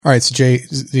All right, so Jay,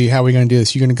 how are we going to do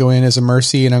this? You going to go in as a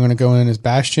Mercy and I'm going to go in as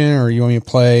Bastion, or you want me to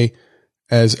play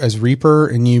as Reaper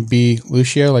and you be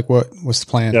Lucio? Like what's the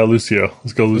plan? Yeah, Lucio.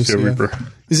 Let's go Lucio Reaper.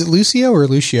 Is it Lucio or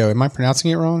Lucio? Am I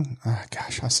pronouncing it wrong? Oh,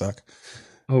 gosh, I suck.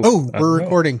 Oh, we're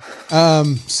recording.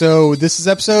 So this is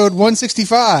episode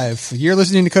 165. You're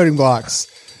listening to Coding Blocks.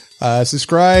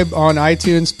 Subscribe on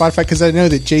iTunes, Spotify, because I know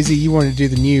that Jay-Z, you want to do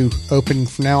the new opening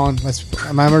from now on. I want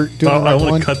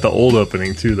to cut the old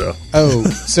opening too, though. Oh,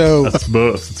 so that's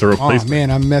both. It's a replacement. Oh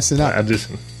man, I'm messing up.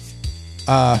 Addition.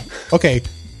 Okay.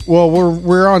 Well,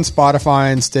 we're on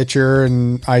Spotify and Stitcher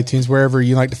and iTunes, wherever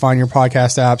you like to find your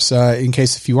podcast apps. In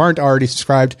case if you aren't already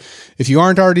subscribed,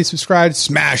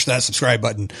 smash that subscribe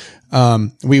button.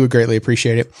 We would greatly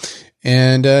appreciate it.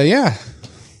 And yeah,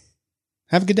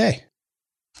 have a good day.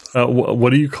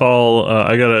 What do you call?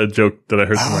 I got a joke that I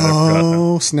heard somewhere.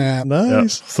 Oh, snap!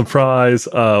 Nice surprise!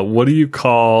 What do you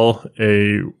call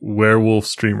a werewolf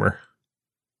streamer?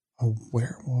 A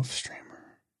werewolf streamer.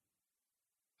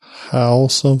 Howl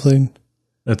something.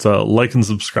 It's a like and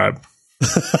subscribe.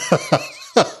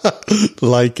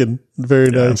 Like and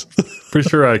very nice. Pretty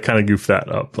sure I kind of goofed that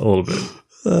up a little bit,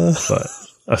 but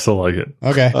I still like it.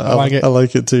 Okay, I like it. I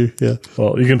like it too. Yeah.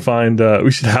 Well, you can find.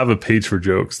 We should have a page for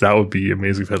jokes. That would be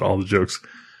amazing if we had all the jokes.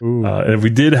 And if we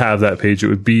did have that page, it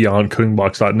would be on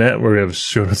codingblocks.net, where we have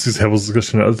show notes, examples,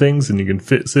 discussion, and other things. And you can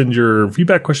send your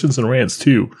feedback, questions, and rants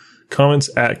to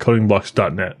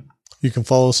comments@codingblocks.net. You can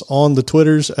follow us on the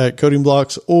Twitters at Coding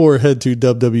Blocks, or head to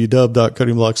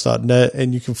www.codingblocks.net,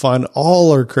 and you can find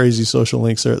all our crazy social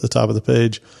links there at the top of the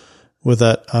page. With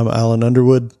that, I'm Alan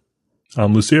Underwood.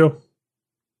 I'm Lucio.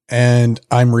 And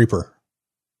I'm Reaper.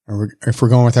 If we're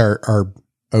going with our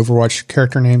Overwatch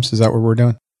character names, is that what we're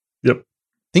doing? Yep. I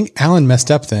think Alan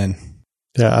messed up then.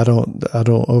 Yeah, I don't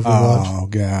Overwatch. Oh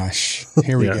gosh.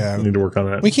 Here we go. I need to work on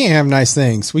that. We can't have nice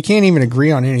things. We can't even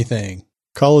agree on anything.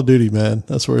 Call of Duty, man.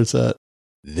 That's where it's at.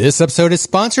 This episode is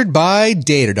sponsored by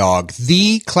Datadog,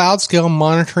 the cloud scale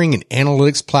monitoring and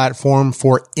analytics platform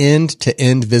for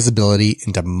end-to-end visibility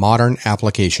into modern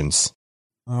applications.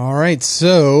 All right.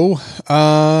 So,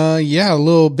 a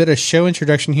little bit of show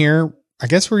introduction here. I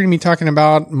guess we're going to be talking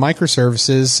about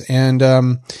microservices and,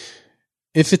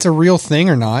 if it's a real thing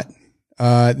or not.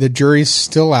 The jury's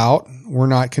still out. We're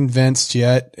not convinced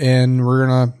yet. And we're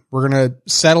going to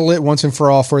settle it once and for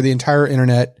all for the entire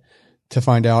internet to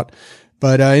find out.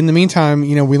 But, in the meantime,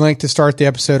 we like to start the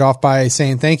episode off by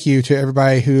saying thank you to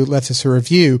everybody who left us a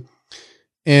review.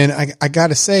 And I got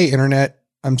to say, internet,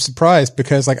 I'm surprised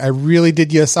because I really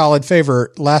did you a solid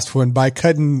favor last one by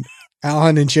cutting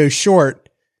Alan and Joe short,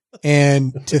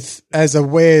 and as a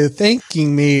way of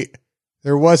thanking me,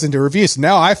 there wasn't a review. So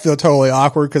now I feel totally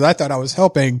awkward because I thought I was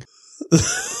helping.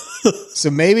 So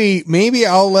maybe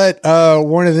I'll let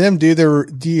one of them do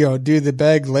the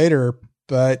beg later.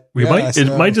 But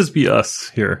it might just be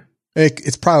us here.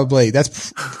 It's probably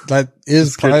that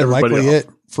is probably likely it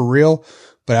for real.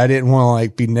 But I didn't want to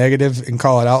be negative and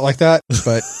call it out like that.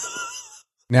 But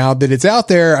now that it's out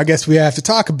there, I guess we have to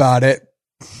talk about it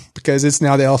because it's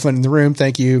now the elephant in the room.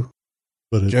 Thank you.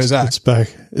 But it's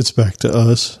back to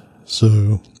us.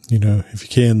 So, if you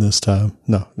can this time.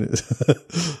 No. I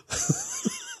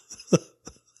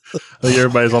think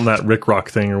everybody's on that Rick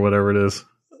Rock thing or whatever it is.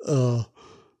 Oh.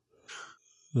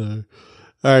 No.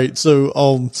 All right, so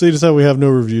seeing as how we have no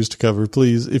reviews to cover,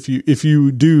 please, if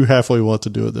you do halfway want to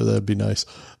do it, that'd be nice.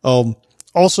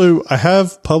 Also, I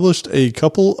have published a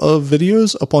couple of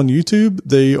videos up on YouTube.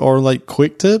 They are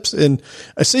quick tips, and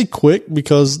I say quick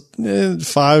because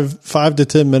 5 to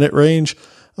 10 minute range.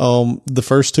 The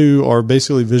first two are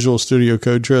basically Visual Studio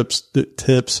Code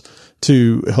tips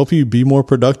to help you be more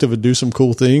productive and do some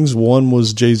cool things. One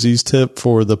was Jay-Z's tip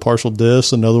for the partial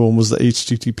diffs. Another one was the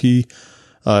HTTP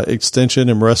extension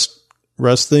and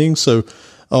rest things. So,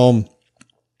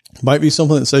 might be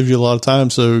something that saves you a lot of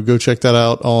time. So go check that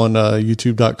out on,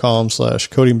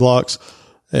 youtube.com/codingblocks.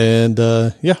 And,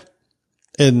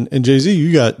 and Jay-Z,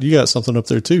 you got something up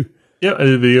there too. Yeah, I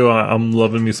did a video. I'm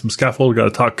loving me some Scaffold. Got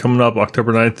a talk coming up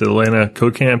October 9th at Atlanta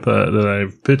Code Camp, that I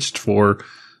pitched for,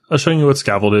 showing you what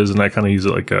Scaffold is. And I kind of use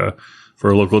it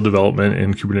for local development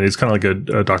in Kubernetes, kind of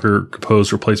like a Docker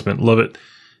Compose replacement. Love it.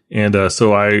 And,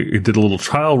 so I did a little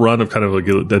trial run of kind of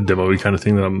a demo-y kind of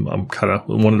thing that I'm kind of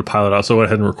wanted to pilot out. So I went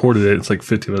ahead and recorded it. It's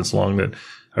 15 minutes long that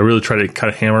I really try to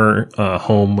kind of hammer,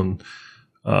 home and,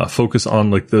 focus on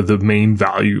the main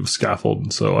value of Scaffold.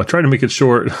 And so I tried to make it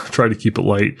short, tried to keep it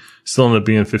light, still ended up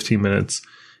being 15 minutes.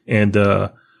 And,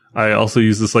 I also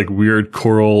use this weird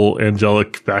choral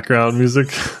angelic background music.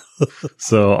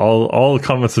 So all the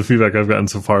comments and feedback I've gotten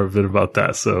so far have been about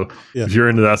that. So if you're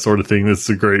into that sort of thing, this is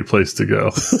a great place to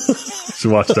go. You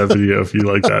should watch that video if you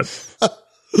like that.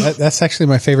 That's actually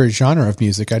my favorite genre of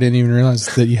music. I didn't even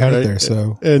realize that you had it there.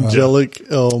 So angelic,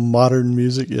 modern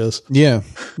music. Yes. Yeah.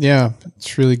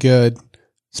 It's really good.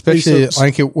 Especially I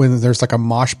like it when there's like a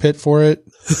mosh pit for it.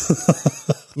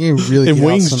 You really and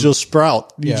wings just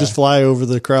sprout. You just fly over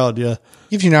the crowd. Yeah.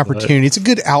 Gives you an opportunity. It's a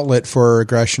good outlet for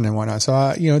aggression and whatnot.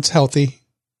 So, it's healthy.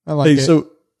 I like it.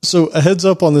 So a heads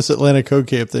up on this Atlanta Code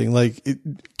Camp thing. Like,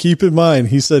 keep in mind,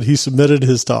 he said he submitted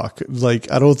his talk. Like,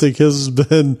 I don't think his has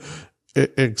been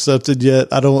accepted yet.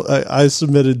 I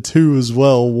submitted 2 as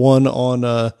well. One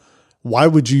on, why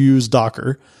would you use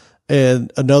Docker,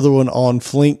 and another one on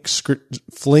Flink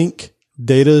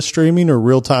data streaming or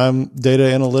real-time data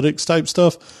analytics type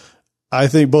stuff. I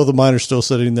think both of mine are still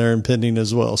sitting there and pending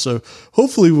as well. So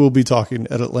hopefully we'll be talking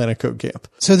at Atlanta Code Camp.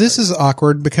 So this is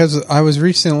awkward because I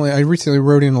recently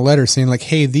wrote in a letter saying like,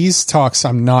 hey, these talks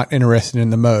I'm not interested in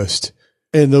the most.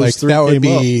 And those 3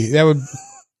 came up.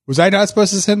 Was I not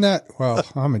supposed to send that? Well,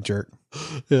 I'm a jerk.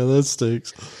 Yeah, that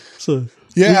stinks. So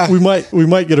we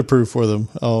might get approved for them.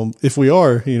 If we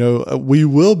are, we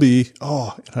will be,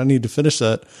 I need to finish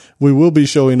that. We will be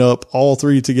showing up all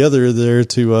 3 together there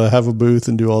to have a booth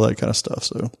and do all that kind of stuff.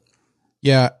 So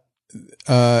yeah,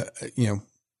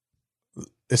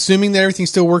 assuming that everything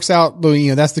still works out,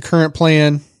 that's the current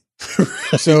plan.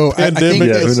 So I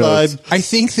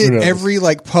think that every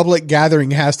like public gathering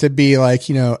has to be like,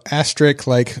 asterisk,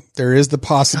 like there is the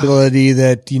possibility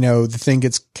that, the thing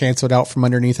gets canceled out from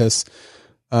underneath us.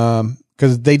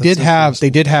 Cause they did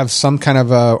have some kind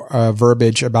of a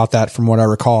verbiage about that from what I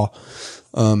recall,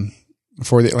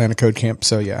 for the Atlanta Code Camp.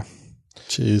 So yeah.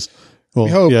 Jeez. Well,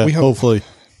 we hope. Hopefully.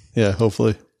 Yeah.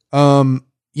 Hopefully.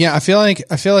 Yeah, I feel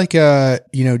like,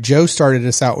 Joe started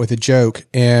us out with a joke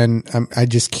and I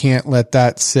just can't let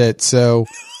that sit. So,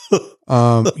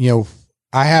 I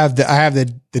have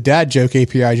the dad joke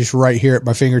API just right here at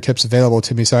my fingertips available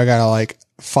to me. So I got to like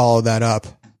follow that up.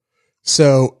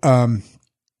 So,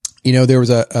 there was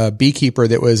a beekeeper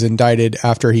that was indicted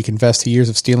after he confessed to years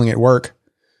of stealing at work.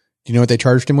 Do you know what they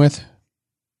charged him with?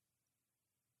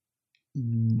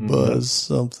 Buzz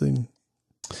something.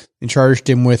 They charged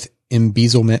him with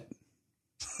embezzlement.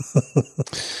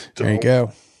 There you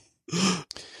go.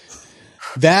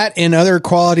 That and other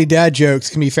quality dad jokes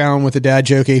can be found with the Dad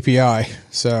Joke API.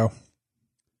 So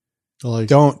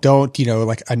don't,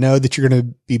 I know that you're going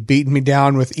to be beating me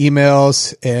down with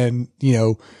emails and,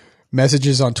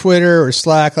 messages on Twitter or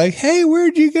Slack, like, hey,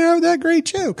 where'd you get that great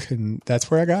joke? And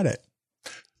that's where I got it.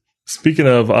 Speaking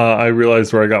of, I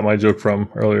realized where I got my joke from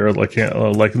earlier, like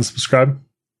and subscribe.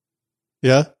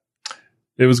 Yeah.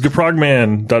 It was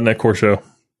GoodProgman.net core show.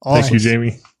 Awesome. Thank you,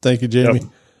 Jamie. Thank you, Jamie. Yep.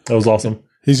 That was awesome.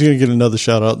 He's going to get another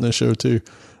shout out in this show too.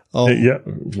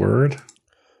 Word.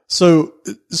 So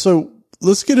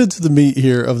let's get into the meat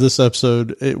here of this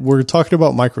episode. We're talking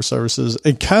about microservices,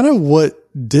 and kind of what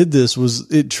did this was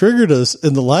it triggered us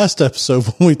in the last episode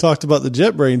when we talked about the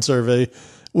JetBrains survey,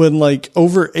 when like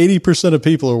over 80% of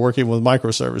people are working with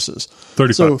microservices.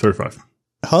 35.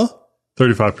 Huh?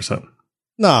 35%.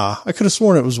 Nah, I could have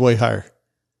sworn it was way higher.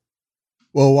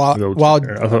 Well, while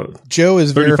Joe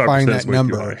is verifying that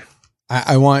number,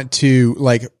 I want to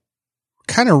like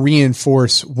kind of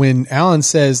reinforce when Alan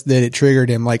says that it triggered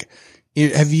him. Like,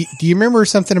 do you remember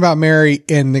something about Mary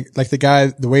and the guy,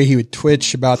 the way he would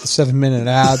twitch about the 7-minute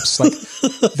abs? Like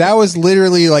that was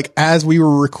literally like as we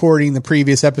were recording the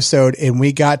previous episode and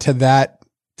we got to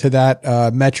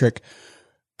that metric.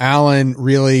 Alan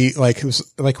really like, it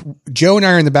was like Joe and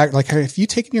I are in the back. Like, have you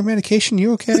taken your medication?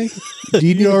 You okay? Do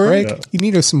you need a break? Yeah. You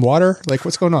need some water? Like,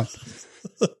 what's going on?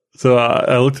 So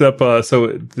I looked it up. So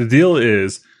the deal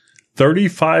is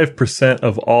 35%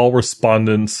 of all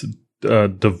respondents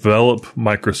develop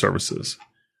microservices.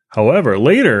 However,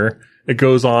 later it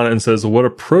goes on and says, what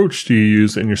approach do you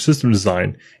use in your system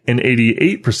design? And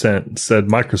 88% said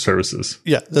microservices.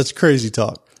 Yeah, that's crazy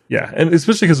talk. Yeah, and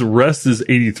especially because REST is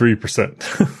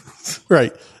 83%.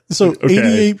 Right. So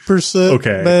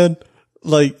 88%, man,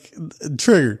 like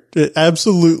triggered.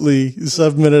 Absolutely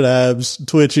 7-minute abs,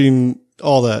 twitching,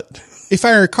 all that. If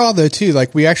I recall though too,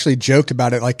 like we actually joked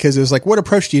about it, like, cause it was like, what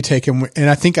approach do you take? And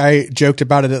I think I joked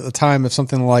about it at the time of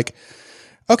something like,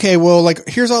 okay, well, like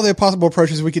here's all the possible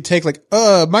approaches we could take. Like,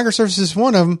 microservices is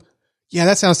one of them. Yeah,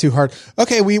 that sounds too hard.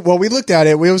 Okay. We looked at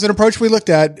it. It was an approach we looked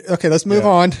at. Okay. Let's move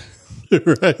on.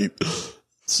 Right.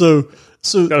 So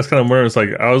So that was kind of where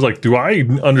I was like, do I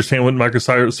understand what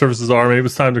microservices are? Maybe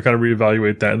it's time to kind of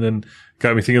reevaluate that. And then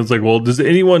got me thinking, it's like, well, does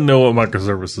anyone know what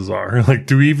microservices are? Like,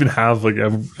 do we even have, like,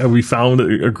 have we found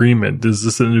an agreement? Is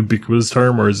this an ubiquitous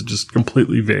term or is it just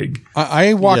completely vague?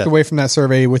 I walked away from that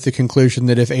survey with the conclusion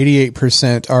that if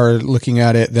 88% are looking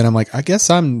at it, then I'm like, I guess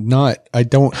I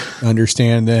don't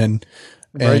understand then.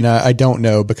 Right. And I don't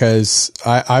know, because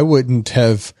I wouldn't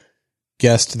have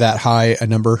guessed that high a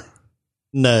number.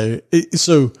 No.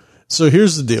 So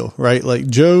here's the deal, right? Like,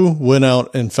 Joe went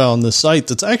out and found this site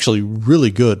that's actually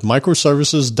really good,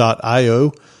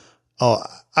 microservices.io. I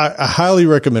highly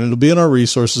recommend it. It'll be in our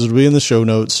resources. It'll be in the show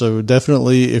notes. So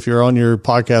definitely, if you're on your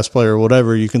podcast player or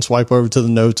whatever, you can swipe over to the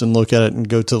notes and look at it and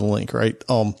go to the link, right?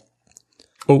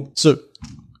 So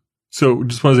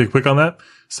just want to say quick on that.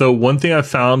 So one thing I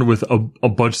found with a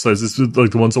bunch of sites, this is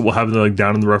like the ones that we'll have like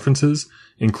down in the references,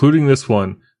 including this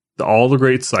one, all the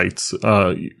great sites,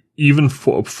 even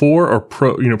for or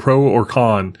pro or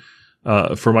con,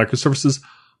 for microservices,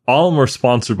 all of them are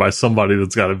sponsored by somebody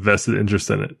that's got a vested interest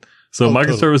in it. So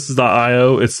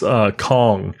microservices.io, it's,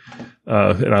 Kong.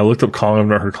 And I looked up Kong. I've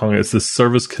never heard of Kong. It's the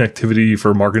service connectivity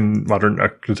for modern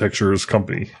architectures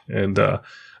company. And,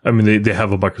 I mean, they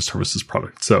have a microservices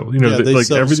product. So,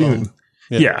 like everything.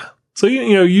 Yeah. So,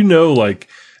 like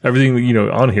everything,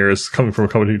 on here is coming from a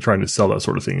company trying to sell that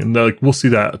sort of thing. And like, we'll see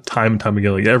that time and time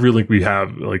again. Like every link we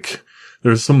have, like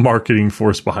there's some marketing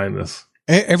force behind this.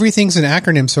 Everything's an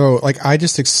acronym. So like, I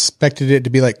just expected it to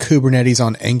be like Kubernetes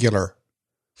on Angular,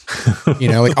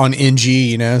 like on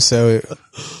NG, so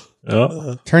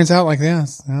turns out like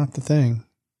that's not the thing.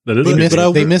 That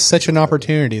is, they missed such an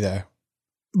opportunity though.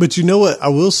 But you know what? I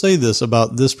will say this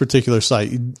about this particular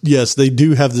site. Yes, they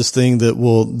do have this thing that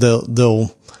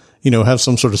they'll have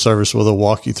some sort of service where they'll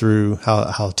walk you through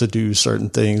how to do certain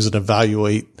things and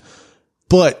evaluate.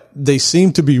 But they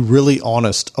seem to be really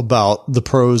honest about the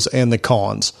pros and the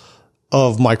cons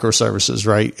of microservices,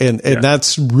 right? And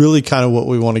that's really kind of what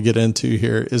we want to get into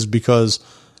here, is because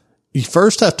you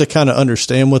first have to kind of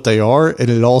understand what they are, and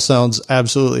it all sounds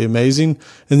absolutely amazing.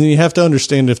 And then you have to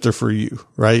understand if they're for you,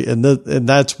 right? And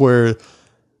that's where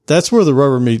the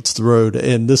rubber meets the road.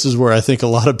 And this is where I think a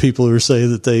lot of people who say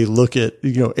that they look at,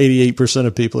 88%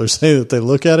 of people are saying that they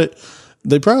look at it.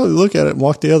 They probably look at it and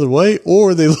walk the other way,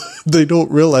 or they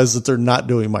don't realize that they're not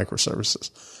doing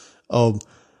microservices.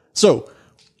 So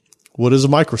what is a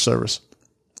microservice?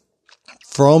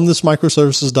 From this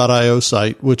microservices.io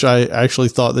site, which I actually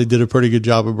thought they did a pretty good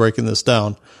job of breaking this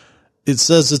down, it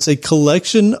says it's a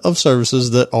collection of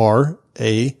services that are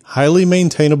highly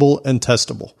maintainable and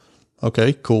testable.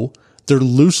 Okay, cool. They're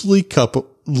loosely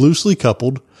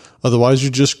coupled. Otherwise,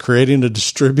 you're just creating a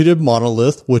distributed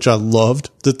monolith, which I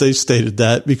loved that they stated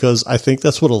that, because I think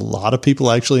that's what a lot of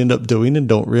people actually end up doing and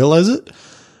don't realize it.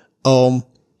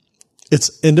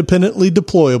 It's independently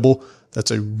deployable.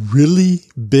 That's a really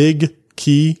big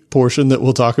key portion that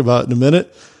we'll talk about in a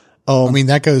minute.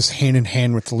 That goes hand in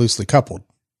hand with the loosely coupled.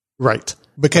 Right.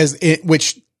 Because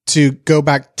which to go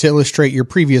back to illustrate your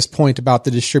previous point about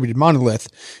the distributed monolith,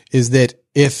 is that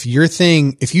if you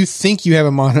think you have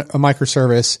a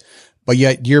microservice, but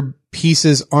yet your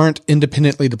pieces aren't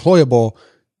independently deployable,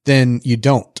 then you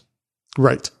don't.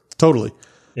 Right. Totally.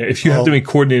 Yeah. If you have to make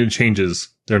coordinated changes,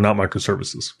 they're not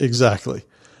microservices. Exactly.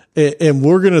 And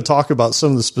we're going to talk about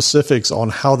some of the specifics on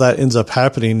how that ends up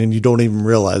happening, and you don't even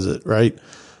realize it, right?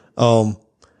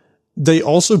 They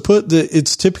also put that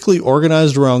it's typically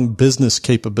organized around business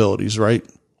capabilities, right?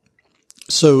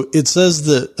 So it says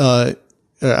that,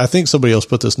 I think somebody else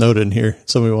put this note in here.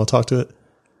 Somebody want to talk to it?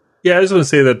 Yeah, I just want to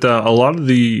say that a lot of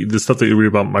the stuff that you read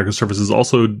about microservices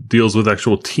also deals with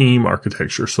actual team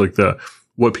architecture. So like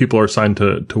what people are assigned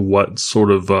to what sort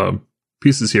of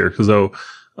pieces here. Because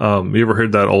you ever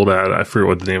heard that old ad? I forget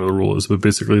what the name of the rule is, but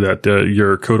basically that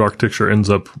your code architecture ends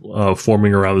up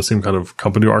forming around the same kind of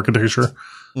company architecture.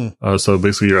 So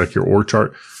basically, you're like your org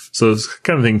chart. So this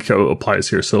kind of thing applies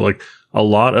here. So like a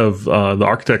lot of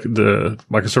the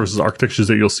microservices architectures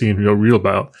that you'll see and you'll read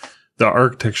about, the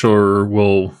architecture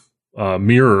will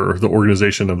mirror the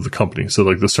organization of the company. So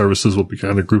like the services will be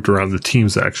kind of grouped around the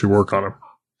teams that actually work on them.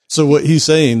 So what he's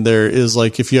saying there is,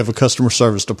 like, if you have a customer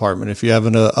service department, if you have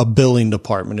a billing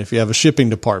department, if you have a shipping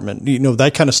department,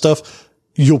 that kind of stuff,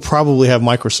 you'll probably have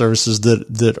microservices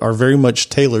that are very much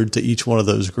tailored to each one of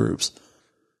those groups.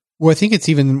 Well, I think it's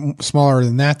even smaller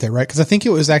than that, though, right? Because I think it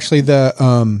was actually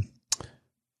I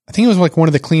think it was like one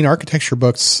of the clean architecture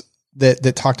books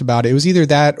that talked about it. It was either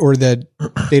that or the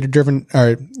data driven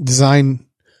or design.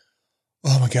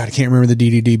 Oh my God, I can't remember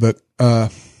the DDD book.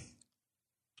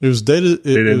 It was data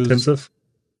intensive.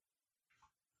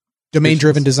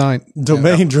 Domain-driven design.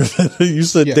 Domain-driven. You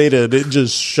said data, and it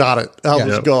just shot it. I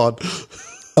was gone.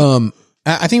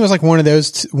 I think it was like one of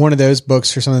those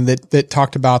books or something that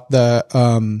talked about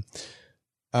the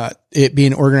it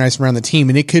being organized around the team,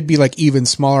 and it could be like even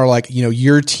smaller, like, you know,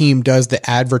 your team does the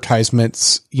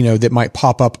advertisements, you know, that might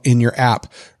pop up in your app,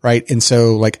 right? And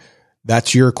so like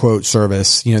that's your quote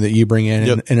service, you know, that you bring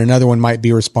in, and another one might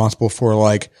be responsible for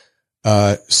like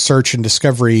search and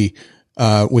discovery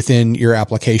within your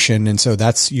application, and so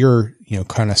that's your, you know,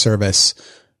 kind of service.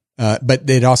 But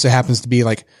it also happens to be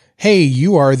like, hey,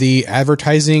 you are the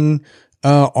advertising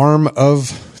arm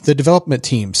of the development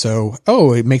team. So,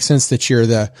 it makes sense that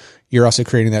you're also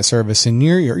creating that service, and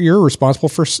you're responsible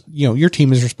for, you know, your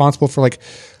team is responsible for like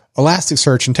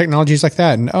Elasticsearch and technologies like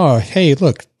that. And, hey,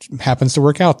 look, happens to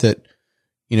work out that,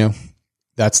 you know,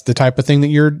 that's the type of thing that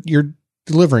you're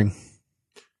delivering.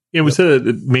 Yeah, we said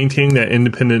that maintaining that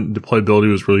independent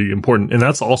deployability was really important. And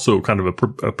that's also kind of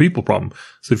a people problem.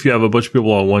 So if you have a bunch of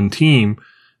people on one team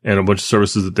and a bunch of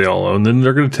services that they all own, then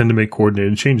they're going to tend to make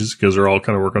coordinated changes because they're all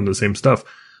kind of working on the same stuff.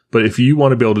 But if you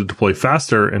want to be able to deploy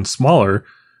faster and smaller,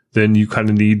 then you kind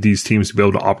of need these teams to be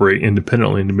able to operate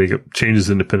independently and to make changes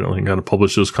independently and kind of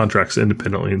publish those contracts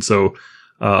independently. And so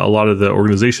a lot of the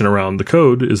organization around the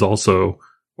code is also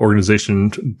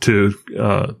organization to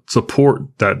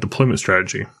support that deployment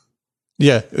strategy.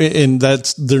 Yeah, and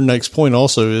that's their next point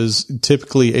also is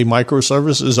typically a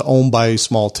microservice is owned by a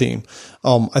small team.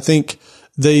 I think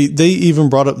they even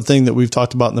brought up the thing that we've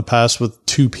talked about in the past with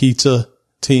 2 pizza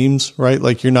teams, right?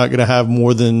 Like you're not going to have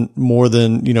more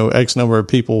than, you know, X number of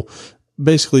people,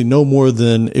 basically no more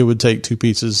than it would take 2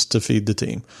 pizzas to feed the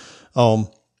team.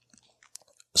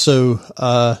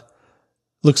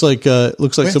 Looks like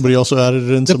somebody also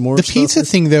added in some more the stuff. pizza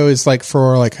thing though is like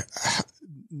for like,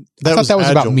 I thought that was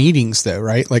about meetings though,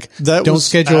 right? Like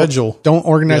don't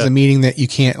organize a meeting that you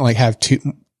can't like have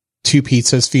two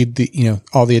pizzas feed the, you know,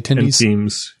 all the attendees. And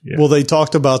teams. Yeah. Well, they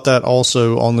talked about that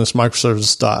also on this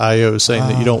microservices.io, saying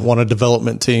that you don't want a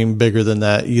development team bigger than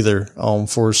that either,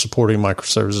 for supporting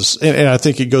microservices. And I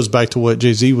think it goes back to what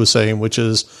Jay-Z was saying, which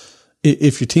is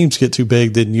if your teams get too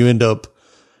big, then you end up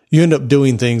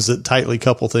doing things that tightly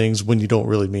couple things when you don't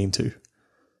really mean to.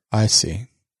 I see.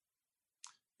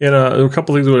 And a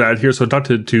couple things I would add here. So I talked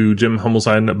to Jim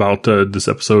Hummelstein about this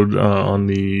episode on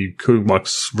the Coding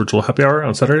Blocks virtual happy hour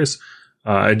on Saturdays.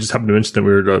 I just happened to mention that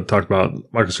we were going to talk about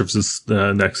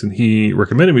microservices next, and he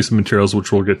recommended me some materials,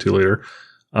 which we'll get to later.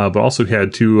 But also he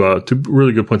had two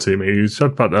really good points that he made. He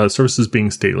talked about services being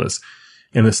stateless.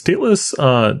 And the stateless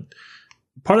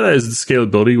part of that is the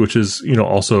scalability, which is, you know,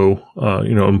 also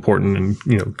important and,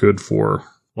 you know, good for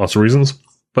lots of reasons.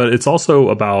 But it's also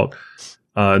about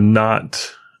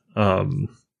not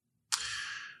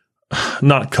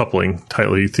coupling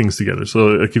tightly things together. So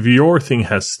like if your thing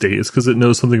has state, it's because it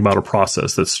knows something about a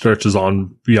process that stretches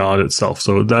on beyond itself.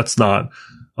 So that's not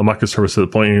a microservice at the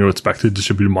point, you know, it's back to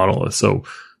distributed monolith. So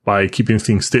by keeping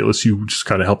things stateless, you just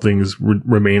kind of help things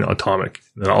remain atomic.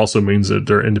 That also means that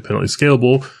they're independently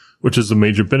scalable, which is a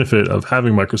major benefit of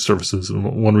having microservices,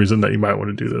 and one reason that you might want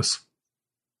to do this.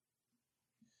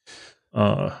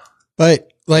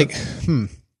 But like,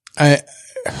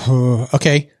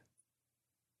 okay,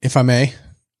 if I may,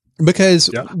 because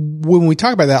when we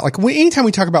talk about that, like anytime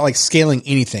we talk about like scaling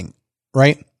anything,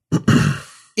 right?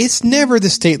 It's never the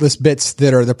stateless bits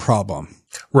that are the problem.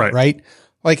 Right. Right.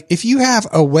 Like if you have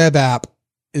a web app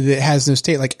that has no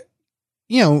state, like,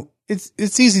 you know,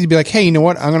 it's easy to be like, hey, you know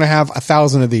what? I'm going to have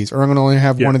 1,000 of these, or I'm going to only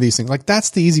have one of these things. Like that's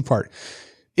the easy part.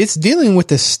 It's dealing with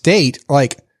the state,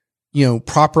 like, you know,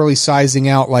 properly sizing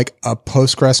out like a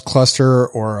Postgres cluster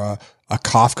or a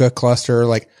Kafka cluster.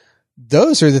 Like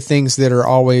those are the things that are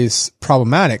always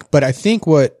problematic. But I think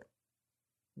if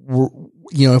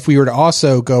we were to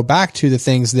also go back to the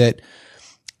things that,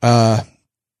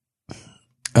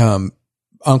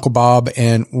 Uncle Bob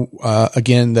and,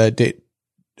 again, the,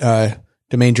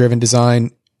 domain driven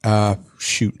design, Eric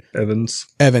Evans,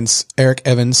 I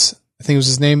think was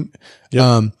his name.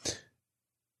 Yep.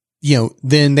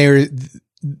 Then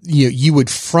you would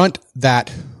front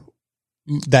that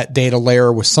data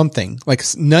layer with something like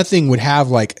nothing would have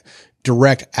like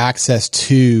direct access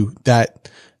to that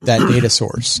data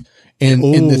source. And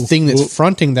the thing that's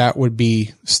fronting that would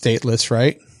be stateless,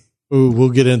 right? Ooh, we'll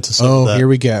get into some of that. Here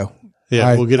we go.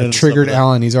 Yeah, we'll get into triggered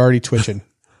Alan. He's already twitching.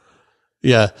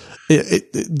 Yeah.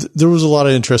 There was a lot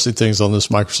of interesting things on this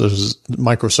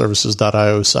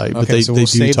microservices.io site, but they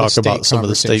do talk about some of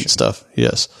the state stuff.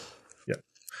 Yes. Yeah.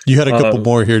 You had a couple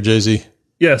more here, Jay-Z.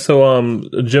 Yeah. So,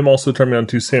 Jim also turned me on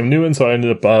to Sam Newman. So I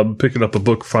ended up, picking up a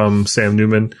book from Sam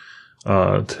Newman,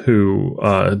 who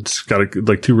just got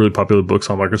like 2 really popular books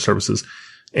on microservices.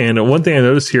 And one thing I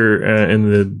noticed here in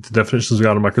the definitions we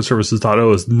got on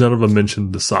microservices.io is none of them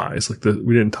mentioned the size. Like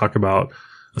we didn't talk about,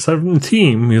 aside from the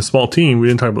team, small team, we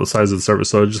didn't talk about the size of the service.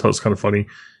 So I just thought it was kind of funny.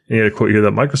 And you had a quote here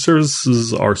that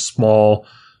microservices are small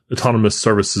autonomous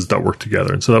services that work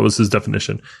together. And so that was his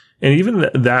definition. And even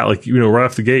that, like, right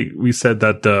off the gate, we said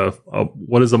that,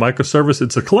 what is a microservice?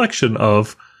 It's a collection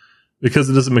of, because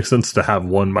it doesn't make sense to have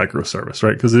one microservice,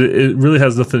 right? Because it really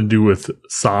has nothing to do with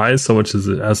size so much as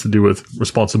it has to do with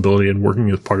responsibility and working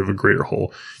as part of a greater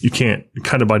whole. You can't,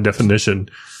 kind of by definition,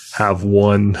 have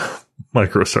one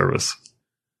microservice.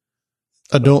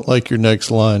 I don't like your next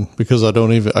line because I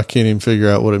can't even figure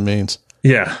out what it means.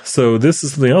 Yeah. So this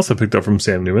is something else I picked up from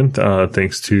Sam Newman,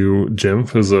 thanks to Jim,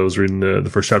 because I was reading the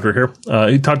first chapter here.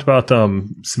 He talked about,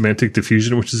 semantic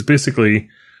diffusion, which is basically,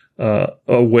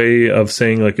 a way of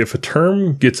saying, like, if a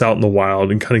term gets out in the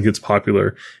wild and kind of gets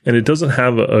popular and it doesn't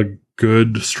have a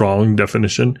good, strong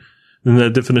definition, then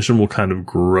that definition will kind of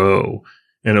grow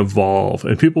and evolve.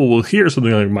 And people will hear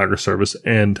something like microservice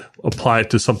and apply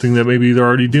it to something that maybe they're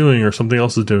already doing or something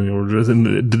else is doing.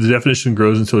 And the definition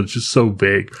grows until it's just so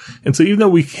big. And so even though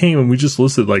we came and we just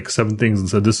listed like 7 things and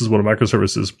said, this is what a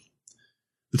microservice is,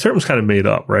 the term's kind of made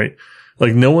up, right?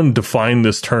 Like, no one defined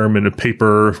this term in a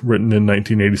paper written in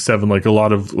 1987, like a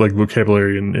lot of like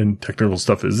vocabulary and technical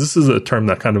stuff is. This is a term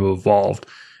that kind of evolved.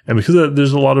 And because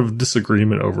there's a lot of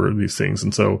disagreement over these things.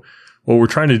 And so what we're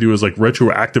trying to do is like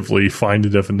retroactively find a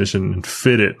definition and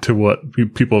fit it to what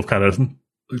people have kind of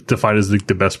defined as the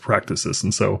best practices.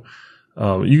 And so,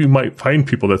 you might find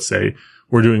people that say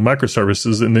we're doing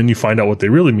microservices, and then you find out what they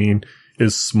really mean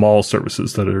is small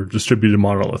services that are distributed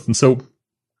monolith. And so,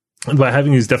 and by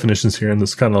having these definitions here and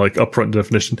this kind of like upfront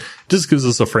definition, just gives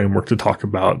us a framework to talk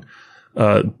about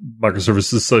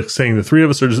microservices. Like saying the 3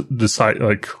 of us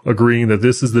are agreeing that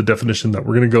this is the definition that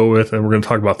we're going to go with, and we're going to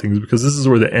talk about things because this is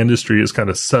where the industry is kind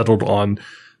of settled on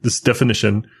this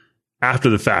definition after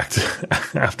the fact,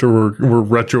 after we're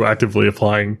retroactively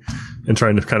applying and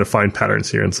trying to kind of find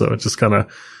patterns here. And so it's just kind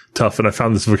of tough. And I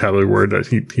found this vocabulary word that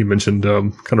he mentioned,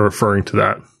 kind of referring to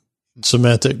that.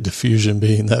 Semantic diffusion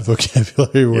being that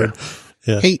vocabulary word.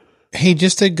 Yeah. Hey,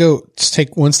 just to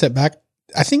take one step back,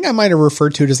 I think I might have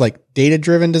referred to it as like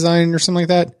data-driven design or something like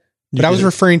that, but I was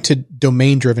referring to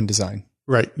domain-driven design.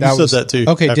 Right. You said that too.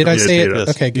 Okay. Did I say it? Yes,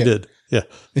 okay, good. You did. Yeah.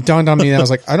 It dawned on me and I was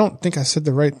like, I don't think I said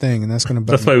the right thing, and that's going to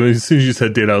bug That's why as soon as you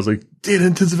said data, I was like,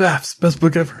 data-intensive apps, best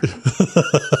book ever.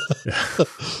 Yeah.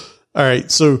 All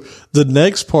right. So the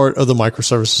next part of the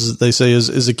microservices that they say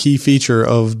is a key feature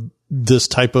of this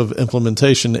type of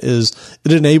implementation is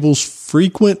it enables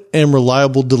frequent and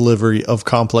reliable delivery of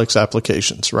complex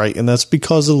applications, right? And that's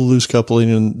because of the loose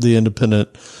coupling and the independent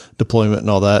deployment and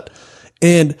all that.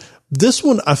 And this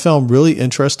one I found really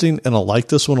interesting, and I like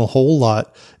this one a whole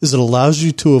lot, is it allows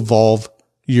you to evolve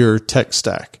your tech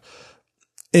stack.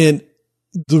 And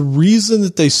the reason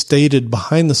that they stated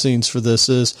behind the scenes for this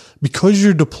is because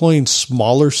you're deploying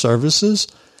smaller services,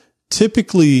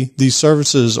 typically these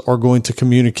services are going to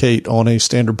communicate on a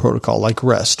standard protocol like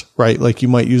REST, right? Like you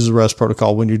might use the REST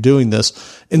protocol when you're doing this.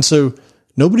 And so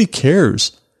nobody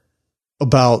cares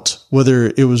about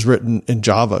whether it was written in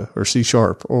Java or C#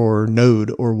 or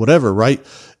Node or whatever, right?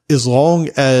 As long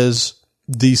as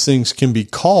these things can be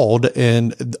called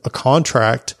and a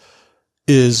contract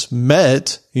is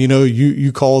met,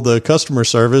 you call the customer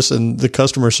service and the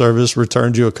customer service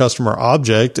returns you a customer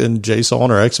object in JSON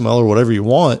or XML or whatever you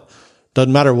want.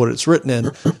 Doesn't matter what it's written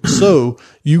in. So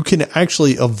you can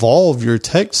actually evolve your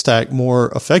tech stack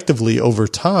more effectively over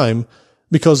time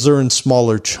because they're in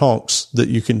smaller chunks that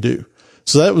you can do.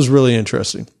 So that was really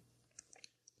interesting.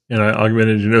 And I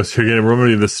augmented your notes here again.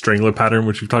 Remember the Strangler pattern,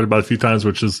 which we've talked about a few times,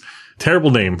 which is a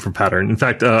terrible name for pattern. In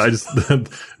fact, I just,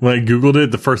 when I Googled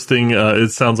it, the first thing, it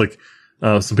sounds like,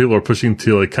 some people are pushing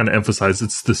to like kind of emphasize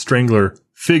it's the Strangler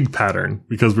fig pattern,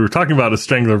 because we were talking about a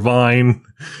Strangler vine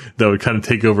that would kind of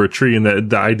take over a tree. And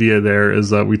the idea there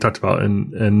is that we talked about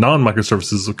in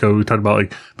non-microservices code, we talked about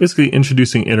like basically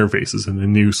introducing interfaces, and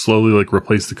then you slowly like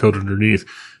replace the code underneath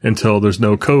until there's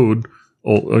no code,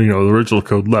 the original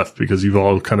code left, because you've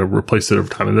all kind of replaced it over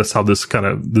time. And that's how this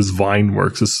vine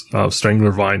works, this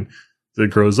Strangler vine that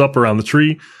grows up around the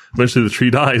tree. Eventually the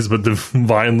tree dies, but the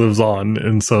vine lives on.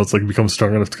 And so it's like it becomes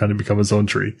strong enough to kind of become its own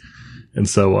tree. And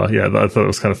so, I thought it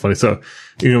was kind of funny. So,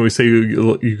 we say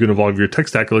you can evolve your tech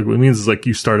stack. Like what it means is like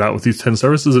you start out with these 10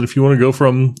 services. And if you want to go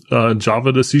from,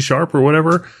 Java to C# or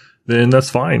whatever, then that's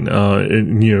fine.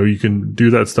 And you can do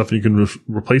that stuff and you can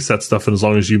replace that stuff. And as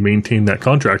long as you maintain that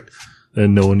contract,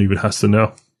 then no one even has to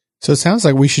know. So it sounds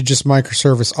like we should just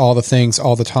microservice all the things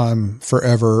all the time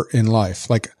forever in life.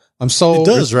 Like I'm sold.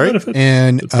 It does, right?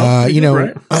 And, you know,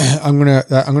 right? I'm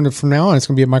going to, from now on, it's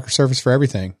going to be a microservice for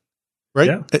everything. Right.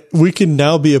 Yeah. We can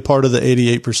now be a part of the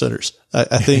 88 percenters.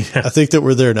 I think, I think that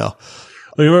we're there now.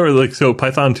 Well, you remember, like, so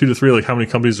Python 2 to 3, like how many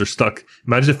companies are stuck?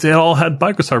 Imagine if they all had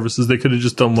microservices, they could have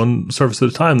just done one service at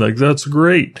a time. Like, that's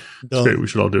great. That's great. We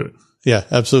should all do it. Yeah,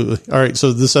 absolutely. All right.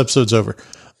 So this episode's over.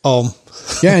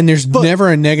 Yeah. And there's never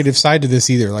a negative side to this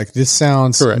either. Like this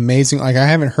sounds amazing. Like I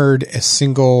haven't heard a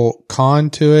single con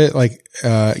to it. Like,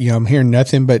 I'm hearing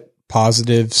nothing but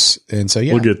positives. And so,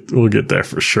 yeah, we'll get there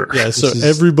for sure. Yeah. So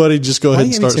everybody just go ahead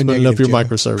and start spinning up your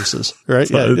microservices, right?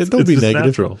 Yeah. Don't be negative.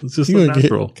 Natural. It's just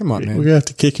natural. Come on, man. We're going to have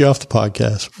to kick you off the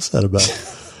podcast. What's that about?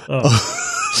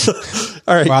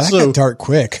 All right. Wow, that got dark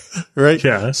quick. Right.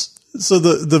 Yeah. So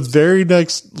the very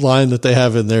next line that they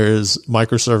have in there is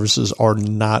microservices are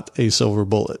not a silver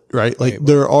bullet, right? Like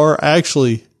there are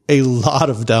actually a lot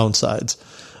of downsides.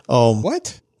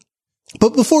 What?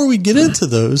 But before we get into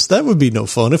those, that would be no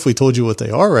fun if we told you what they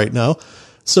are right now.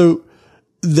 So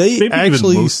they maybe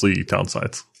actually even mostly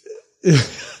downsides.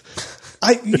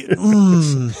 I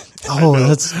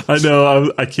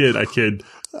know. I kid.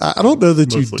 I don't know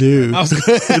that mostly. You do. I was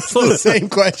going to ask the same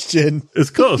question. It's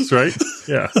close, right?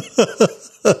 Yeah.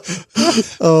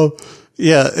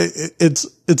 Yeah.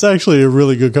 It's actually a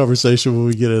really good conversation when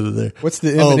we get into there. What's the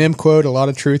Eminem quote? A lot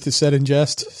of truth is said in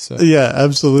jest. So. Yeah,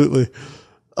 absolutely.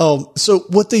 So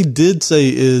what they did say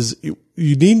is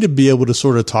you need to be able to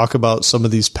sort of talk about some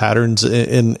of these patterns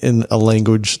in a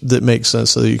language that makes sense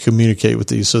so that you communicate with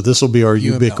these. So this will be our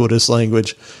ubiquitous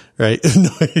language, right?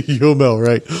 UML,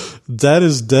 right? That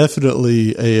is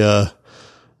definitely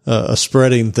a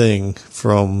spreading thing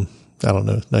from, I don't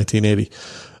know, 1980.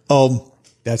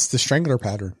 That's the strangler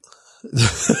pattern.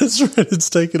 That's right. It's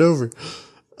taken over.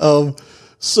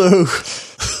 So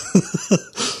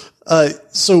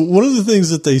one of the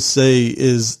things that they say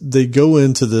is they go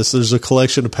into this, there's a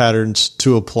collection of patterns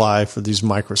to apply for these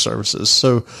microservices.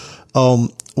 So,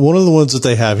 one of the ones that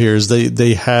they have here is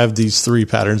they have these 3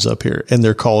 patterns up here and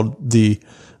they're called the,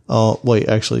 wait,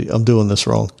 actually, I'm doing this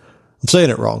wrong. I'm saying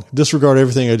it wrong. Disregard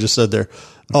everything I just said there.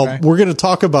 Okay. We're going to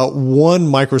talk about one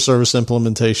microservice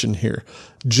implementation here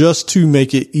just to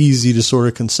make it easy to sort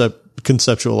of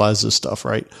conceptualize this stuff,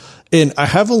 right? And I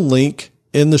have a link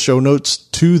in the show notes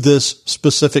to this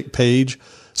specific page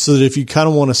so that if you kind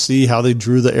of want to see how they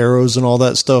drew the arrows and all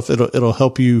that stuff, it'll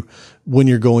help you when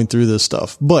you're going through this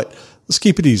stuff. But let's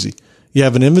keep it easy. You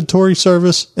have an inventory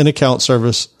service, an account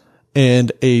service,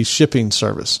 and a shipping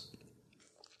service.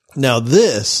 Now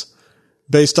this,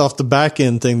 based off the back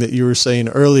end thing that you were saying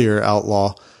earlier,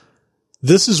 Outlaw,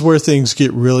 this is where things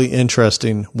get really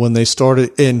interesting when they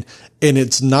started. And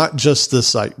it's not just this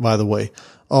site, by the way.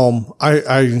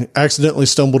 I accidentally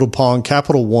stumbled upon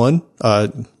Capital One,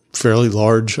 fairly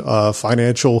large,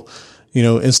 financial,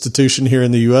 institution here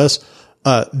in the U.S.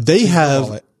 They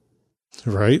have,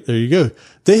 right, there you go.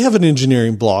 They have an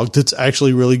engineering blog that's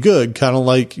actually really good. Kind of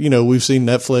like, we've seen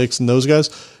Netflix and those guys.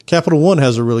 Capital One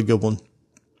has a really good one.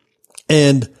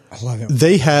 And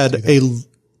they had a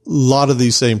lot of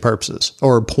these same purposes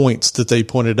or points that they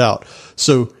pointed out.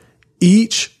 So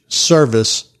each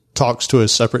service talks to a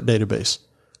separate database.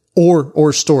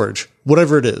 Or storage,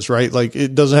 whatever it is, right? Like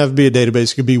it doesn't have to be a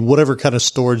database. It could be whatever kind of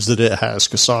storage that it has.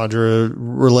 Cassandra,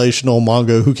 relational,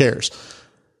 Mongo, who cares?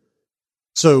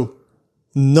 So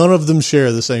none of them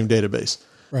share the same database.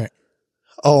 Right.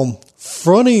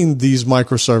 Fronting these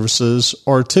microservices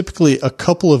are typically a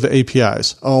couple of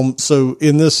APIs. So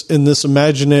in this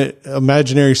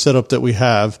imaginary setup that we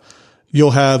have,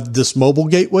 you'll have this mobile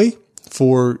gateway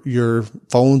for your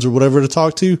phones or whatever to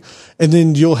talk to. And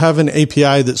then you'll have an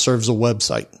API that serves a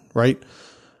website, right?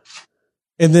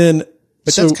 And then,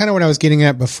 but that's kind of what I was getting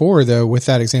at before though, with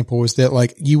that example was that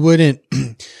like you wouldn't,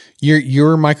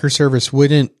 your microservice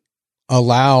wouldn't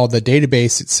allow the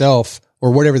database itself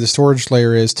or whatever the storage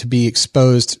layer is to be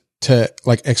exposed to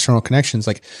like external connections.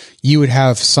 Like you would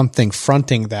have something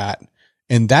fronting that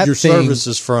and that your service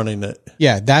is fronting it.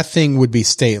 Yeah. That thing would be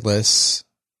stateless.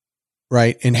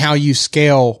 Right. And how you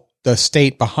scale the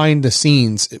state behind the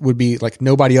scenes, it would be like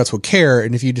nobody else would care.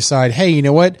 And if you decide, hey, you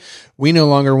know what? We no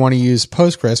longer want to use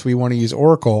Postgres. We want to use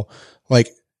Oracle. Like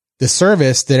the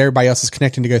service that everybody else is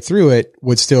connecting to go through it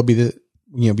would still be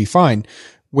be fine.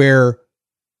 Where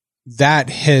that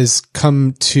has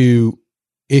come to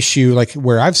issue, like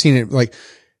where I've seen it, like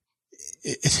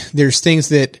there's things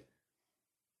that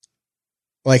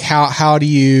like, how do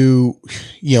you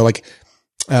like,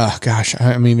 gosh,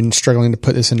 I'm even struggling to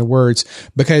put this into words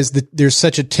because there's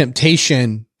such a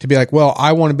temptation to be like, well,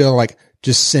 I want to be able to like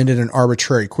just send in an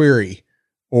arbitrary query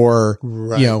or,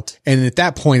 and at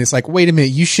that point it's like, wait a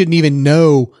minute, you shouldn't even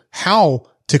know how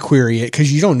to query it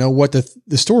because you don't know what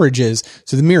the storage is.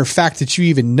 So the mere fact that you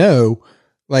even know,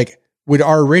 like, would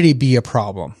already be a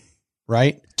problem,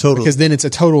 right? Totally. Because then it's a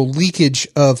total leakage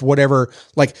of whatever,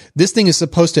 like this thing is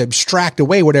supposed to abstract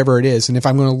away whatever it is. And if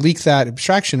I'm going to leak that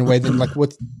abstraction away, then like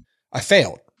I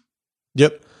failed.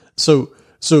 Yep.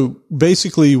 So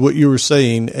basically what you were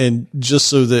saying, and just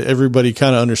so that everybody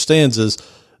kind of understands, is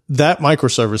that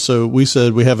microservice. So we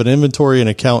said we have an inventory, an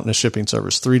account, and a shipping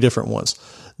service, 3 different ones.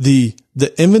 The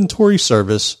inventory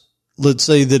service, let's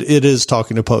say that it is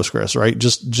talking to Postgres, right?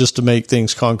 Just to make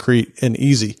things concrete and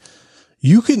easy.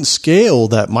 You can scale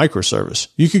that microservice.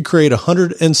 You could create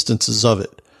 100 instances of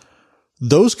it.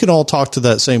 Those can all talk to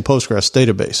that same Postgres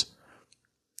database,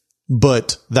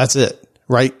 but that's it,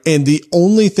 right? And the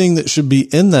only thing that should be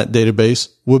in that database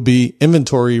would be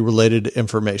inventory related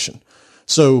information.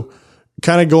 So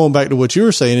kind of going back to what you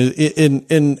were saying,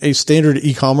 in a standard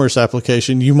e-commerce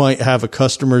application, you might have a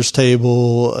customers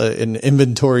table, an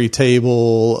inventory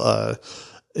table,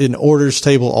 an orders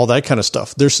table, all that kind of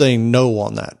stuff. They're saying no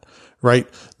on that. Right?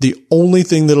 The only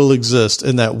thing that'll exist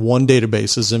in that one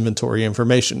database is inventory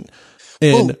information.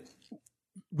 And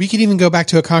we could even go back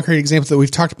to a concrete example that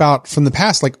we've talked about from the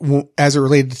past, like as it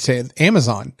related to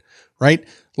Amazon, right?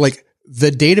 Like the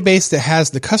database that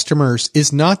has the customers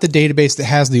is not the database that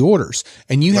has the orders.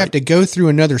 And you have to go through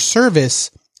another service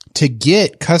to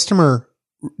get customer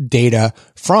data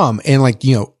from, and like,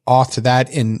 off to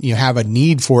that, and have a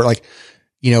need for it, like,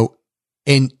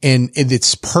 and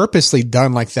it's purposely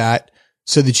done like that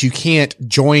so that you can't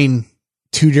join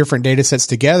 2 different data sets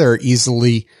together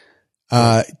easily,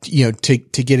 to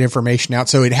get information out.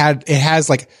 So it has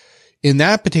like in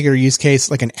that particular use case,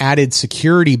 like an added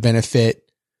security benefit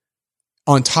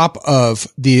on top of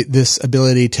this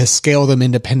ability to scale them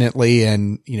independently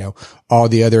and, all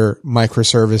the other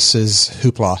microservices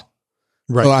hoopla.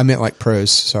 Right. Well, I meant like pros.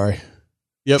 Sorry.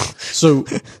 Yep. So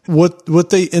what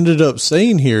they ended up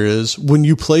saying here is when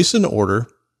you place an order,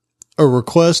 a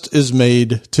request is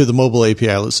made to the mobile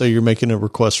API. Let's say you're making a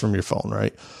request from your phone,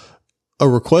 right? A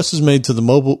request is made to the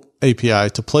mobile API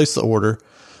to place the order.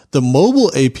 The mobile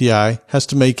API has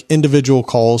to make individual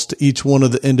calls to each one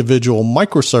of the individual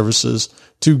microservices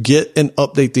to get and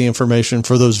update the information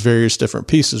for those various different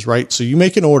pieces, right? So you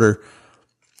make an order.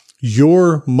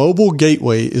 Your mobile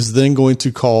gateway is then going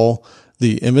to call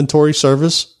the inventory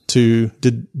service to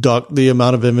deduct the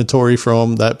amount of inventory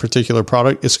from that particular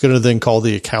product. It's going to then call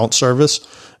the account service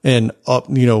and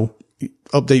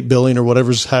update billing or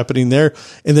whatever's happening there.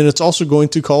 And then it's also going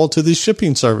to call to the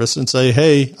shipping service and say,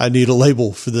 hey, I need a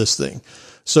label for this thing.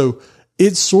 So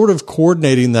it's sort of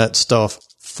coordinating that stuff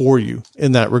for you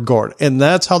in that regard. And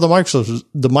that's how the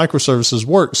microservices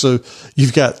work. So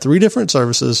you've got 3 different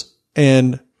services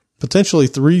and potentially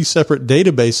 3 separate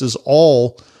databases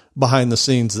all behind the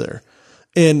scenes there.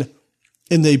 And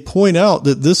they point out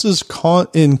that this is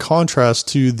in contrast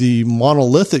to the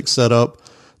monolithic setup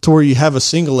to where you have a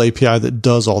single API that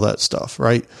does all that stuff,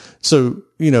 right? So,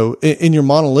 in your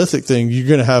monolithic thing, you're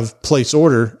going to have place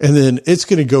order and then it's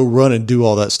going to go run and do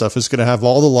all that stuff. It's going to have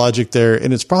all the logic there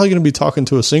and it's probably going to be talking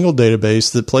to a single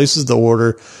database that places the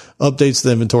order, updates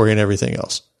the inventory and everything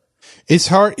else. It's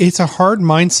hard. It's a hard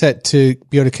mindset to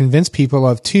be able to convince people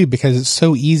of too, because it's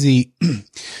so easy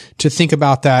to think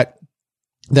about that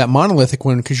monolithic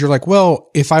one. Cause you're like, well,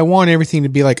 if I want everything to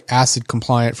be like ACID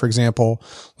compliant, for example,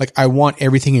 like I want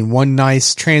everything in one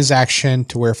nice transaction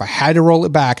to where if I had to roll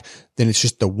it back, then it's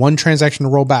just the one transaction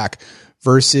to roll back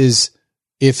versus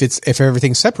if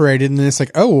everything's separated and then it's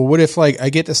like, oh, well, what if like I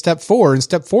get to step 4 and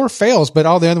step 4 fails, but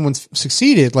all the other ones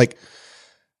succeeded? Like,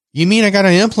 you mean I got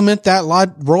to implement that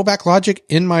rollback logic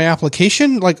in my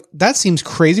application? Like that seems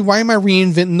crazy. Why am I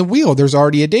reinventing the wheel? There's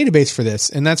already a database for this.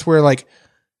 And that's where like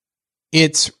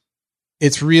it's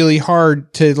really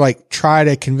hard to like try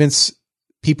to convince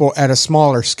people at a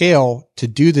smaller scale to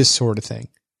do this sort of thing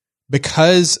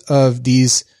because of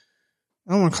these,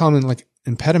 I don't want to call them like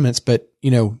impediments, but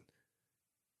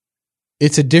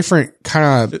it's a different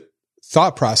kind of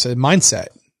thought process, mindset.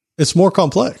 It's more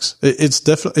complex.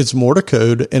 It's more to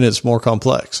code and it's more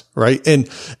complex, right? And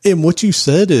what you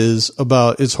said is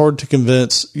about it's hard to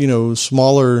convince,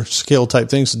 smaller scale type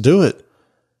things to do it.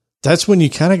 That's when you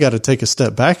kind of got to take a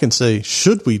step back and say,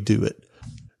 should we do it?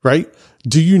 Right?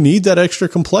 Do you need that extra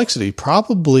complexity?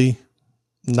 Probably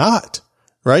not,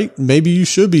 right? Maybe you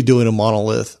should be doing a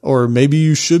monolith or maybe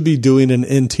you should be doing an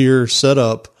n-tier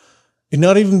setup and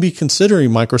not even be considering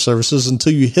microservices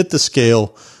until you hit the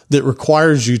scale that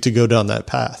requires you to go down that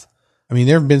path. I mean,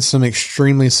 there have been some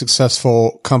extremely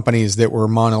successful companies that were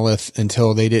monolith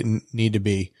until they didn't need to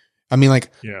be. I mean, like,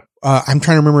 I'm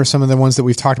trying to remember some of the ones that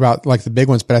we've talked about, like the big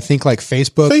ones, but I think like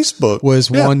Facebook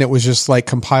was one that was just like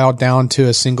compiled down to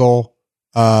a single,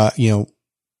 I think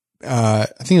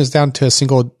it was down to a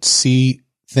single C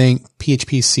thing,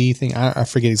 PHP C thing. I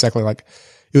forget exactly. Like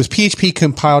it was PHP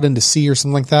compiled into C or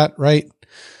something like that, right?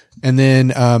 And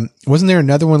then, wasn't there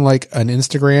another one like an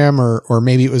Instagram or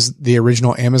maybe it was the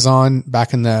original Amazon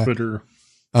back in the Twitter?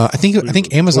 I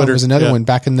think Amazon was another one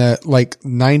back in the like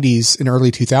 90s and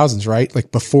early 2000s, right?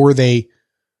 Like before they,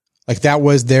 like that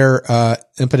was their,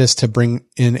 impetus to bring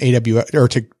in AWS or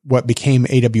to what became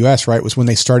AWS, right? Was when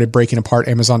they started breaking apart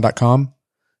Amazon.com,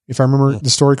 if I remember the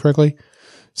story correctly.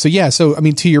 So yeah. So, I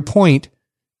mean, to your point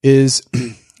is,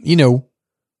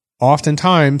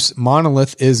 oftentimes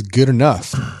monolith is good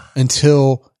enough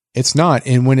until it's not.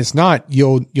 And when it's not,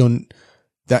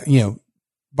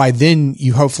 by then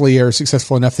you hopefully are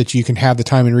successful enough that you can have the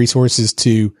time and resources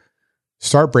to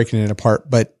start breaking it apart,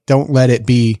 but don't let it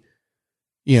be,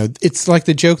 it's like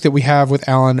the joke that we have with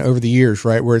Alan over the years,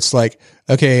 right? Where it's like,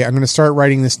 okay, I'm going to start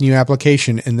writing this new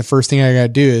application. And the first thing I got to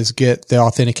do is get the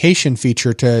authentication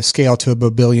feature to scale to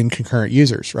a billion concurrent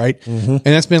users. Right. Mm-hmm. And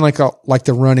that's been like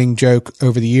the running joke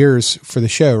over the years for the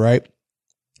show. Right.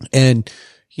 And,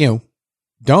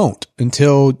 don't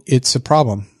until it's a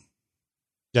problem.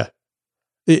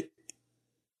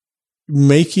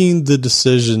 Making the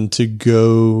decision to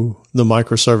go the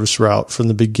microservice route from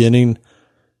the beginning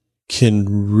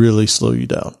can really slow you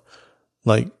down,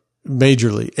 like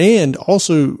majorly. And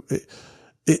also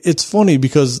it's funny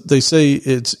because they say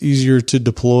it's easier to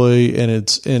deploy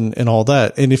and all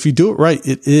that. And if you do it right,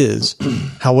 it is.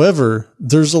 However,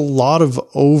 there's a lot of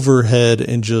overhead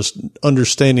in just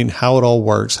understanding how it all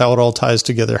works, how it all ties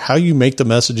together, how you make the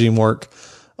messaging work,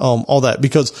 all that.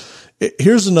 Because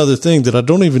here's another thing that I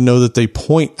don't even know that they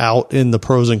point out in the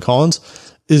pros and cons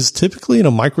is typically in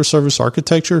a microservice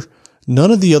architecture,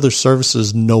 none of the other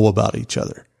services know about each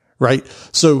other, right?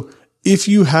 So if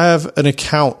you have an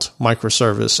account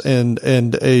microservice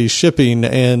and a shipping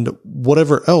and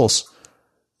whatever else,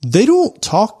 they don't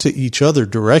talk to each other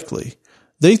directly.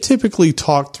 They typically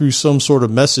talk through some sort of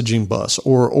messaging bus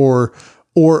or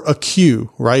a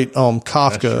queue, right?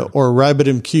 Kafka or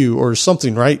RabbitMQ or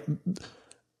something, right?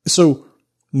 So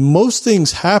most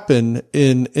things happen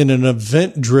in an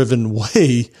event driven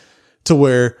way to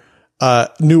where,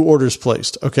 new orders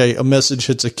placed. Okay. A message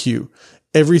hits a queue.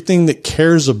 Everything that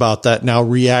cares about that now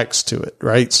reacts to it,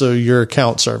 right? So your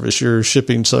account service, your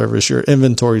shipping service, your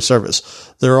inventory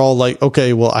service, they're all like,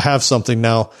 okay, well, I have something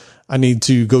now. I need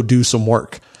to go do some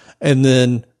work. And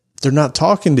then they're not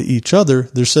talking to each other.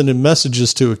 They're sending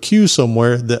messages to a queue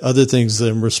somewhere that other things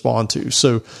then respond to.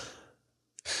 So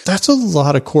that's a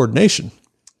lot of coordination.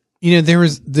 I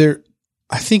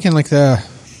think in like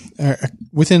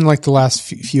within like the last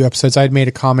few episodes, I'd made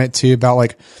a comment too about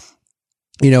like,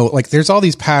 like there's all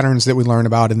these patterns that we learn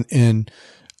about and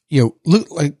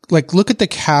look at the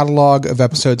catalog of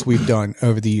episodes we've done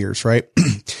over the years, right?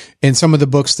 And some of the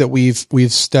books that we've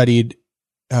studied,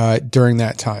 during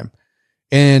that time.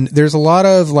 And there's a lot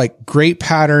of like great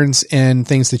patterns and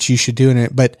things that you should do in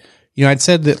it. But, I'd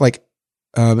said that like,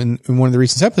 in one of the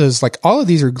recent episodes, like all of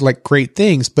these are like great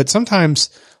things, but sometimes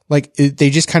like they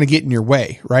just kind of get in your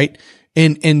way. Right.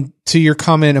 And to your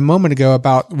comment a moment ago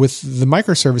about with the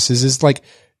microservices is like,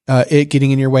 it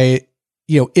getting in your way,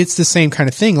 it's the same kind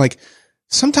of thing. Like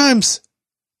sometimes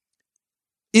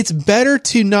it's better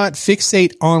to not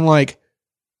fixate on like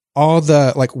all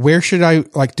the, like, where should I,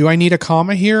 like, do I need a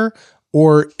comma here?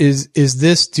 Or is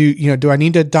this, do I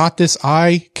need to dot this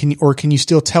I? Can you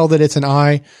still tell that it's an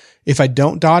I if I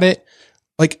don't dot it?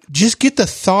 Like, just get the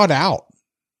thought out.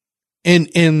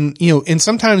 And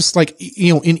sometimes like,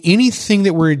 in anything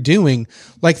that we're doing,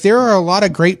 like there are a lot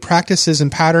of great practices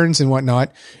and patterns and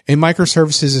whatnot. And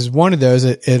microservices is one of those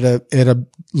at a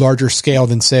larger scale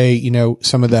than say,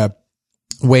 some of the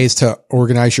ways to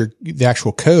organize the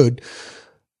actual code.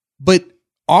 But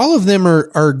all of them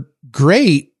are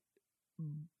great.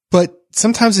 But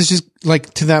sometimes it's just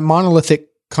like to that monolithic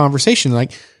conversation,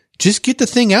 like just get the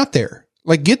thing out there,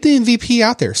 like get the MVP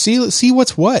out there, see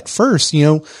what's what first,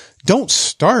 don't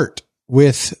start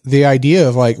with the idea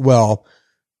of like, well,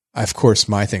 of course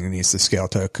my thing needs to scale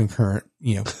to a concurrent,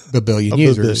 a billion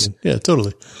users. Yeah,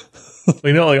 totally.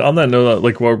 Like on that note,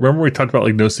 like, well, remember we talked about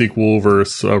like NoSQL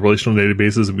versus relational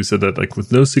databases, and we said that like with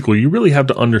NoSQL, you really have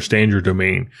to understand your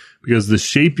domain because the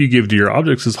shape you give to your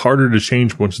objects is harder to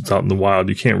change once it's out in the wild.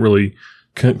 You can't really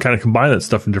kind of combine that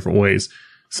stuff in different ways.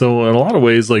 So in a lot of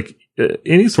ways, like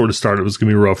any sort of startup is going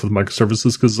to be rough with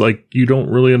microservices because like you don't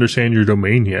really understand your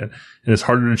domain yet. And it's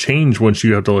harder to change once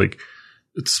you have to like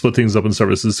split things up in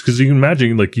services. Because you can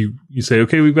imagine like you say,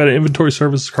 okay, we've got an inventory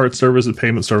service, cart service, a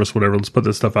payment service, whatever. Let's put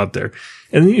this stuff out there.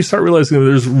 And then you start realizing that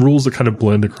there's rules that kind of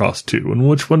blend across too. And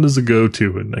which one does it go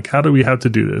to? And like, how do we have to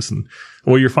do this? And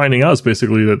what you're finding out is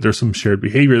basically that there's some shared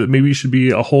behavior that maybe should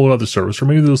be a whole other service, or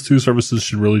maybe those two services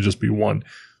should really just be one.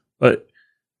 But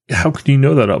how can you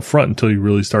know that up front until you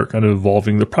really start kind of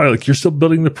evolving the product? Like you're still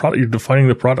building the product, you're defining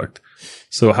the product.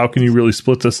 So how can you really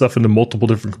split this stuff into multiple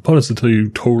different components until you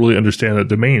totally understand that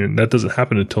domain? And that doesn't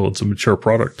happen until it's a mature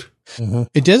product. Mm-hmm.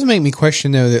 It does make me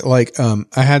question though that like,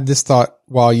 I had this thought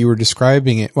while you were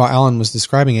describing it, while Alan was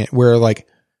describing it, where like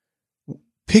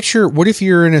picture, what if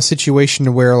you're in a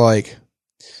situation where like,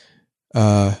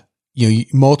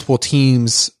 multiple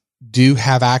teams do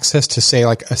have access to say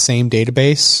like a same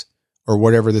database or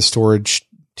whatever the storage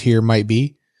tier might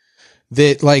be,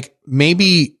 that like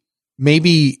maybe,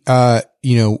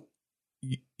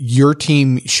 your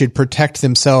team should protect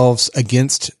themselves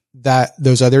against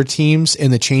those other teams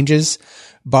and the changes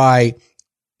by,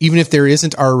 even if there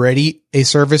isn't already a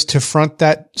service to front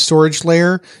that storage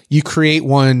layer, you create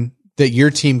one that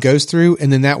your team goes through.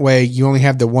 And then that way you only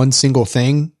have the one single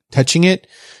thing touching it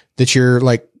that you're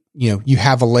like, you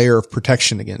have a layer of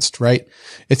protection against, right?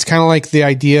 It's kind of like the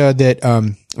idea that,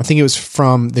 I think it was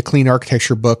from the Clean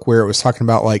Architecture book where it was talking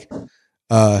about like,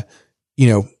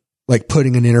 like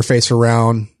putting an interface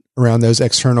around those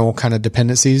external kind of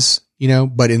dependencies,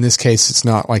 but in this case, it's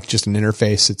not like just an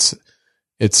interface.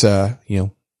 It's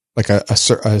like a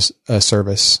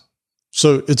service.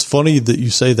 So it's funny that you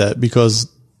say that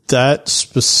because that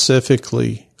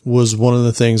specifically was one of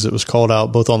the things that was called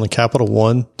out both on the Capital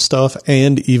One stuff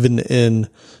and even in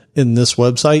this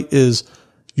website is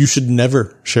you should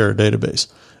never share a database.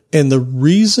 And the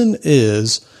reason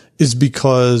is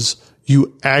because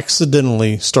you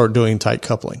accidentally start doing tight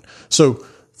coupling. So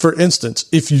for instance,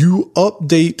 if you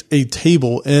update a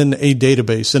table in a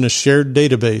database, in a shared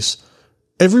database,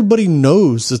 everybody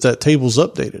knows that table's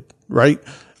updated, right?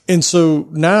 And so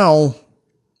now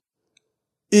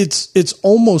it's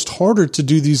almost harder to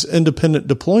do these independent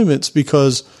deployments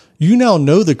because you now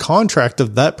know the contract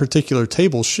of that particular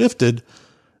table shifted.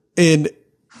 And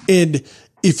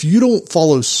if you don't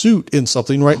follow suit in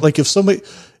something, right? Like if somebody,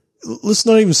 let's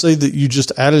not even say that you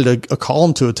just added a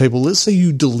column to a table. Let's say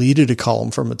you deleted a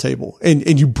column from a table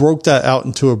and you broke that out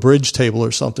into a bridge table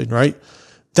or something, right?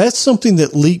 That's something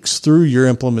that leaks through your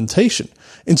implementation.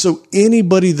 And so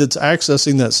anybody that's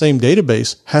accessing that same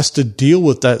database has to deal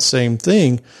with that same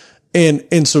thing.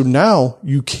 And so now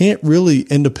you can't really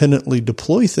independently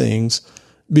deploy things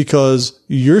because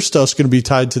your stuff's going to be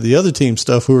tied to the other team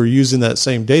stuff who are using that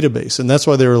same database. And that's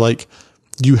why they were like,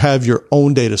 you have your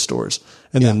own data stores.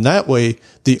 And then that way,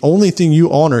 the only thing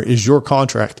you honor is your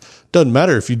contract. Doesn't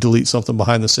matter if you delete something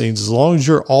behind the scenes. As long as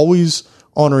you're always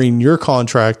honoring your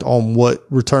contract on what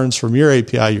returns from your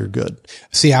API, you're good.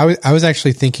 See, I was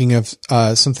actually thinking of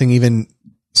something even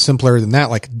simpler than that.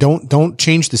 Like don't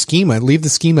change the schema, leave the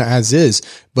schema as is,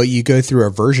 but you go through a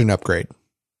version upgrade.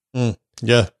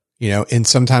 Yeah. And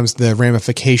sometimes the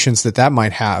ramifications that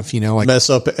might have, like mess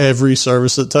up every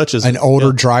service that touches an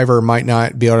older driver might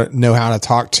not be able to know how to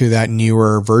talk to that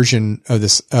newer version of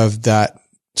that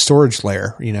storage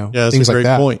layer, Yeah, that's things a great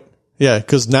like that. point. Yeah,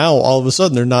 because now all of a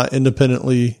sudden they're not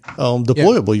independently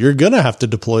deployable. Yeah. You're gonna have to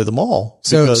deploy them all.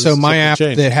 So my app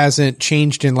that hasn't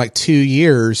changed in like 2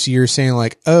 years, you're saying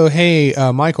like, oh hey,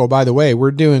 Michael, by the way, we're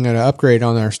doing an upgrade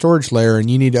on our storage layer, and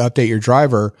you need to update your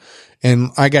driver, and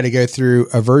I got to go through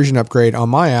a version upgrade on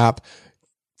my app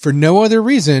for no other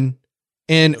reason.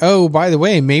 And oh, by the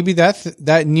way, maybe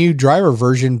that new driver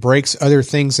version breaks other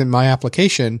things in my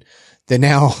application. That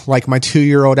now, like my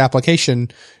 2-year-old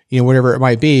application, whatever it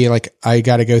might be, like I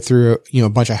got to go through, a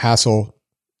bunch of hassle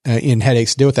and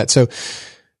headaches to deal with that. So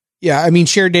yeah, I mean,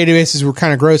 shared databases were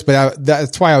kind of gross, but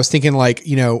that's why I was thinking like,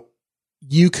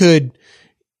 you could,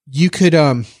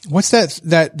 what's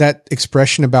that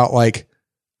expression about like,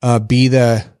 be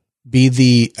the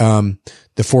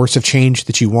force of change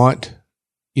that you want,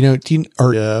 yeah,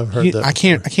 I've heard that. I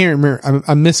can't remember.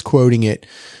 I'm misquoting it,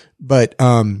 but,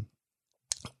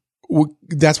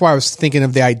 that's why I was thinking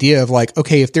of the idea of like,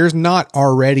 okay, if there's not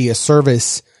already a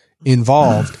service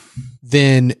involved,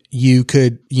 then you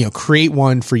could, create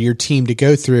one for your team to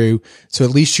go through. So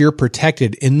at least you're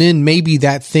protected. And then maybe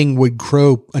that thing would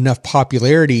grow enough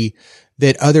popularity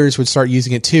that others would start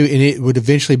using it too. And it would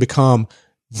eventually become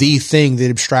the thing that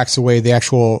abstracts away the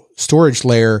actual storage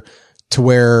layer to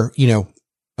where,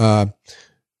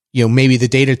 maybe the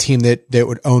data team that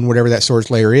would own whatever that storage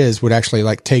layer is would actually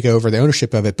like take over the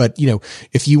ownership of it. But,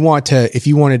 if you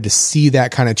wanted to see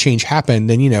that kind of change happen,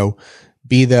 then,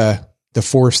 be the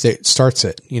force that starts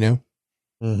it,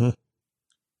 Mm-hmm.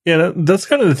 Yeah, that's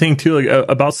kind of the thing too, like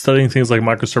about studying things like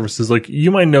microservices. Like you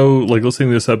might know, like listening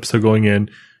to this episode going in,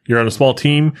 you're on a small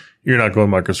team, you're not going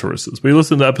microservices, but you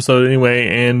listen to the episode anyway,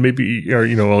 and maybe, or,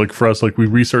 like for us, like we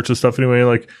research this stuff anyway,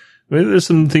 like maybe there's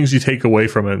some things you take away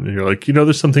from it, and you're like,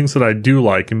 there's some things that I do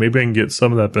like, and maybe I can get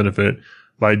some of that benefit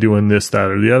by doing this, that,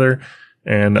 or the other.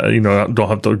 And, I don't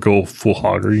have to go full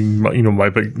hog, or might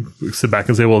sit back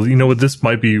and say, well, what, this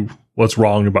might be what's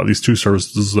wrong about these two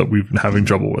services that we've been having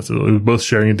trouble with. We're both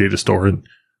sharing a data store, and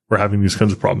we're having these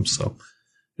kinds of problems. So,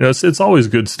 it's always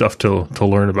good stuff to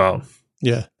learn about.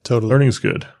 Yeah, totally. Learning's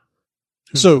good.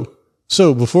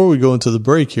 So before we go into the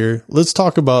break here, let's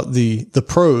talk about the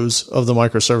pros of the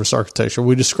microservice architecture.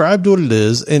 We described what it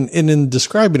is, and in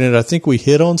describing it, I think we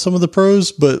hit on some of the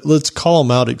pros, but let's call them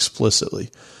out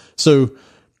explicitly. So,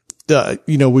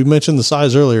 we mentioned the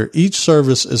size earlier. Each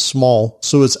service is small,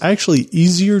 so it's actually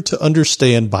easier to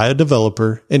understand by a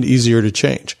developer and easier to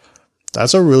change.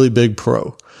 That's a really big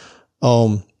pro.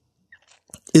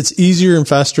 It's easier and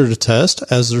faster to test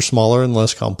as they're smaller and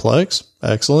less complex.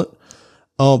 Excellent.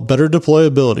 Better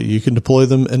deployability. You can deploy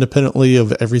them independently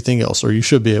of everything else, or you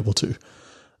should be able to.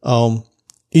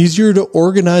 Easier to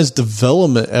organize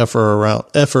development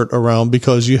effort around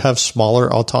because you have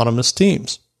smaller autonomous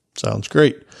teams. Sounds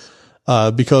great.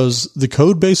 Because the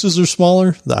code bases are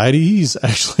smaller, the IDEs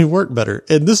actually work better.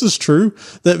 And this is true.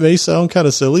 That may sound kind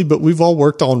of silly, but we've all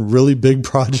worked on really big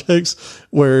projects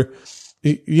where,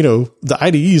 the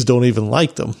IDEs don't even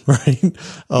like them, right?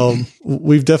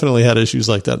 We've definitely had issues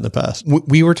like that in the past.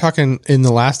 We were talking in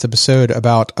the last episode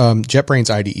about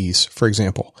JetBrains IDEs, for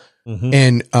example. Mm-hmm.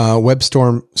 And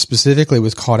WebStorm specifically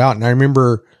was called out. And I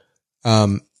remember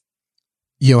getting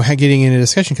in a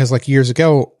discussion because like years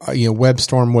ago,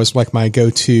 WebStorm was like my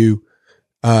go-to,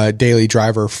 daily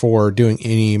driver for doing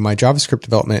any of my JavaScript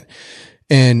development.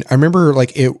 And I remember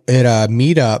like at a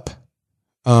meetup,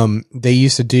 they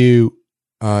used to do,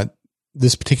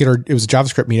 this particular, it was a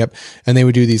JavaScript meetup, and they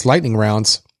would do these lightning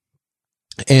rounds.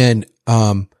 And,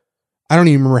 I don't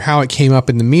even remember how it came up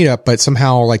in the meetup, but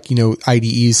somehow like,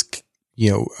 IDEs,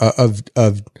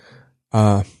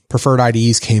 preferred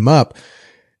IDEs came up,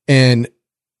 and,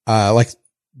 like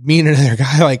me and another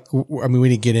guy, like, we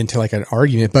didn't get into like an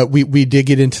argument, but we did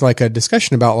get into like a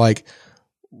discussion about like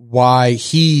why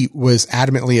he was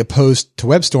adamantly opposed to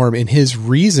WebStorm. And his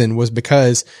reason was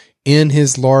because in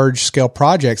his large scale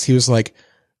projects, he was like,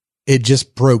 it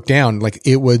just broke down. Like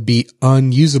it would be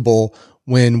unusable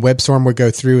when WebStorm would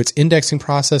go through its indexing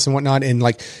process and whatnot. And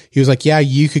like, he was like, yeah,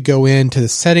 you could go into the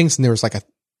settings and there was like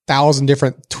 1,000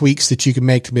 different tweaks that you can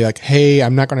make to be like, hey,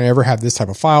 I'm not going to ever have this type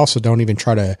of file, so don't even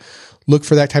try to look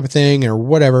for that type of thing or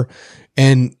whatever.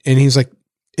 And he's like,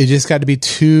 it just got to be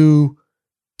too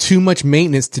much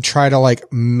maintenance to try to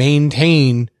like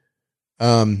maintain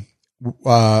WebStorm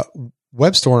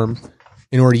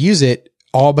in order to use it,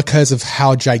 all because of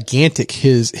how gigantic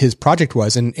his project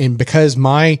was. And because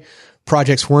my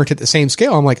projects weren't at the same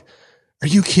scale, I'm like, are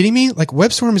you kidding me? Like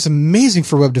WebStorm is amazing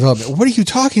for web development. What are you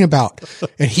talking about?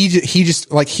 And he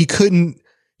just like, he couldn't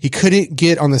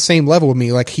get on the same level with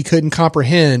me. Like he couldn't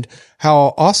comprehend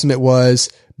how awesome it was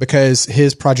because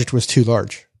his project was too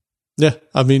large. Yeah.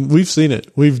 I mean, we've seen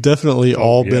it. We've definitely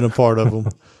all been a part of them.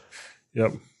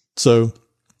 Yep. So,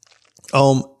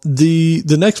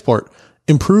 the next part,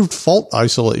 improved fault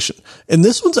isolation. And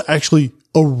this one's actually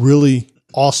a really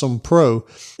awesome pro.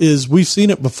 Is we've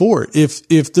seen it before.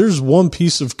 If there's one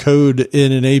piece of code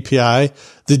in an API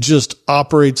that just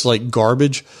operates like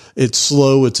garbage, it's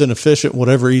slow, it's inefficient,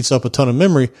 whatever, eats up a ton of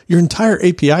memory, your entire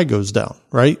API goes down,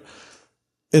 right?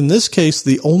 In this case,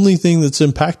 the only thing that's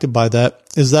impacted by that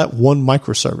is that one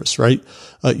microservice, right?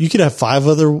 You could have 5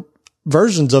 other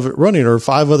versions of it running or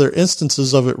 5 other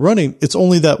instances of it running. It's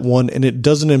only that one, and it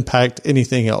doesn't impact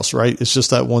anything else, right? It's just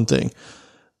that one thing.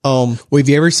 Well, have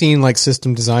you ever seen like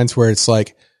system designs where it's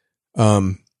like,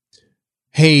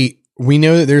 hey, we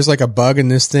know that there's like a bug in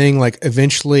this thing. Like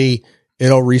eventually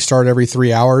it'll restart every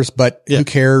 3 hours, but who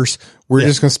cares? We're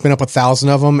just going to spin up 1,000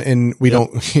 of them and we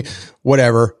don't,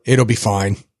 whatever, it'll be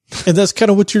fine. And that's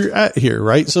kind of what you're at here,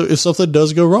 right? So if something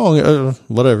does go wrong,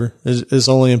 whatever, it's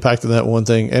only impacting that one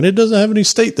thing, and it doesn't have any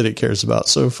state that it cares about.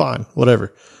 So fine,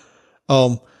 whatever.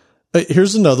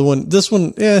 Here's another one. This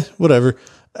one, whatever.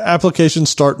 Applications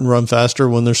start and run faster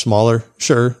when they're smaller.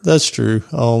 Sure, that's true.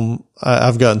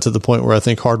 I've gotten to the point where I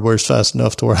think hardware is fast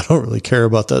enough to where I don't really care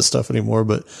about that stuff anymore.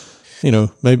 But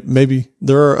maybe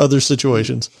there are other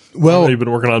situations. Well, you've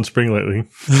been working on Spring lately.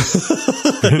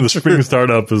 The Spring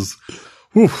startup is,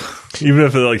 even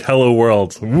if it's like hello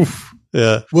world.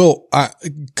 Yeah. Well,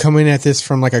 coming at this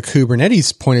from like a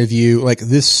Kubernetes point of view, like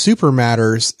this super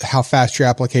matters how fast your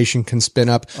application can spin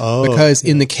up. Because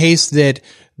in the case that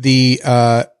the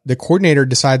coordinator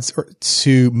decides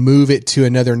to move it to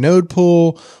another node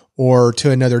pool or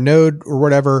to another node or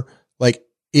whatever, like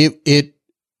it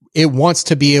wants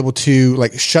to be able to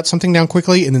like shut something down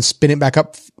quickly and then spin it back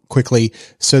up quickly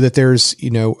so that there's,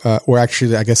 or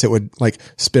actually I guess it would like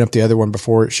spin up the other one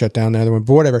before it shut down the other one,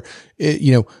 but whatever,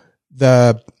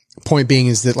 the point being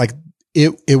is that like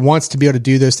it wants to be able to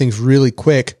do those things really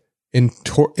quick in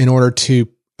order to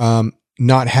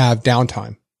not have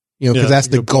downtime, because that's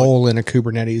the goal in a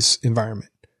Kubernetes environment.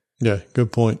 Yeah,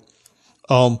 good point.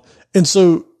 And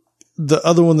so the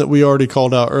other one that we already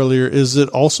called out earlier is it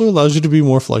also allows you to be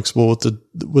more flexible with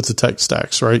the tech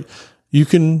stacks, right? You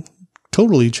can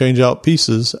totally change out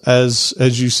pieces as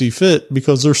you see fit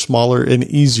because they're smaller and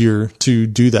easier to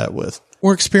do that with.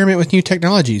 Or experiment with new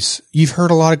technologies. You've heard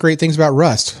a lot of great things about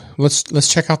Rust.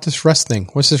 Let's check out this Rust thing.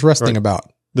 What's this Rust thing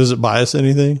about? Does it bias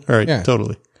anything? All right, yeah.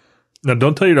 Totally. Now,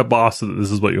 don't tell your boss that this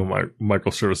is what you want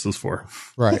microservices for.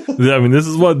 Right. I mean, this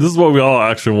is what we all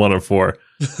actually want it for,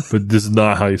 but this is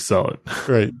not how you sell it.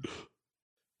 Right.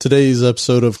 Today's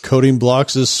episode of Coding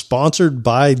Blocks is sponsored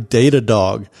by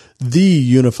Datadog, the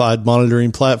unified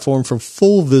monitoring platform for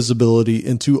full visibility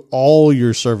into all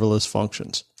your serverless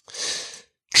functions.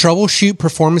 Troubleshoot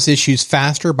performance issues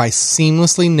faster by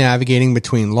seamlessly navigating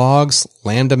between logs,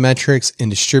 Lambda metrics, and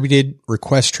distributed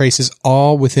request traces,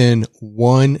 all within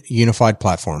one unified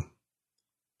platform.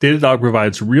 Datadog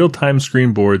provides real-time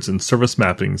screen boards and service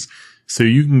mappings so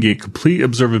you can get complete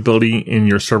observability in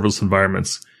your serverless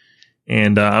environments.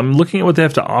 And I'm looking at what they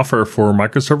have to offer for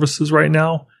microservices right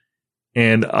now.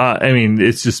 And, I mean,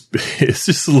 it's just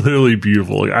literally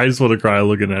beautiful. Like, I just want to cry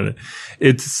looking at it.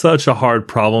 It's such a hard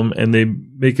problem, and they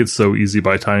make it so easy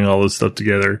by tying all this stuff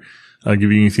together,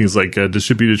 giving you things like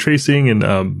distributed tracing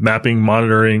and mapping,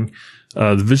 monitoring,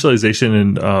 the visualization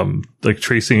and like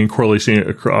tracing and correlation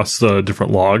across the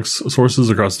different logs sources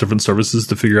across different services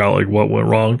to figure out like what went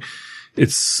wrong.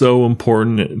 It's so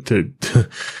important to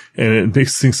and it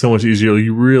makes things so much easier.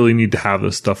 You really need to have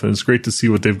this stuff. And it's great to see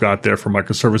what they've got there for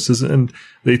microservices. And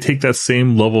they take that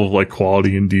same level of like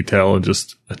quality and detail and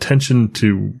just attention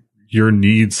to your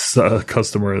needs,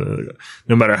 customer,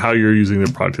 no matter how you're using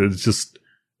the product. It's just,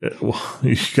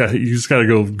 you just gotta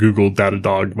go Google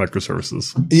Datadog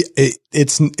microservices.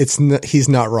 He's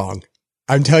not wrong.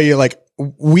 I'm telling you, like,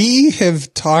 we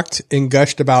have talked and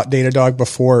gushed about Datadog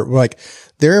before. Like,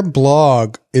 their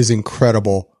blog is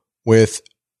incredible with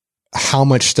how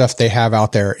much stuff they have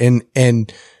out there. And,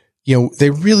 they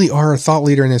really are a thought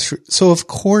leader in this. So of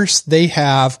course they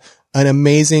have an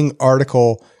amazing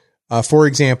article, for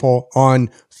example, on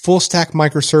full stack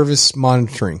microservice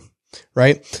monitoring,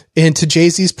 right? And to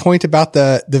Jay-Z's point about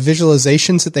the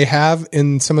visualizations that they have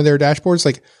in some of their dashboards,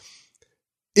 like,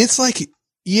 it's like,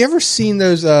 you ever seen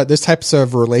those types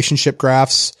of relationship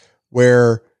graphs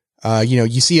where,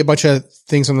 you see a bunch of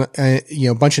things on the,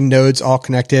 a bunch of nodes all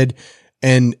connected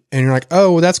and you're like,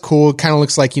 oh, well, that's cool. It kind of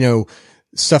looks like,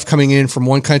 stuff coming in from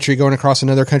one country going across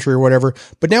another country or whatever.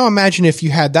 But now imagine if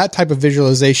you had that type of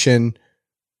visualization,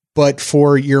 but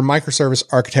for your microservice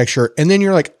architecture. And then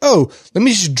you're like, oh, let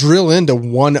me just drill into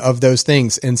one of those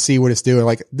things and see what it's doing.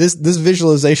 Like this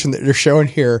visualization that you're showing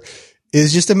here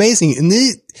is just amazing. And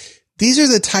these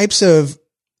are the types of,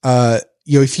 I'll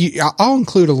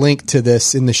include a link to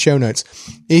this in the show notes.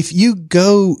 If you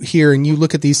go here and you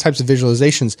look at these types of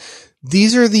visualizations,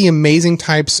 these are the amazing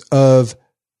types of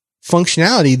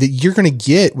functionality that you're going to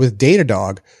get with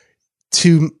Datadog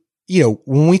to,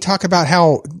 when we talk about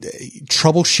how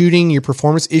troubleshooting your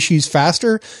performance issues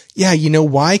faster. Yeah. You know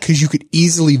why? Cause you could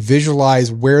easily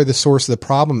visualize where the source of the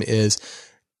problem is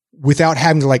without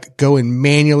having to like go and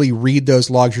manually read those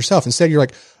logs yourself. Instead, you're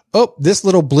like, oh, this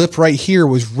little blip right here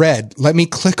was red. Let me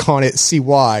click on it, see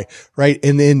why, right?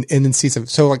 And then see something.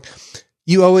 So like,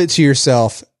 you owe it to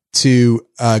yourself to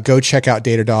go check out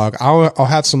Datadog. I'll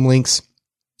have some links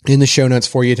in the show notes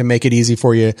for you to make it easy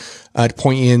for you to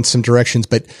point you in some directions.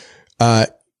 But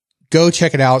go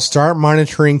check it out. Start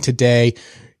monitoring today.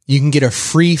 You can get a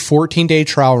free 14-day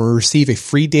trial and receive a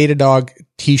free Datadog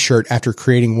t-shirt after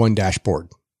creating one dashboard.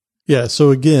 Yeah.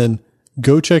 So again,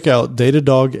 go check out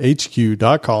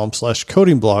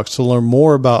datadoghq.com/codingblocks to learn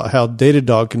more about how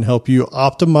Datadog can help you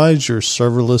optimize your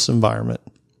serverless environment.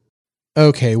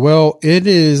 Okay, well, it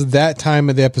is that time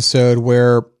of the episode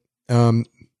where, I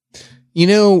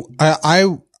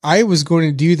I was going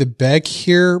to do the Beck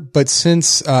here, but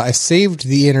since I saved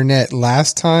the internet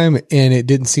last time and it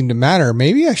didn't seem to matter,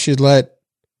 maybe I should let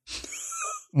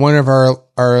one of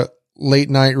our late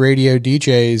night radio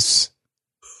DJs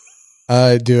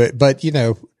do it. But you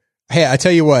know, hey, I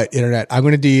tell you what, internet, I'm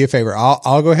going to do you a favor.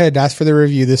 I'll go ahead and ask for the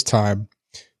review this time,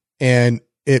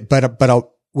 but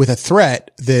I'll with a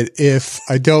threat that if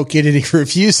I don't get any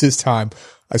reviews this time,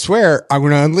 I swear I'm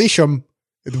going to unleash them.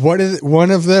 One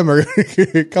of them are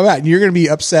come out, and you're going to be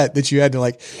upset that you had to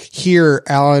like hear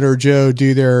Alan or Joe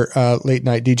do their late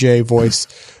night DJ voice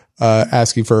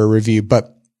asking for a review,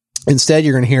 but instead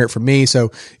you're going to hear it from me.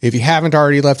 So if you haven't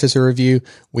already left us a review,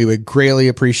 we would greatly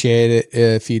appreciate it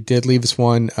if you did leave us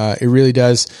one. It really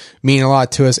does mean a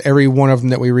lot to us. Every one of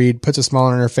them that we read puts a smile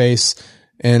on our face,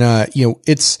 and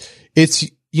it's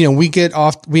we get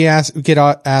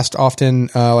asked often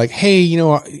like, hey,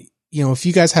 if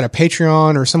you guys had a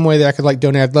Patreon or some way that I could like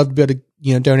donate, I'd love to be able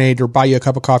to, donate or buy you a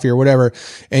cup of coffee or whatever.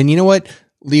 And you know what?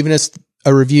 Leaving us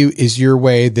a review is your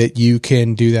way that you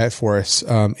can do that for us.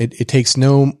 It takes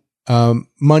no,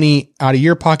 money out of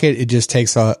your pocket. It just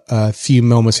takes a few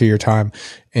moments of your time,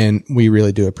 and we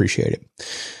really do appreciate it.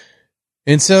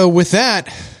 And so with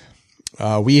that,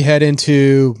 we head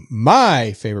into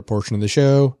my favorite portion of the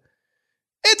show.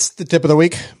 It's the tip of the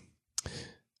week.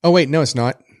 Oh wait, no, it's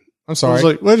not. I'm sorry. I was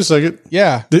like, wait a second.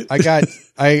 Yeah, I got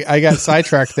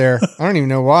sidetracked there. I don't even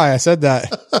know why I said that.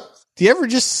 Do you ever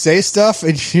just say stuff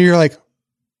and you're like,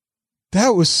 that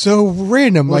was so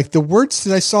random? Like the words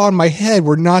that I saw in my head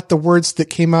were not the words that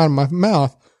came out of my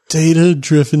mouth.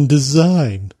 Data-driven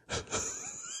design.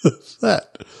 What's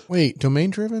that? Wait,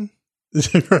 domain-driven?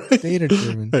 Right?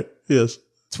 Data-driven. Right. Yes.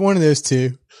 It's one of those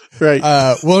two. Right.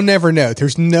 We'll never know.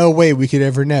 There's no way we could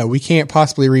ever know. We can't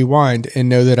possibly rewind and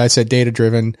know that I said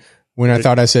data-driven when I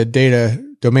thought I said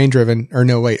domain-driven. Or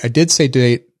no, wait, I did say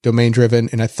domain-driven,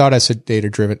 and I thought I said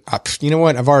data-driven. You know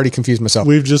what? I've already confused myself.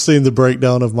 We've just seen the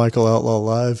breakdown of Michael Outlaw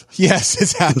live. Yes,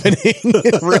 it's happening in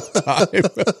real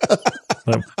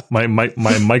time. My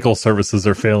Michael services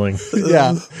are failing.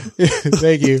 Yeah.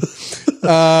 Thank you.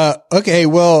 Okay.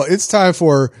 Well, it's time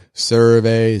for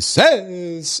Survey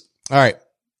Says. All right.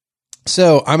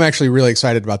 So I'm actually really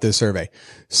excited about this survey.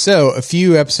 So a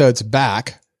few episodes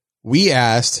back, we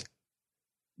asked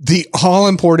the all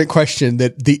important question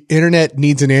that the internet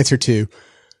needs an answer to.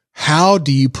 How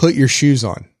do you put your shoes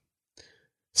on?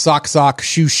 Sock, sock,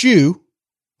 shoe, shoe.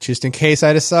 Just in case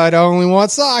I decide I only want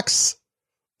socks.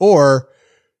 Or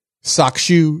sock,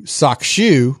 shoe, sock,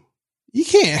 shoe. You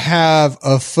can't have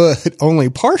a foot only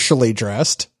partially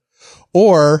dressed.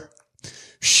 Or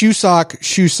shoe, sock,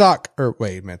 or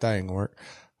wait a minute, that ain't gonna work.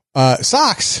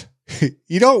 Socks.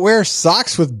 You don't wear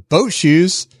socks with boat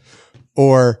shoes.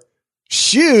 Or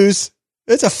shoes.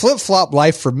 It's a flip-flop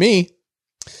life for me.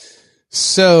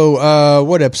 So,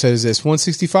 what episode is this?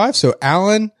 165. So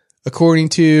Alan, according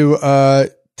to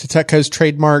TechCo's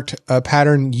trademarked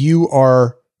pattern, you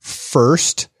are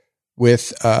first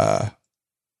with, to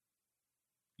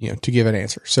give an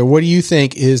answer. So what do you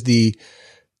think is the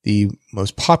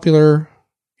most popular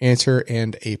answer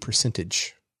and a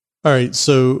percentage? All right.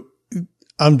 So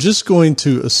I'm just going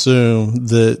to assume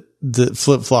that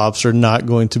flip-flops are not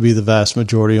going to be the vast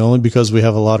majority, only because we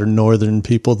have a lot of northern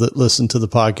people that listen to the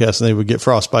podcast and they would get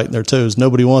frostbite in their toes.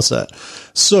 Nobody wants that.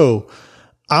 So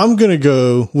I'm going to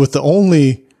go with the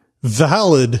only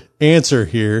valid answer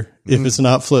here, if it's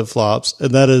not flip-flops,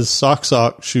 and that is sock,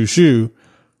 sock, shoe, shoe,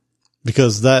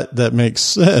 because that makes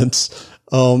sense.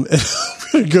 And I'm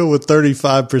going to go with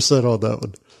 35% on that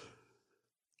one.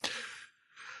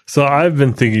 So I've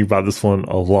been thinking about this one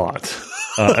a lot.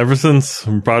 Ever since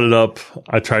I brought it up,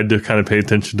 I tried to kind of pay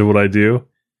attention to what I do,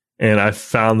 and I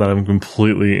found that I'm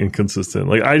completely inconsistent.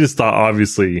 Like, I just thought,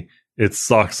 obviously, it's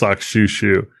sock, sock, shoe,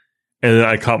 shoe. And then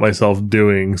I caught myself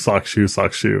doing sock, shoe,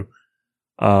 sock, shoe.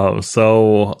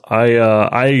 So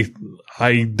I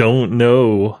don't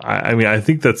know. I mean, I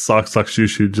think that sock, sock, shoe,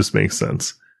 shoe just makes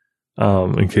sense.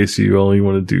 In case you only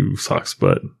want to do socks,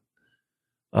 but,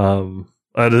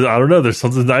 I don't know. There's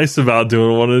something nice about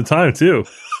doing one at a time too,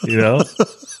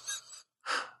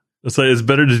 It's like, it's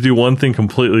better to do one thing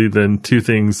completely than two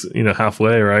things,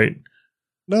 halfway, right?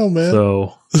 No, man.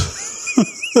 So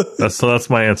that's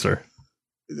my answer.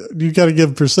 You got to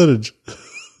give a percentage.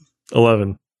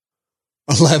 11.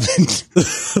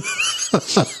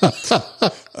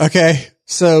 Okay.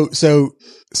 So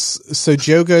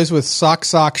Joe goes with sock,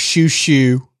 sock, shoe,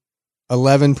 shoe,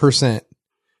 11%.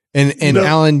 And no.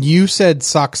 Alan, you said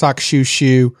sock, sock, shoe,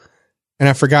 shoe, and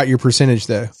I forgot your percentage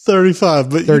though. 35.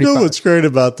 But 35. You know what's great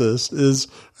about this is,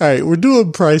 all right, we're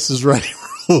doing Price is Right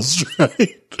rules,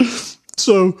 right?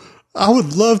 So I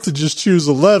would love to just choose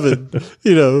 11,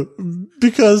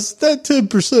 because that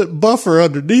 10% buffer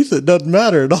underneath it doesn't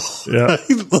matter at all. Yeah. Right?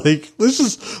 Like,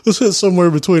 let's hit somewhere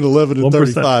between 11 and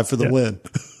 35 for the win.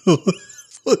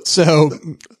 So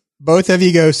both of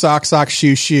you go sock,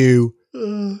 shoe, shoe.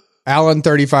 Alan,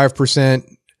 35%.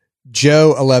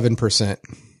 Joe, 11%.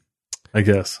 I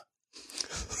guess.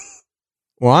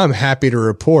 Well, I'm happy to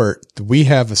report that we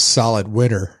have a solid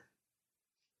winner.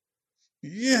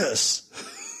 Yes.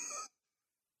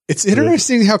 It's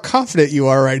interesting how confident you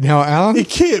are right now, Alan. It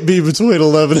can't be between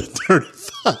 11 and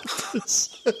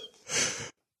 35%.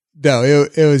 No,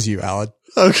 it was you, Alan.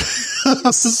 Okay. I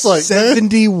was just like,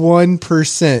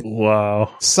 71%.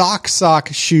 Wow. Sock,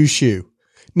 shoe, shoe.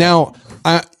 Now,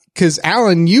 because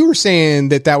Alan, you were saying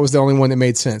that was the only one that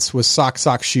made sense, was sock,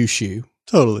 shoe, shoe.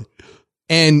 Totally.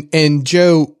 And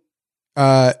Joe,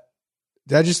 did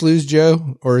I just lose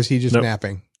Joe, or is he just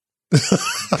napping?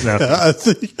 I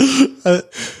think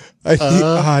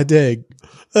I dig.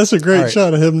 That's a great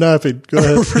shot of him napping. Go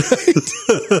ahead.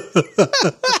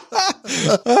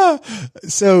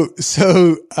 So,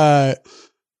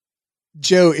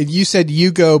 Joe, you said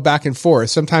you go back and forth.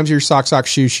 Sometimes you're sock,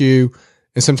 shoe, shoe,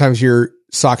 and sometimes you're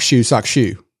sock,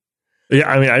 shoe. Yeah,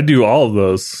 I mean, I do all of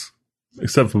those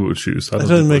except for boot shoes. That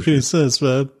doesn't make any sense,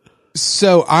 man.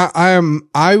 So I'm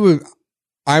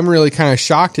really kind of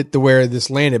shocked at where this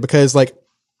landed, because the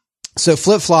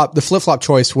flip flop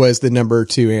choice was the number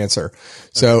 2 answer.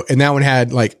 So, and that one had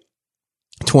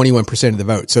 21% of the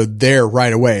vote. So there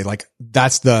right away,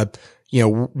 that's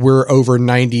we're over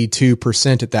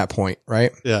 92% at that point,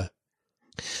 right? Yeah.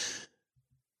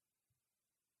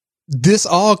 This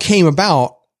all came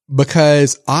about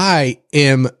because I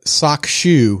am sock,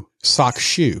 shoe.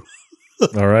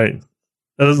 All right.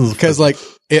 That doesn't, because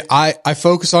I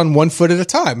focus on one foot at a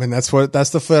time, and that's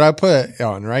the foot I put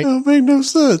on, right? That make no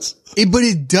sense. But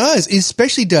it does,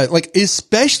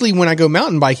 especially when I go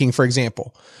mountain biking, for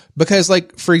example, because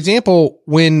for example,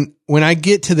 when I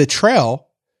get to the trail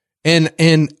and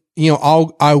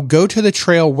I'll go to the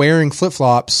trail wearing flip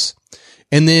flops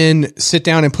and then sit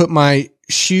down and put my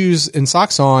shoes and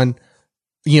socks on,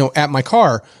 at my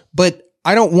car, but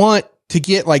I don't want to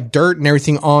get dirt and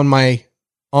everything on my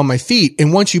feet.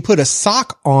 And once you put a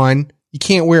sock on, you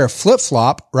can't wear a flip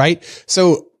flop, right?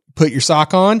 So put your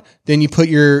sock on, then you put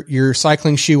your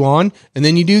cycling shoe on, and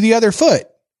then you do the other foot,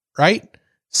 right?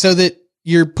 So that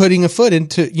you're putting a foot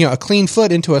into, a clean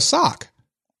foot into a sock.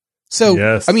 So,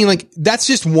 yes. I mean, that's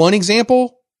just one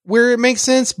example where it makes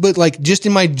sense, but just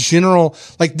in my general,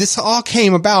 this all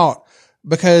came about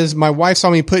because my wife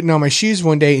saw me putting on my shoes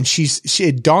one day, and she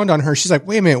had dawned on her. She's like,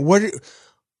 wait a minute,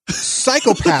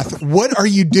 psychopath, what are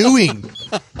you doing?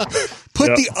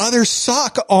 Put the other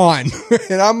sock on.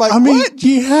 And I'm like, what?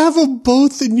 You have them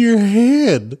both in your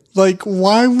hand.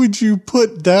 Why would you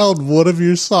put down one of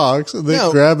your socks and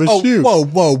then grab a shoe?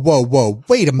 Whoa.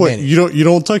 Wait a minute. You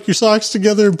don't tuck your socks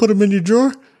together and put them in your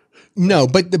drawer? No,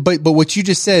 but what you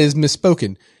just said is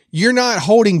misspoken. You're not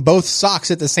holding both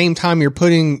socks at the same time you're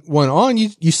putting one on.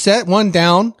 You set one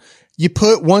down, you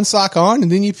put one sock on, and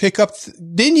then you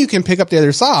can pick up the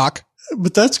other sock.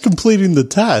 But that's completing the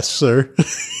task, sir.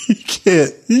 You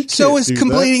can't so is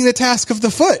completing the task of the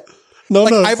foot. No,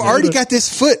 I've already got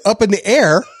this foot up in the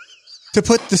air to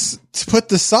put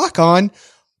the sock on.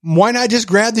 Why not just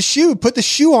grab the shoe, put the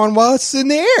shoe on while it's in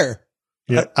the air?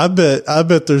 Yeah. I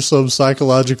bet there's some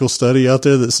psychological study out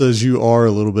there that says you are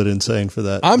a little bit insane for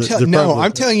that. I'm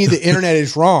telling you, the internet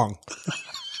is wrong.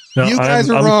 No, you guys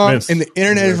are wrong, convinced. And the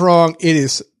internet is wrong. It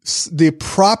is the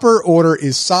proper order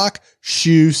is sock,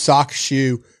 shoe,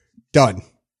 done.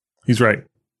 He's right.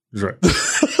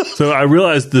 So I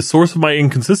realized the source of my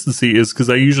inconsistency is because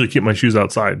I usually keep my shoes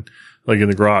outside, in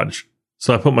the garage.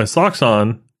 So I put my socks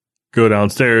on, go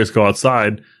downstairs, go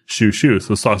outside, shoe.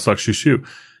 So sock, shoe.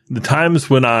 The times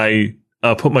when I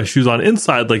put my shoes on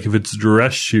inside, if it's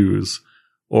dress shoes,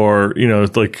 or,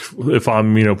 if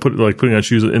I'm, putting on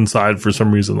shoes inside for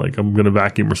some reason, I'm going to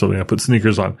vacuum or something, I put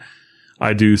sneakers on.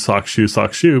 I do sock,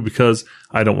 shoe, because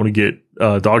I don't want to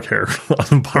get dog hair on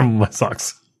the bottom of my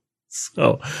socks.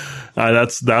 So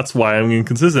that's why I'm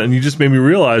inconsistent. And you just made me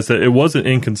realize that it wasn't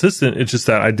inconsistent. It's just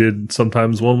that I did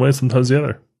sometimes one way, sometimes the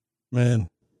other. Man.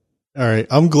 All right.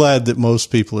 I'm glad that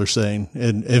most people are sane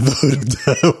and voted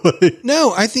that way.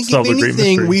 No, I think if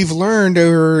anything we've learned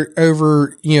over,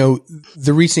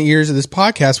 the recent years of this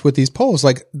podcast with these polls,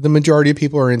 the majority of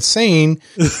people are insane.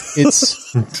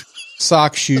 It's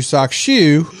sock,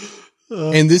 shoe.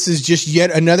 And this is just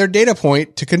yet another data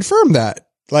point to confirm that.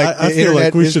 Like, I feel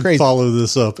like we should follow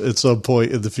this up at some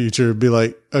point in the future and be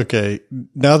like, okay,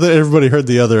 now that everybody heard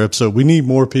the other episode, we need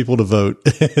more people to vote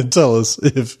and tell us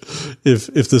if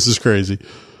this is crazy.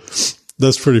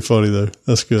 That's pretty funny though.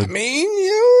 That's good. I mean,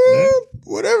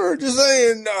 whatever. Just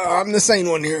saying, I'm the sane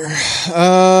one here.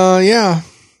 Yeah.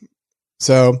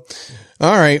 So,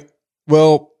 all right.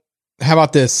 Well, how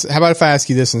about this? How about if I ask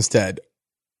you this instead?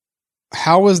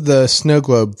 How was the snow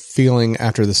globe feeling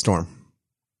after the storm?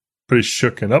 Pretty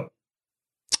shooken up.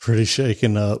 Pretty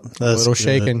shaken up. That's a little good.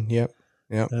 shaken. Yep.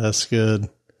 That's good.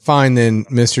 Fine then,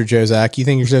 Mr. Jozak. You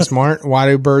think you're so smart? Why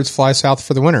do birds fly south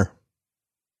for the winter?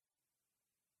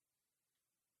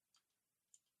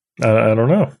 I don't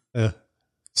know. Yeah.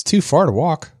 It's too far to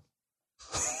walk.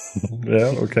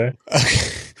 Yeah. Okay.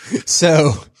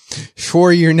 So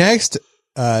for your next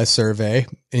survey,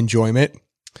 enjoyment,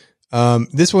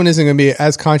 this one isn't going to be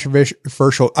as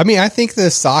controversial. I mean, I think the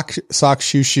sock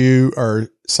shoe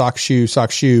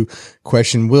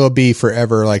question will be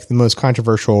forever like the most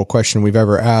controversial question we've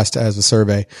ever asked as a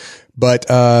survey.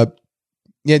 But I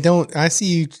see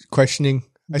you questioning.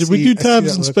 Did we do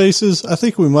tabs and spaces? I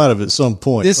think we might have at some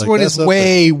point. This one is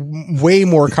way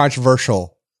more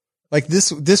controversial. Like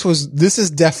this is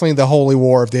definitely the holy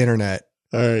war of the internet.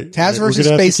 All right. Tabs versus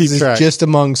spaces is just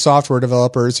among software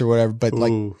developers or whatever, but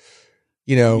you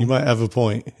might have a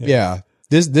point. Yeah.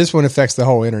 This one affects the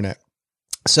whole internet.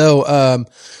 So,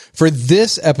 for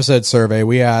this episode survey,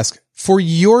 we ask, for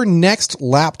your next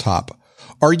laptop,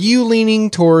 are you leaning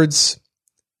towards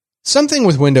something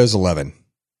with Windows 11?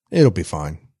 It'll be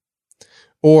fine.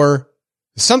 Or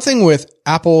something with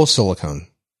Apple Silicon.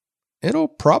 It'll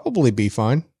probably be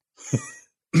fine.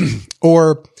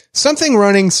 Or something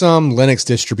running some Linux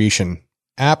distribution.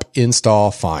 App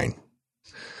install fine.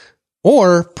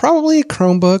 Or probably a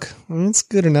Chromebook. I mean, it's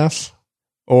good enough.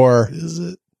 Or is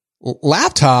it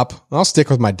laptop? I'll stick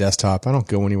with my desktop. I don't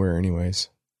go anywhere anyways.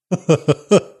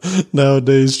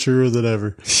 Nowadays, truer than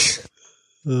ever.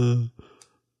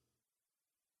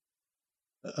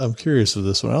 I'm curious with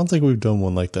this one. I don't think we've done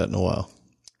one like that in a while.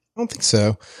 I don't think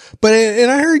so. But,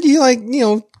 and I heard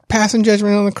you passing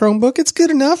judgment on the Chromebook. It's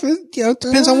good enough. It,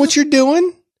 depends on what you're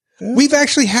doing. Yeah. We've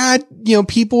actually had,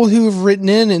 people who have written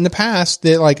in the past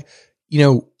that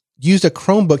used a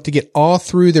Chromebook to get all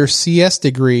through their CS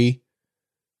degree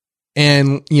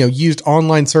and, used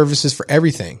online services for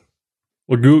everything.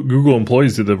 Well, Google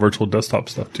employees do the virtual desktop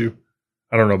stuff too.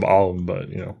 I don't know about all of them, but,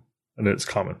 and it's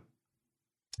common.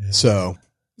 So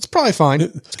it's probably fine.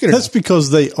 It's good That's because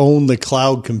they own the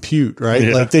cloud compute, right?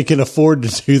 Yeah. Like they can afford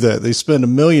to do that. They spend $1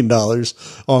 million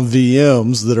on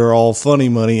VMs that are all funny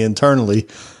money internally.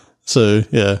 So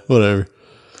yeah, whatever.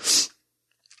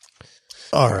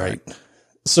 All right.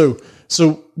 So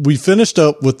we finished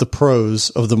up with the pros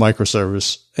of the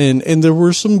microservice and there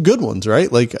were some good ones,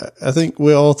 right? Like I think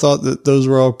we all thought that those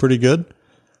were all pretty good.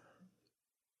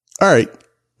 All right.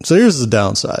 So here's the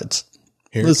downsides.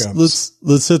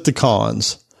 Let's hit the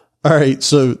cons. All right.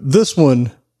 So this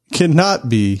one cannot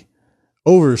be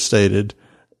overstated.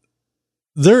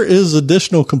 There is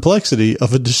additional complexity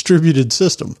of a distributed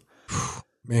system.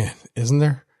 Man, isn't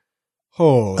there?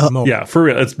 Oh, yeah, for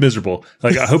real. It's miserable.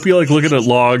 Like, I hope you looking at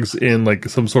logs in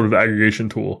some sort of aggregation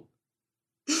tool.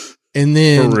 And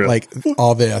then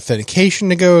all the authentication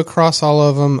to go across all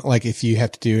of them. Like if you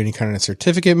have to do any kind of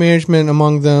certificate management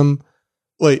among them.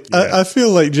 Wait, yeah. I feel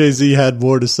like Jay-Z had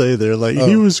more to say there.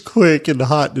 He was quick and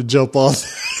hot to jump on.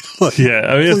 Yeah,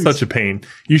 I mean, it's such a pain.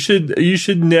 You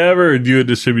should never do a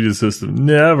distributed system.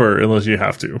 Never, unless you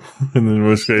have to. And in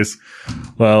which case,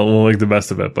 well, we'll make the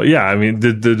best of it. But yeah, I mean,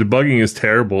 the debugging is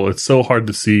terrible. It's so hard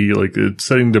to see,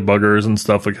 setting debuggers and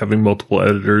stuff, having multiple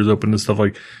editors open and stuff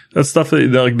that's stuff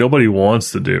that nobody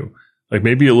wants to do.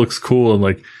 Maybe it looks cool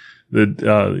and the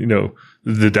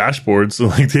dashboards,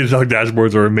 Datadog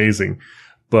dashboards are amazing.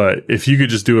 But if you could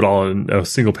just do it all in a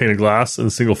single pane of glass and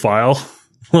a single file,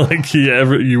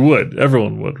 you would.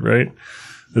 Everyone would, right?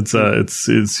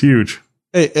 It's huge.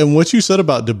 Hey, and what you said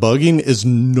about debugging is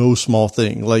no small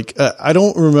thing. I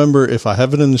don't remember if I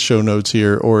have it in the show notes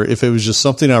here or if it was just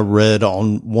something I read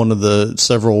on one of the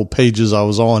several pages I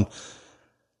was on.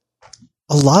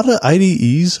 A lot of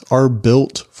IDEs are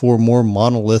built for more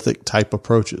monolithic type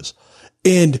approaches.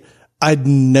 And I'd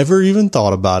never even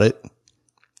thought about it.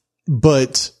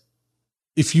 But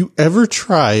if you ever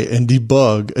try and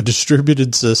debug a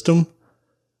distributed system,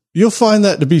 you'll find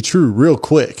that to be true real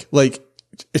quick.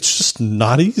 It's just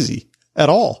not easy at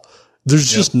all. There's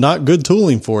just not good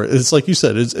tooling for it. It's like you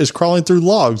said, it's crawling through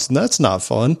logs and that's not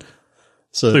fun.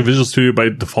 So Visual Studio by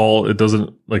default, it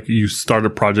doesn't you start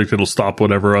a project, it'll stop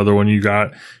whatever other one you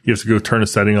got. You have to go turn a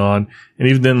setting on. And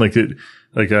even then,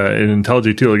 in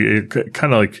IntelliJ too, like it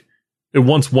kind of like it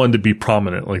wants one to be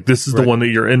prominent. Like this is the one that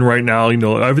you're in right now. You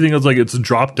know, everything is like it's a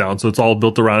drop down, so it's all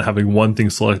built around having one thing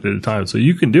selected at a time. So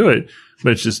you can do it,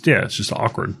 but it's just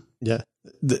awkward. Yeah,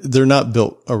 they're not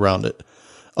built around it.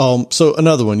 So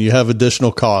another one, you have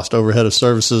additional cost, overhead of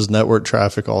services, network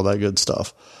traffic, all that good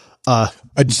stuff.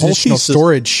 Additional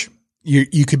storage.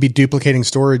 You could be duplicating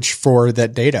storage for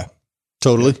that data.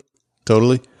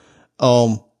 Totally.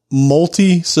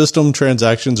 Multi-system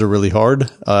transactions are really hard.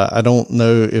 I don't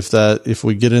know if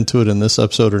we get into it in this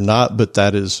episode or not, but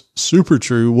that is super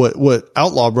true. What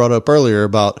Outlaw brought up earlier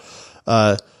about,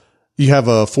 you have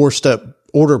a 4-step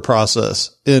order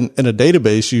process in a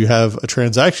database. You have a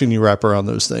transaction you wrap around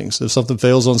those things. If something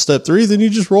fails on step 3, then you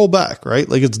just roll back, right?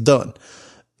 Like it's done.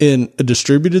 In a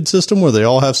distributed system where they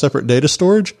all have separate data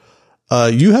storage,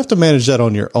 you have to manage that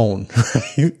on your own,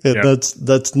 right? Yeah.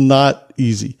 That's not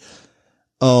easy.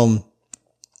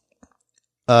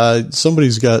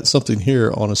 Somebody's got something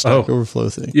here on a Stack Overflow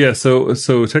thing. Yeah. So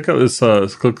check out this,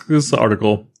 click this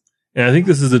article. And I think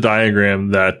this is a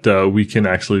diagram that, we can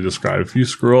actually describe. If you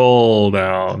scroll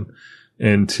down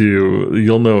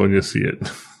you'll know when you see it.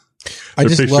 I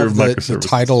just love the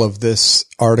title of this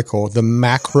article, The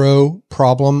Macro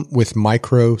Problem with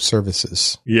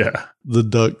Microservices. Yeah. The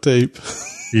duct tape.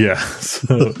 Yeah.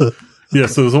 So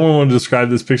someone want to describe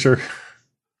this picture?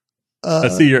 I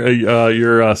see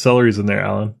your celery's in there,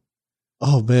 Alan.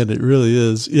 Oh man, it really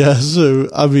is. Yeah. So,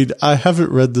 I mean, I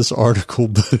haven't read this article,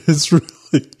 but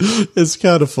it's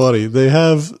kind of funny. They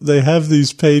have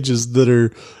these pages that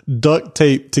are duct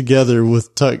taped together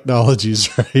with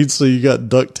technologies, right? So you got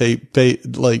duct tape,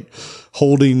 like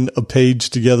holding a page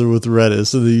together with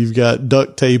Redis, and then you've got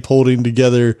duct tape holding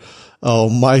together,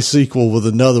 MySQL with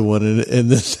another one. And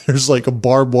then there's like a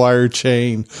barbed wire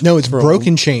chain. No, it's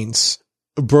broken chains.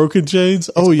 Broken chains?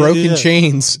 Oh, yeah. Broken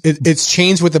chains. It's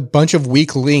chains with a bunch of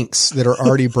weak links that are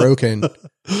already broken. A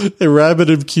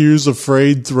RabbitMQ's a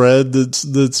frayed thread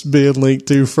that's being linked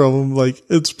to from them. Like,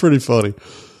 it's pretty funny.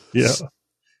 Yeah.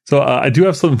 So I do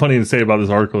have something funny to say about this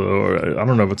article, though. Or I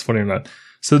don't know if it's funny or not.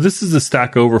 So this is the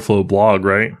Stack Overflow blog,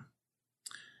 right?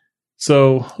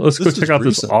 So let's go check out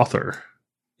this author.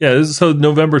 Yeah, this is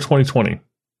November 2020.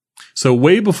 So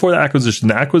way before the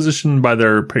acquisition by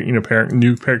their new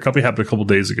parent company happened a couple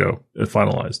days ago. It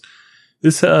finalized.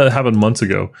 This happened months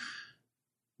ago.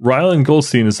 Ryland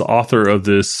Goldstein is the author of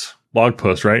this blog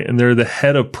post, right? And they're the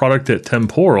head of product at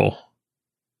Temporal.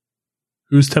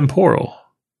 Who's Temporal?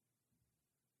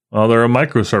 Well, they're a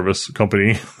microservice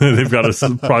company. They've got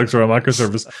products around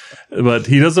microservice, but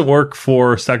he doesn't work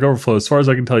for Stack Overflow. As far as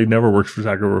I can tell, he never works for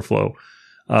Stack Overflow.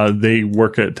 They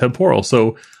work at Temporal.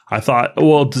 So I thought,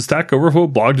 well, does Stack Overflow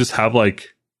blog just have like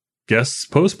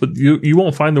guest posts? But you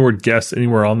won't find the word guest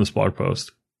anywhere on this blog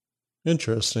post.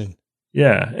 Interesting.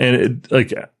 Yeah. And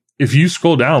if you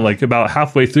scroll down, like about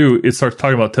halfway through, it starts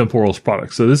talking about Temporal's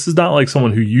products. So this is not like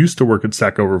someone who used to work at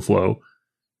Stack Overflow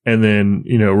and then,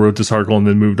 wrote this article and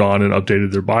then moved on and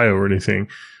updated their bio or anything.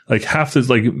 Like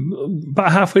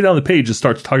about halfway down the page, it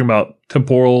starts talking about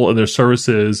Temporal and their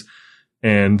services.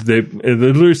 And it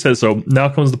literally says, so now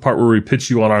comes the part where we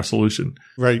pitch you on our solution.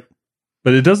 Right.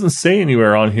 But it doesn't say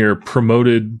anywhere on here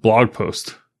promoted blog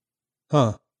post.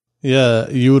 Huh. Yeah.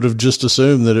 You would have just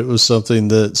assumed that it was something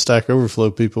that Stack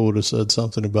Overflow people would have said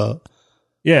something about.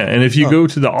 Yeah. And if you go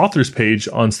to the authors page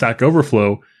on Stack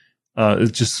Overflow,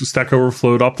 it's just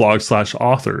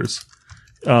stackoverflow.blog/authors.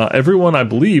 Everyone, I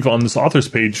believe, on this authors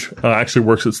page actually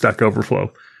works at Stack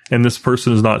Overflow. And this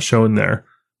person is not shown there.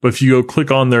 But if you go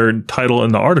click on their title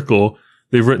in the article,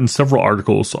 they've written several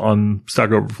articles on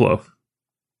Stack Overflow.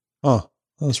 Oh,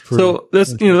 that's pretty. So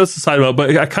that's, that's the side about it.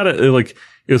 But I kind of it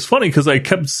was funny because I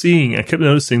kept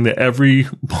noticing that every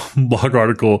blog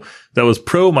article that was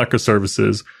pro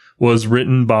microservices was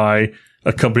written by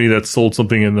a company that sold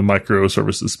something in the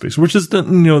microservices space, which is,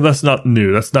 that's not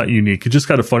new. That's not unique. It's just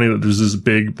kind of funny that there's this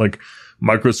big,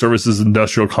 microservices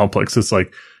industrial complex that's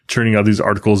churning out these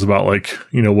articles about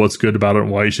what's good about it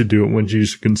and why you should do it, when you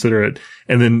should consider it.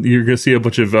 And then you're going to see a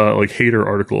bunch of hater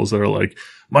articles that are like,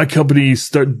 my company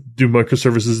do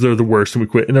microservices, they're the worst and we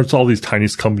quit. And there's all these tiny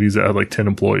companies that have 10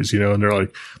 employees, and they're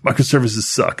like, microservices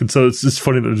suck. And so it's just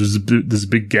funny that there's this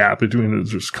big gap between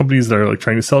there's companies that are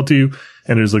trying to sell to you,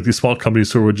 and there's these small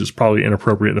companies who are just probably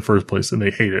inappropriate in the first place and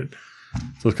they hate it.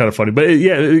 So it's kind of funny. But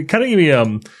it kind of gave me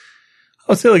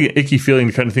I would say an icky feeling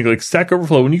to kind of think Stack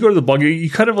Overflow. When you go to the blog, you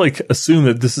kind of assume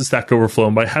that this is Stack Overflow.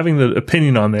 And by having the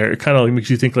opinion on there, it kind of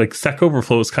makes you think Stack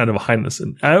Overflow is kind of behind this.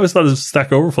 And I always thought of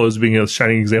Stack Overflow as being a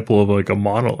shining example of a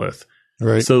monolith.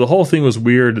 Right. So the whole thing was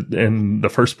weird in the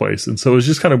first place. And so it was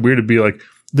just kind of weird to be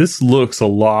this looks a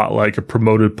lot like a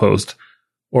promoted post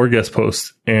or guest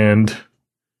post, and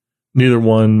neither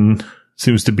one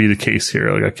seems to be the case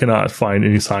here. Like I cannot find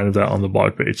any sign of that on the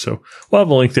blog page. So we'll have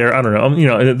a link there. I don't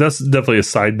know. That's definitely a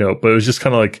side note, but it was just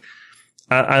kind of like,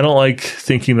 I don't like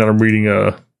thinking that I'm reading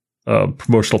a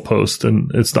promotional post and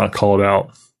it's not called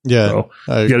out. Yeah. So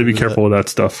you got to be careful with that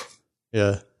stuff.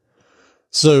 Yeah.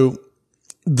 So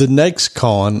the next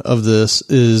con of this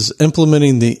is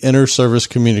implementing the inter-service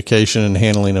communication and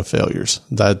handling of failures.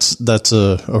 That's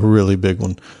a really big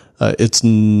one. It's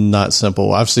not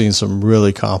simple. I've seen some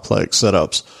really complex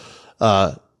setups.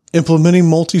 Implementing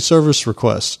multi-service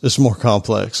requests is more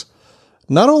complex.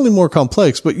 Not only more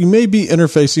complex, but you may be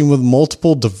interfacing with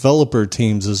multiple developer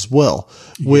teams as well,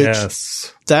 which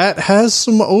that has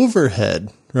some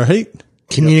overhead, right?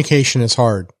 Communication is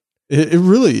hard. It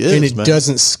really is. And it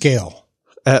doesn't scale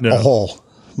at all.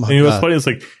 And what's funny is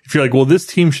like, if you're like, well, this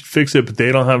team should fix it, but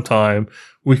they don't have time.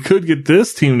 We could get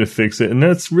this team to fix it, and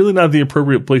that's really not the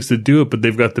appropriate place to do it, but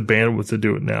they've got the bandwidth to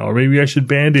do it now. Or maybe I should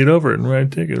Band-Aid over it and write a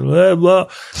ticket, blah, blah.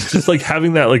 Just like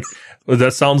having that, like,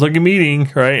 that sounds like a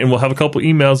meeting, right? And we'll have a couple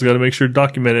emails. We got to make sure to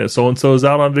document it. So-and-so is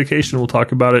out on vacation. We'll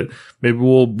talk about it. Maybe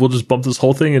we'll just bump this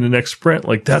whole thing in the next sprint.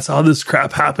 Like, that's how this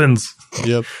crap happens.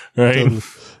 Yep. Right?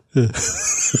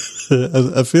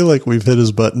 I feel like we've hit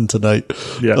his button tonight.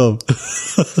 Yeah.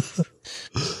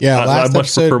 Yeah, I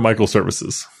much prefer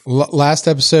microservices. Last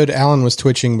episode, Alan was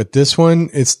twitching, but this one,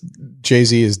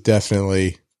 Jay-Z is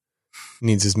definitely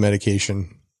needs his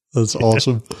medication. That's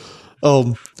awesome.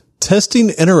 Testing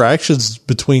interactions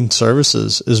between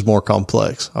services is more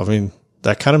complex. I mean,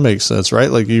 that kind of makes sense, right?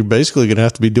 Like you're basically going to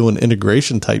have to be doing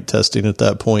integration type testing at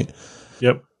that point.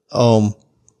 Yep.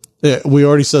 Yeah, we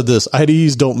already said this.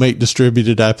 IDEs don't make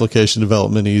distributed application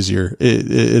development easier.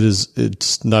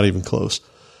 It's not even close.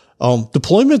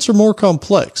 Deployments are more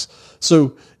complex.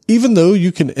 So even though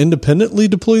you can independently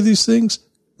deploy these things,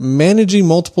 managing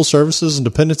multiple services and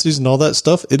dependencies and all that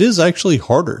stuff, it is actually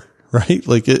harder, right?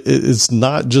 Like it's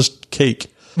not just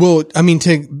cake. Well, I mean,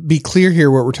 to be clear here,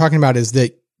 what we're talking about is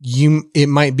that it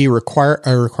might be a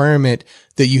requirement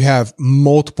that you have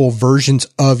multiple versions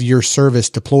of your service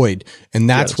deployed. And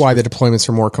that's why the deployments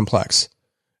are more complex,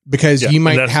 because you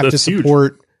might have to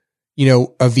support, a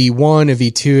V1, a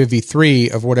V2, a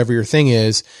V3 of whatever your thing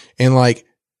is. And like,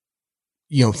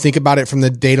 think about it from the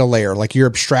data layer, like you're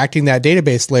abstracting that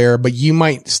database layer, but you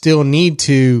might still need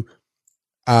to,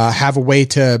 have a way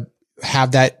to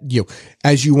have that,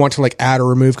 as you want to like add or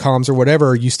remove columns or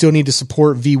whatever, you still need to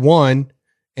support V1.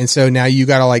 And so now you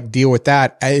got to like deal with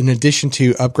that in addition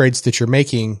to upgrades that you're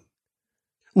making.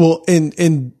 Well,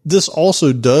 and this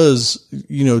also does,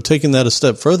 taking that a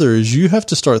step further is you have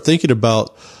to start thinking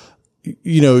about,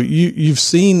 you've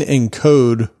seen in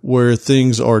code where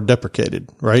things are deprecated,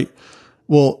 right?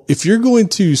 Well, if you're going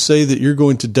to say that you're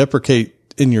going to deprecate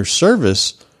in your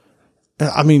service,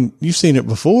 I mean, you've seen it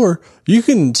before. You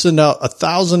can send out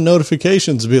 1,000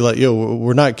 notifications and be like, yo,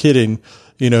 we're not kidding.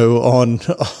 On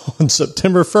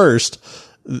September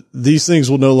 1st, these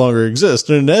things will no longer exist.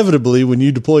 And inevitably, when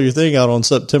you deploy your thing out on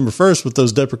September 1st with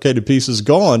those deprecated pieces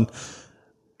gone,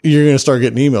 you're going to start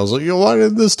getting emails like, why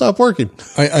did this stop working?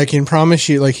 I can promise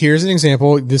you, like, here's an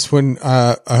example. This one,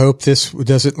 I hope this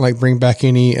doesn't like bring back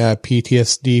any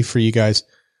PTSD for you guys.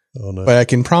 Oh, no. But I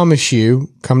can promise you,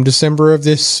 come December of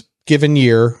this given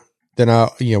year, then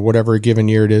whatever given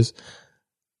year it is,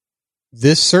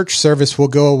 this search service will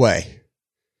go away.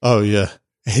 Oh yeah.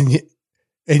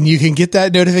 And you can get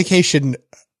that notification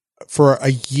for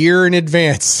a year in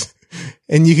advance,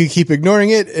 and you can keep ignoring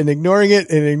it and ignoring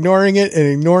it and ignoring it and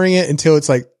ignoring it until it's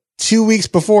like 2 weeks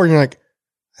before. And you're like,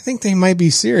 I think they might be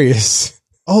serious.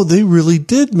 Oh, they really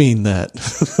did mean that.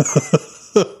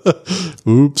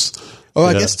 Oops. Oh,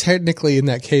 I guess technically in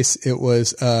that case, it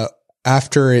was,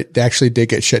 after it actually did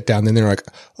get shut down. Then they're like,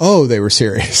 oh, they were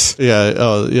serious. Yeah.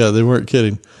 Oh yeah. They weren't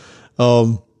kidding.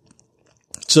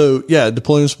 So yeah,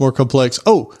 deployment's more complex.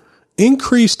 Oh,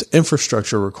 increased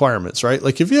infrastructure requirements, right?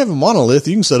 Like if you have a monolith,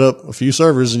 you can set up a few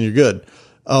servers and you're good.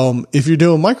 If you're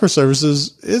doing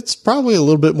microservices, it's probably a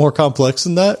little bit more complex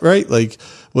than that, right? Like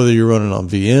whether you're running on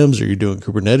VMs or you're doing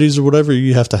Kubernetes or whatever,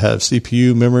 you have to have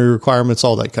CPU, memory requirements,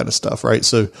 all that kind of stuff, right?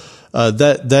 So,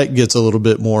 that gets a little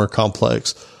bit more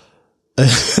complex.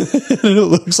 It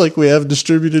looks like we have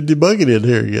distributed debugging in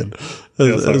here again.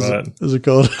 Is it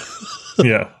called?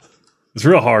 Yeah. It's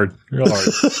real hard.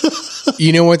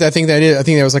 You know what I think that is? I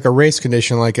think that was like a race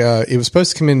condition. Like, it was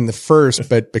supposed to come in the first,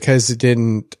 but because it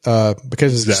didn't,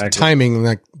 because it's just timing,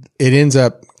 like it ends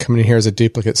up coming in here as a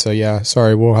duplicate. So yeah,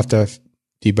 sorry. We'll have to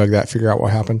debug that, figure out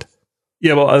what happened.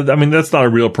 Yeah. Well, I mean, that's not a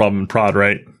real problem in prod,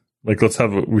 right? Like we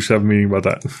should have a meeting about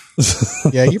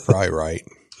that. Yeah, you're probably right.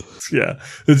 Yeah,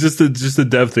 it's just a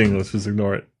dev thing. Let's just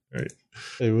ignore it. Right?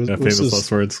 Hey, Famous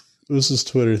last words. What's this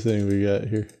Twitter thing we got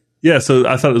here? Yeah, so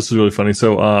I thought this was really funny.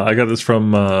 So I got this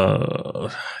from one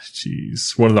of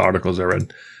the articles I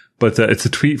read, but it's a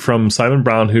tweet from Simon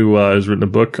Brown, who has written a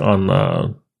book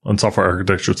on software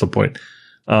architecture at some point.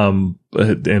 And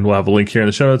we'll have a link here in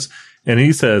the show notes. And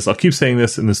he says, I'll keep saying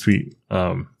this in this tweet.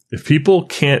 If people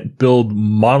can't build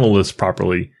monoliths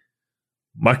properly,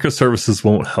 microservices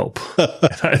won't help.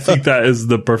 And I think that is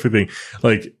the perfect thing.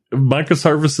 Like,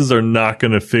 microservices are not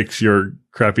going to fix your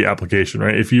crappy application,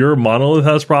 right? If your monolith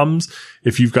has problems,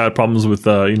 if you've got problems with,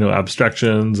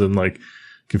 abstractions and like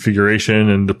configuration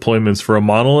and deployments for a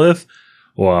monolith,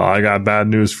 well, I got bad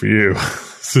news for you.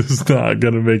 This is not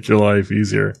going to make your life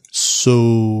easier.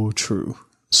 So true.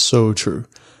 So true.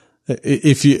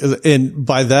 And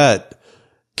by that,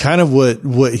 kind of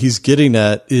what he's getting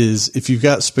at is if you've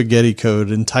got spaghetti code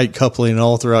and tight coupling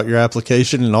all throughout your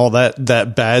application and all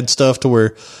that bad stuff to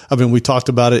where, we talked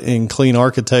about it in clean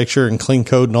architecture and clean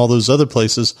code and all those other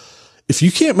places. If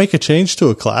you can't make a change to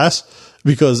a class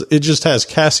because it just has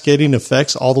cascading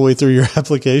effects all the way through your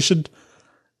application,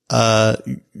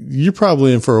 you're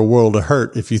probably in for a world of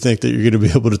hurt if you think that you're going to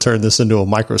be able to turn this into a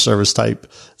microservice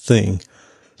type thing.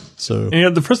 So,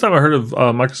 the first time I heard of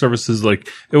microservices, like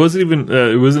it wasn't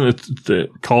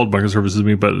called microservices to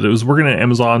me, but it was working at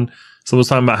Amazon. Someone was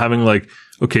talking about having that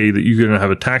you're going to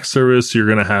have a tax service, you're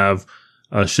going to have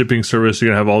a shipping service, you're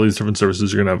going to have all these different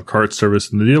services, you're going to have a cart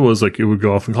service, and the deal was it would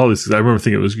go off and call these things. I remember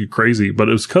thinking it was crazy, but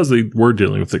it was because they were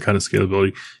dealing with that kind of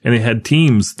scalability, and they had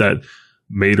teams that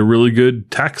made a really good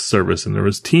tax service, and there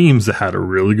was teams that had a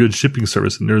really good shipping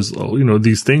service, and there's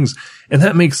these things, and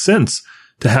that makes sense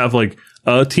to have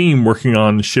a team working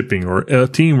on shipping or a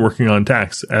team working on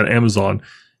tax at Amazon.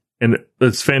 And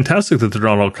it's fantastic that they're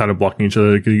not all kind of blocking each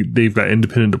other. They've got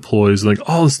independent deploys.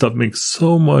 All this stuff makes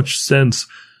so much sense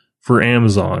for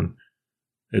Amazon.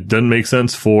 It doesn't make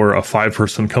sense for a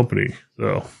 5-person company,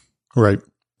 though. Right.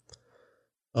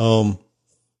 All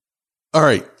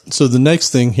right. So the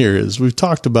next thing here is we've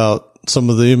talked about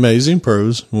some of the amazing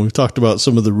pros and we've talked about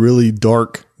some of the really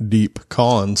dark, deep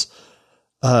cons.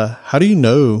 How do you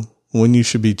know when you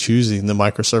should be choosing the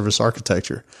microservice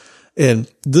architecture? And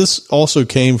this also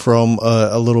came from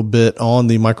a little bit on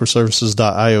the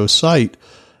microservices.io site.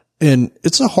 And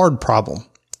it's a hard problem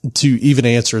to even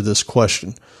answer this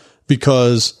question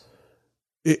because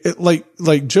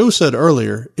like Joe said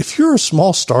earlier, if you're a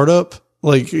small startup,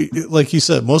 like he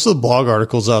said, most of the blog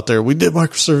articles out there, we did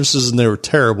microservices and they were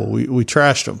terrible. We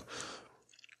trashed them.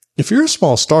 If you're a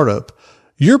small startup,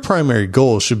 your primary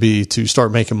goal should be to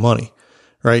start making money.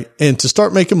 Right. And to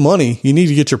start making money, you need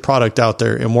to get your product out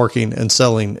there and working and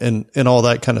selling and all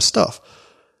that kind of stuff.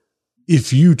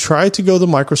 If you try to go the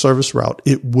microservice route,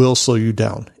 it will slow you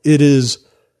down. It is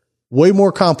way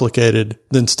more complicated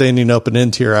than standing up an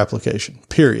end-tier application,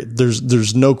 period.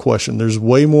 There's no question. There's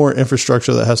way more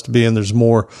infrastructure that has to be in. There's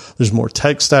more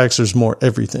tech stacks. There's more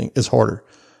everything. It's harder.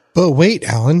 But wait,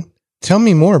 Alan, tell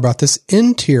me more about this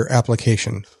end-tier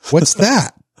application. What's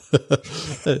that?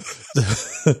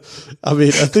 I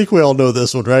think we all know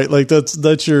this one, right?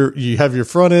 You have your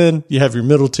front end, you have your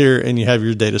middle tier, and you have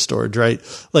your data storage, right?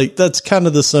 That's kind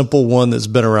of the simple one that's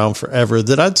been around forever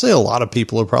that I'd say a lot of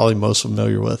people are probably most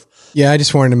familiar with. Yeah. I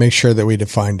just wanted to make sure that we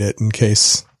defined it in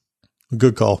case.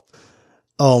 Good call.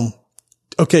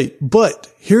 Okay.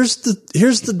 But here's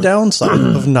the downside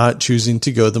of not choosing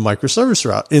to go the microservice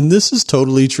route. And this is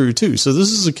totally true too. So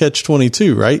this is a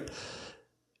catch-22, right?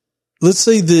 Let's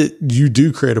say that you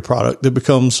do create a product that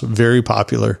becomes very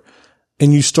popular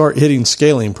and you start hitting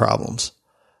scaling problems.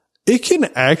 It can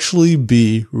actually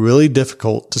be really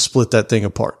difficult to split that thing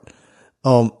apart.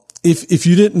 If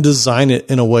you didn't design it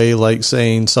in a way like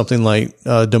saying something like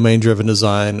domain driven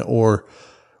design or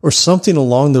something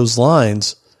along those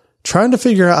lines, trying to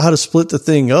figure out how to split the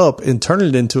thing up and turn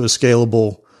it into a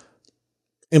scalable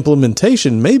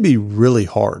implementation may be really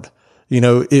hard.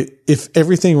 If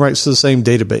everything writes to the same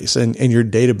database and your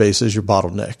database is your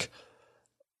bottleneck,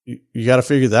 you got to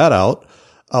figure that out.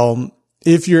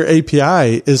 If your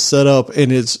API is set up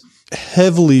and it's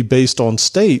heavily based on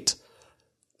state,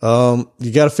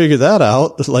 you got to figure that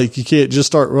out. You can't just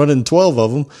start running 12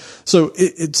 of them. So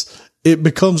it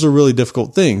becomes a really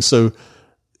difficult thing. So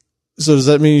does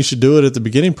that mean you should do it at the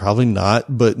beginning? Probably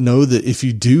not, but know that if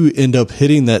you do end up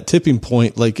hitting that tipping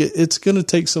point, it's going to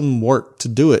take some work to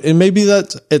do it. And maybe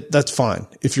that's fine.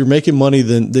 If you're making money,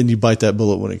 then you bite that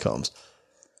bullet when it comes.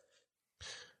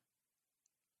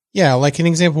 Yeah. An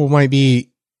example might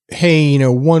be, hey,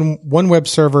 one web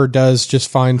server does just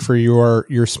fine for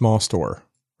your small store,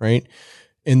 right?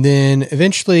 And then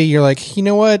eventually you're like, you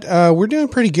know what? We're doing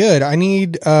pretty good. I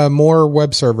need more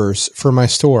web servers for my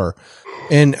store.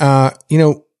 And,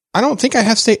 I don't think I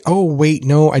have state. Oh, wait,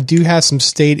 no, I do have some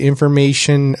state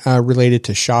information related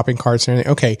to shopping carts and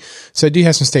everything. Okay. So I do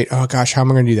have some state. Oh gosh, how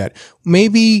am I going to do that?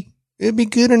 Maybe it'd be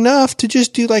good enough to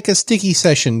just do like a sticky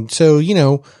session.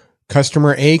 So,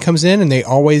 customer A comes in and they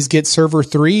always get server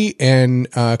 3, and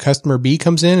customer B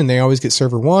comes in and they always get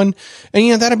server 1.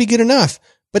 And, that'd be good enough.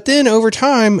 But then over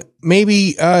time,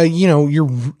 maybe,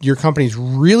 your company's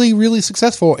really, really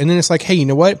successful. And then it's like, hey, you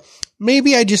know what?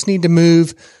 Maybe I just need to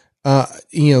move,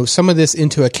 some of this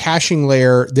into a caching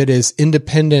layer that is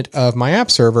independent of my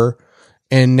app server.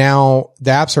 And now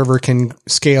the app server can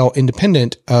scale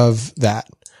independent of that,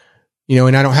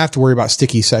 and I don't have to worry about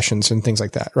sticky sessions and things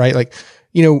like that, right? Like,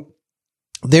 you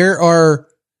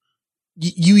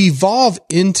evolve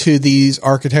into these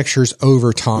architectures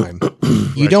over time.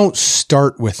 You don't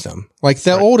start with them. Like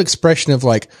the old expression of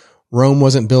like Rome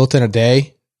wasn't built in a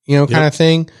day, kind of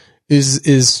thing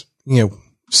is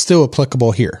still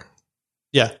applicable here.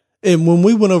 Yeah. And when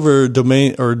we went over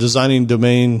designing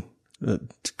domain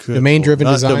driven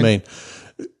design,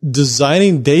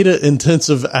 designing data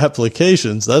intensive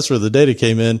applications, that's where the data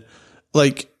came in.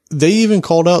 Like they even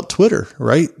called out Twitter,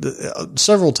 right?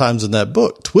 Several times in that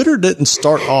book. Twitter didn't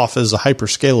start off as a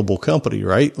hyper-scalable company,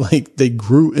 right? Like they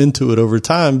grew into it over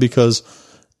time because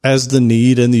as the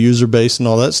need and the user base and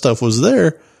all that stuff was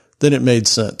there, then it made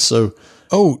sense. So,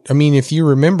 if you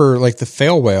remember like the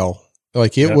fail whale,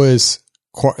 like it was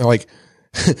like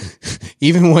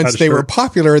even once they were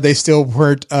popular, they still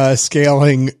weren't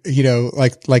scaling,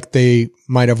 like they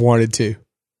might have wanted to.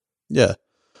 Yeah.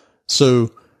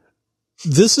 So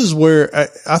this is where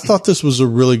I thought this was a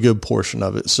really good portion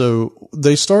of it. So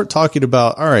they start talking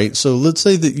about, all right, so let's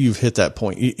say that you've hit that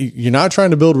point. You're not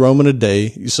trying to build Rome in a day.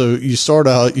 So you start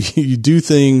out, you do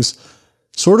things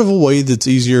sort of a way that's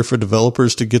easier for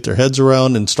developers to get their heads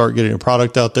around and start getting a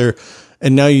product out there.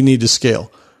 And now you need to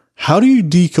scale. How do you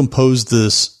decompose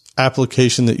this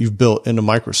application that you've built into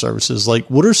microservices? Like,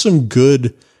 what are some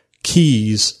good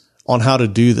keys on how to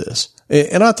do this?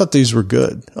 And I thought these were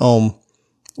good.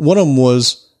 One of them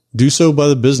was do so by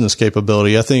the business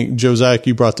capability. I think, Josiah,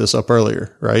 you brought this up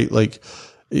earlier, right? Like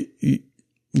you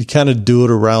kind of do it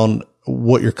around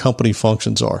what your company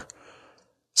functions are.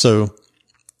 So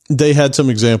they had some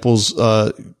examples.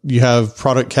 You have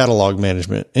product catalog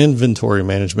management, inventory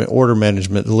management, order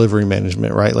management, delivery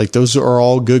management, right? Like those are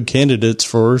all good candidates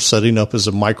for setting up as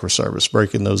a microservice,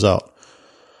 breaking those out.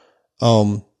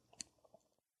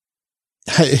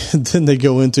 Then they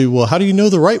go into, well, how do you know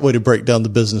the right way to break down the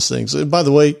business things? And by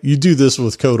the way, you do this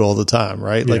with code all the time,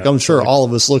 right? Like I'm sure all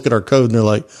of us look at our code and they're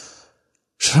like,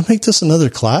 should I make this another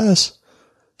class?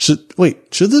 Should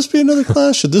this be another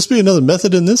class? Should this be another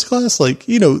method in this class? Like,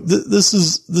 this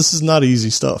is not easy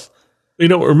stuff.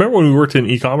 Remember when we worked in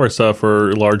e-commerce for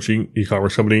a large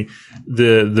e-commerce company,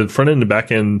 the front end and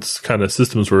back end kind of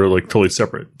systems were like totally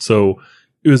separate. So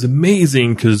it was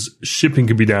amazing because shipping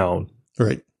could be down.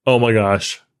 Right. Oh my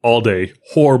gosh. All day.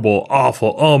 Horrible.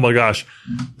 Awful. Oh my gosh.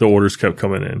 The orders kept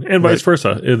coming in and vice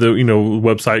versa. The,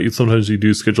 website, sometimes you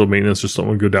do scheduled maintenance or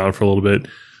something go down for a little bit.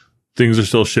 Things are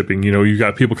still shipping. You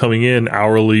got people coming in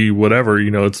hourly, whatever.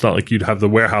 It's not like you'd have the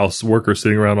warehouse worker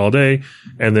sitting around all day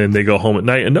and then they go home at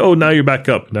night and, now you're back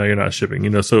up. Now you're not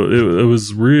shipping, so it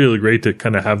was really great to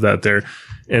kind of have that there.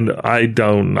 And I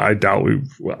doubt we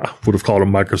would have called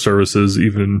them microservices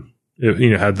even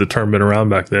if, had the term been around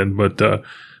back then, but,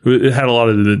 it had a lot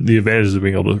of the advantages of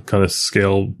being able to kind of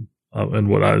scale and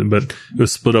whatnot, but it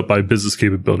was split up by business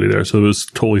capability there. So it was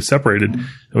totally separated and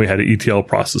we had an ETL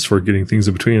process for getting things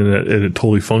in between and it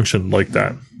totally functioned like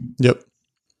that. Yep.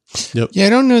 Yeah. I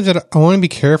don't know that I want to be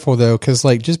careful though. Cause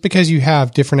like just because you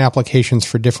have different applications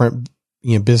for different,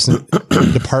 business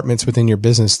departments within your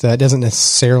business, that doesn't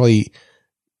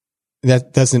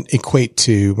equate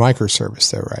to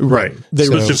microservice though, right? Right. They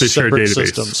were just separate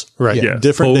systems. Right. Yeah.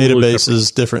 Different totally databases,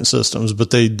 separate. Different systems, but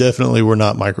they definitely were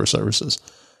not microservices.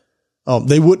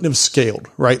 They wouldn't have scaled,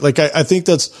 right? Like I think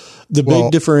that's the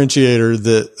big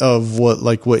differentiator of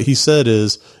what he said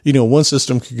is, one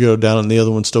system could go down and the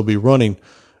other one still be running,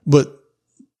 but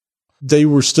they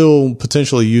were still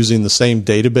potentially using the same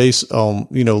database.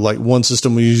 Like one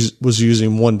system was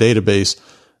using one database.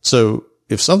 So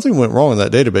if something went wrong in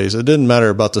that database, it didn't matter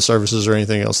about the services or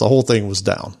anything else. The whole thing was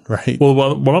down, right? Well,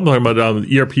 what I'm talking about,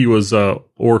 ERP was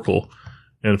Oracle,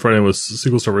 and front end was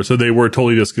SQL Server. So they were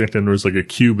totally disconnected, and there was like a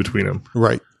queue between them.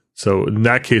 Right. So in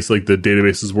that case, like the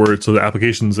databases were, so the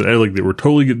applications, they were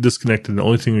totally disconnected, and the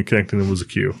only thing that connected them was a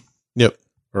queue. Yep.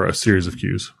 or a series of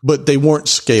queues. But they weren't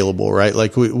scalable, right?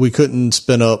 Like we couldn't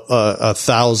spin up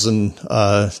 1,000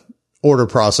 order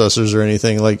processors or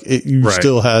anything. Like you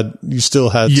still had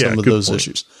some of those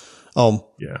issues.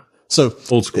 So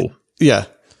old school. Yeah.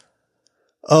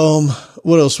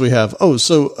 What else we have? Oh,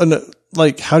 so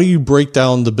like, how do you break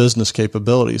down the business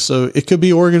capability? So it could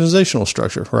be organizational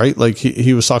structure, right? Like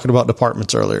he was talking about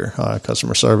departments earlier,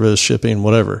 customer service, shipping,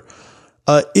 whatever.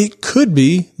 It could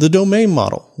be the domain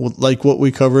model, like what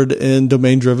we covered in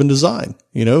domain driven design.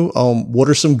 What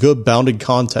are some good bounded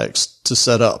contexts to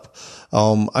set up?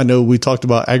 I know we talked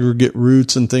about aggregate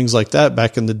routes and things like that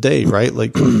back in the day, right?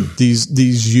 Like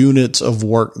these units of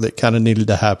work that kind of needed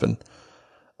to happen.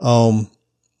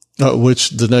 Which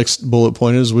the next bullet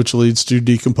point is, which leads to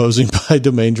decomposing by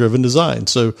domain driven design.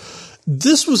 So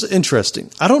this was interesting.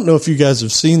 I don't know if you guys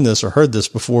have seen this or heard this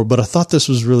before, but I thought this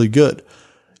was really good.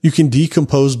 You can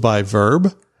decompose by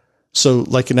verb. So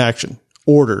like an action,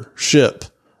 order, ship,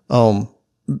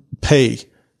 pay,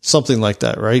 something like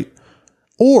that, right?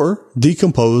 Or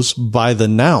decompose by the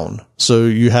noun. So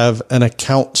you have an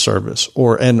account service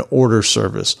or an order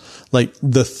service, like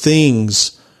the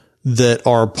things that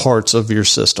are parts of your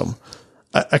system.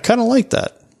 I kind of like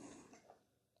that.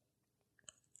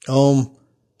 Go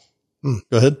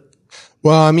ahead.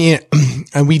 Well, I mean,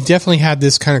 and we definitely had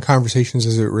this kind of conversations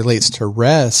as it relates to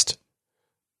REST.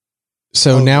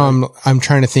 So now I'm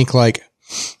trying to think like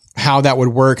how that would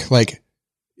work. Like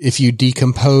if you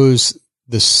decompose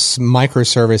this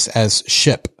microservice as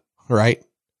ship, right?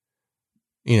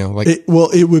 It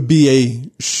would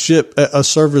be a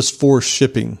service for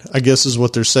shipping, I guess is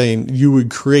what they're saying. You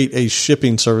would create a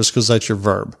shipping service because that's your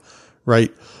verb,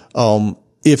 right?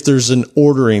 If there's an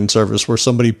ordering service where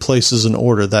somebody places an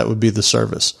order, that would be the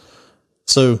service.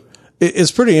 So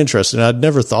it's pretty interesting. I'd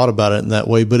never thought about it in that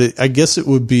way, but I guess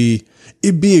it'd be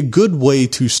a good way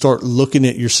to start looking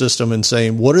at your system and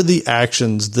saying, what are the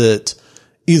actions that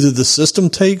either the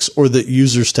system takes or that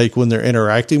users take when they're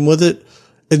interacting with it?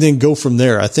 And then go from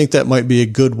there. I think that might be a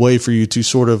good way for you to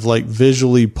sort of like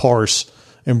visually parse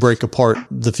and break apart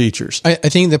the features. I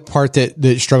think the part that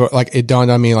struggled, like it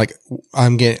dawned on me, like I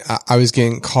was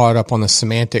getting caught up on the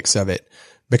semantics of it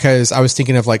because I was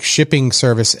thinking of like shipping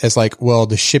service as like, well,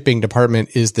 the shipping department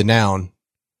is the noun,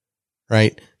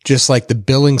 right? Just like the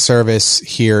billing service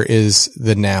here is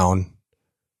the noun,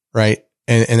 right?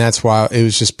 And that's why it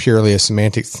was just purely a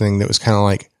semantic thing that was kind of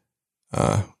like,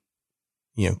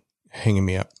 hanging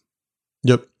me up.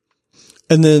 Yep.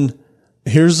 And then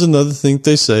here's another thing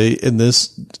they say, and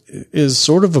this is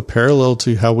sort of a parallel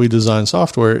to how we design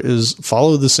software, is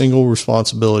follow the single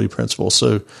responsibility principle.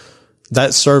 So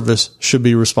that service should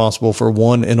be responsible for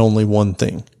one and only one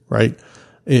thing, right?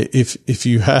 If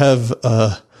you have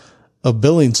a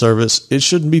billing service, it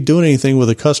shouldn't be doing anything with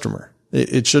a customer.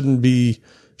 It shouldn't be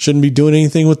doing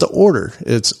anything with the order.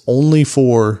 It's only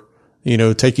for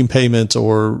taking payments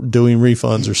or doing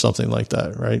refunds or something like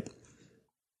that, right?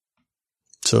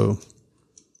 So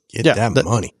get that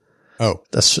money. Oh,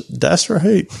 that's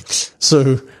right.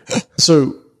 So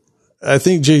I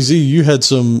think Jay-Z, you had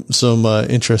some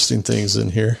interesting things in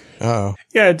here. Oh,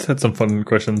 yeah, I just had some fun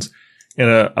questions.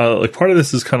 And, like part of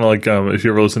this is kind of like, if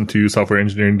you ever listen to Software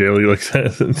Engineering Daily, like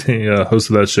the host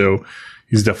of that show,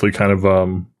 he's definitely kind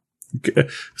of,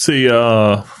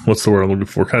 what's the word I'm looking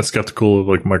for? Kind of skeptical of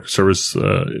like microservice,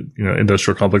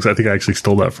 industrial complex. I think I actually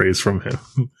stole that phrase from him.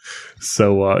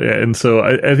 So, and so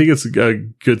I think it's a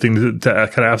good thing to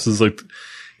kind of ask is like,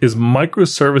 is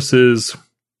microservices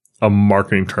a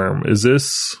marketing term? Is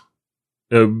this,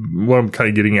 what I'm kind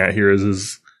of getting at here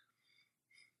is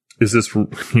this,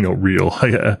 real?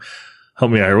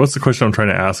 Help me out. What's the question I'm trying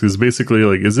to ask is basically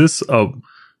like, is this a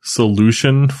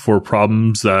solution for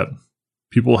problems that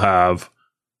people have,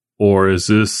 or is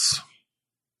this,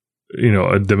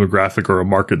 a demographic or a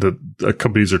market that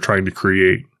companies are trying to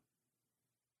create?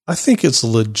 I think it's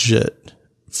legit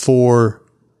for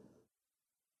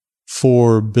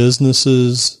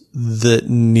businesses that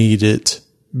need it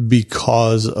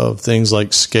because of things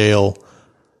like scale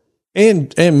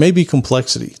and maybe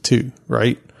complexity too,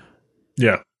 right?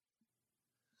 Yeah.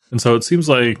 And so it seems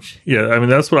like,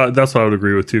 that's what I would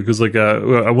agree with too. Cause like,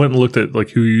 I went and looked at like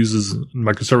who uses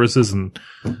microservices, and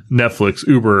Netflix,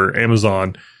 Uber,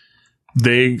 Amazon,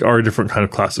 they are a different kind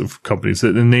of class of companies,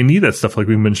 and they need that stuff. Like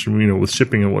we mentioned, with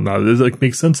shipping and whatnot, it like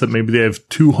makes sense that maybe they have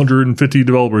 250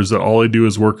 developers that all they do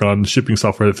is work on shipping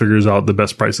software that figures out the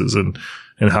best prices and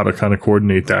how to kind of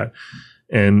coordinate that.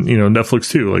 And, Netflix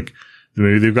too, like,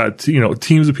 maybe they've got,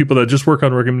 teams of people that just work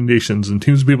on recommendations, and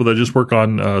teams of people that just work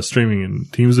on streaming, and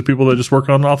teams of people that just work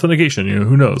on authentication.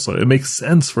 Who knows? Like, it makes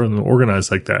sense for them to organize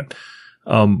like that.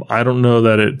 I don't know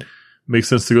that it makes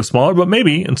sense to go smaller, but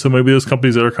maybe. And so maybe those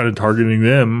companies that are kind of targeting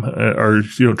them are,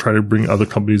 try to bring other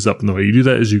companies up. And the way you do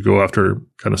that is you go after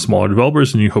kind of smaller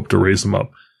developers and you hope to raise them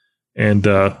up. And,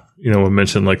 I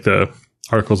mentioned like the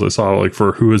articles I saw, like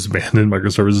for who has abandoned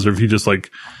microservices, or if you just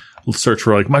like search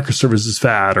for like microservices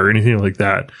fad or anything like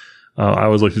that. I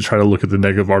always like to try to look at the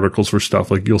negative articles for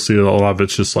stuff. Like you'll see that a lot of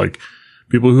it's just like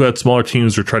people who had smaller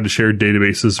teams or tried to share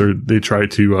databases, or they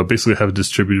tried to basically have a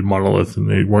distributed monolith and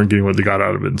they weren't getting what they got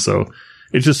out of it. And so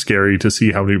it's just scary to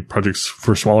see how many projects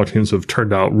for smaller teams have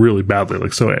turned out really badly,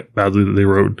 like so badly that they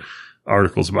wrote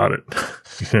articles about it,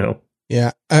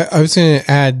 Yeah. I was going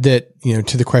to add that,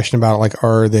 to the question about like,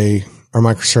 are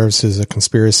microservices a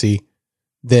conspiracy,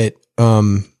 that,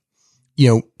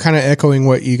 kind of echoing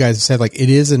what you guys said, like it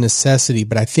is a necessity,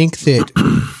 but I think that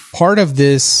part of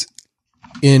this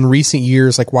in recent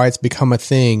years, like why it's become a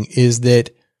thing, is that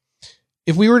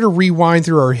if we were to rewind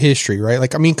through our history, right?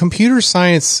 Like, I mean, computer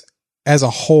science as a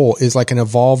whole is like an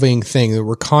evolving thing that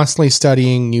we're constantly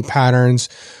studying new patterns,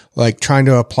 like trying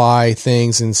to apply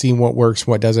things and seeing what works,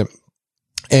 what doesn't.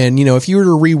 And, if you were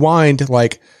to rewind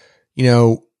like,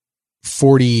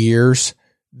 40 years,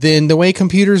 then the way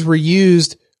computers were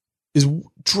used is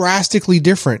drastically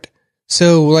different.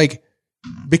 So like,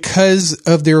 because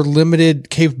of their limited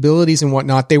capabilities and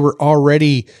whatnot, they were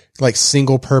already like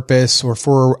single purpose or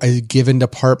for a given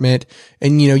department.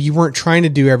 And, you weren't trying to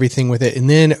do everything with it. And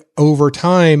then over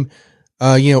time,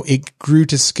 it grew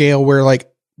to scale where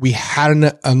like we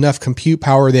had enough compute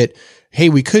power that, hey,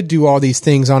 we could do all these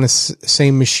things on a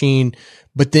same machine.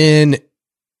 But then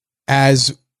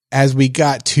as we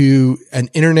got to an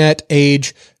internet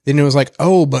age, then it was like,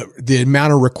 oh, but the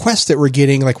amount of requests that we're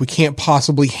getting, like we can't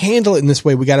possibly handle it in this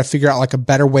way. We got to figure out like a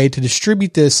better way to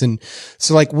distribute this. And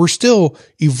so like we're still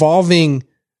evolving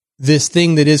this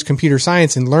thing that is computer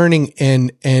science and learning.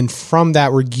 And from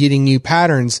that, we're getting new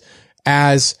patterns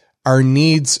as our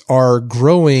needs are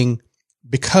growing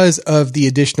because of the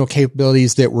additional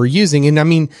capabilities that we're using. And I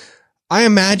mean, I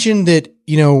imagine that,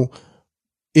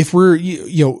 if we're,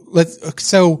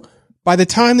 so by the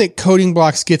time that Coding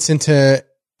Blocks gets into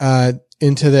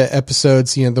the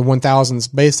episodes, the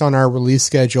 1000s, based on our release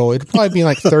schedule, it'd probably be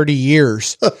like 30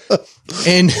 years.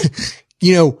 And,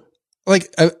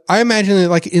 like I imagine that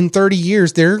like in 30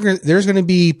 years, there's going to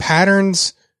be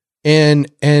patterns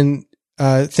and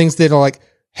things that'll like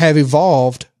have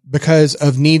evolved because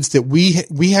of needs that we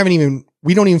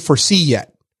don't even foresee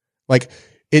yet. Like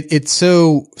it's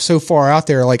so far out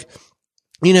there. Like,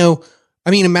 I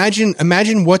mean,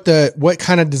 imagine what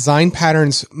kind of design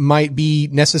patterns might be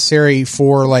necessary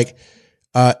for like,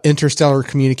 interstellar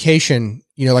communication,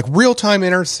 like real time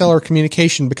interstellar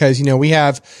communication, because, we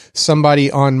have somebody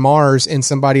on Mars and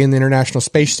somebody in the International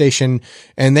Space Station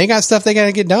and they got stuff they got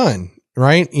to get done.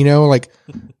 Right.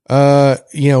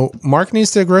 Mark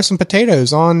needs to grow some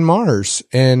potatoes on Mars,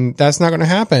 and that's not going to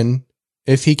happen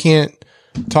if he can't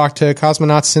talk to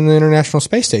cosmonauts in the International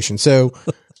Space Station. So,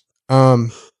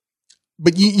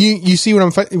 but you see where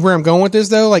I'm going with this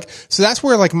though? Like, so that's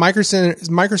where like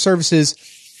microservices,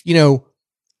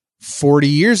 40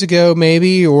 years ago,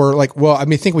 maybe, or like, well, I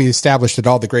mean, I think we established that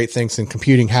all the great things in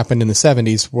computing happened in the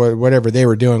 70s, whatever they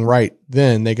were doing right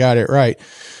then, they got it right.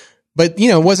 But,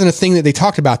 it wasn't a thing that they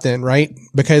talked about then, right?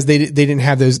 Because they didn't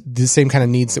have the same kind of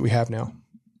needs that we have now.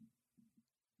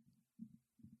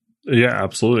 Yeah,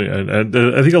 absolutely. And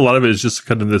I think a lot of it is just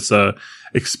kind of this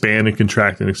expand and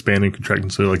contract. And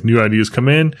so like new ideas come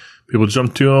in, people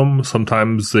jump to them.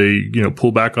 Sometimes they,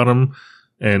 pull back on them.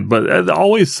 But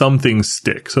always some things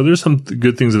stick. So there's some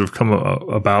good things that have come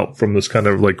about from this kind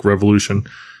of like revolution.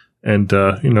 And,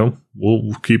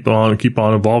 we'll keep on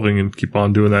evolving and keep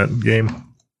on doing that game.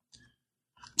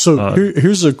 So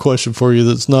here's a question for you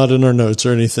that's not in our notes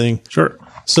or anything. Sure.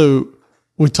 So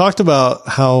we talked about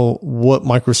what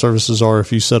microservices are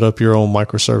if you set up your own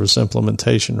microservice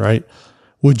implementation, right?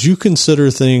 Would you consider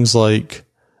things like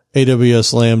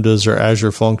AWS Lambdas or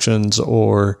Azure Functions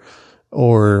or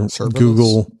serverless?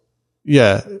 Google?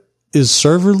 Yeah. Is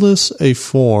serverless a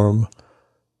form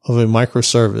of a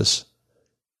microservice?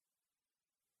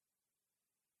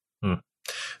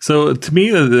 So to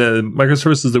me, the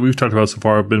microservices that we've talked about so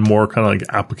far have been more kind of like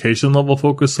application level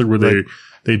focused, like where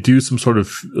they do some sort of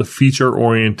feature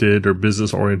oriented or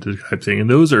business oriented type thing. And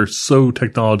those are so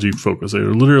technology focused.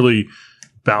 They're literally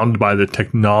bound by the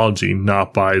technology,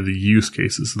 not by the use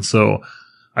cases. And so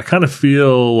I kind of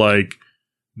feel like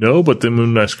no, but then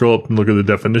when I scroll up and look at the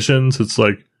definitions, it's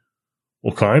like,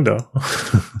 well, kinda.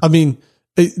 I mean,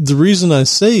 the reason I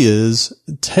say is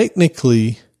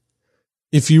technically,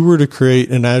 if you were to create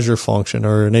an Azure function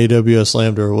or an AWS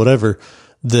Lambda or whatever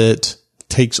that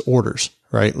takes orders,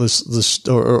 right?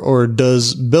 Or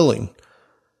does billing.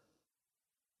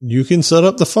 You can set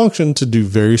up the function to do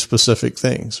very specific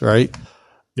things, right?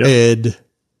 Yep. And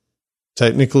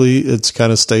technically it's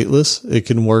kind of stateless. It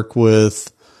can work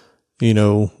with,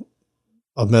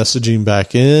 a messaging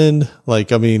back end.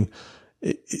 Like, I mean,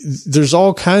 there's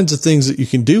all kinds of things that you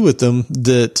can do with them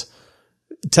that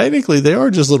technically they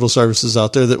are just little services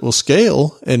out there that will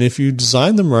scale. And if you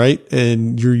design them right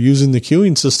and you're using the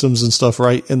queuing systems and stuff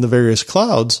right in the various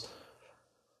clouds,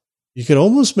 you can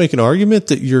almost make an argument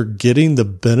that you're getting the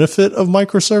benefit of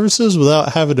microservices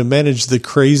without having to manage the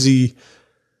crazy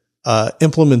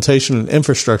implementation and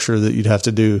infrastructure that you'd have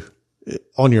to do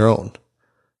on your own.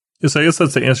 Yes, I guess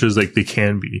that's the answer, is like they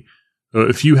can be.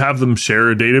 If you have them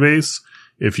share a database,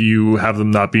 if you have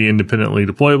them not be independently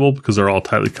deployable because they're all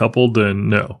tightly coupled, then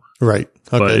no. Right.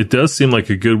 Okay. But it does seem like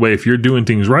a good way if you're doing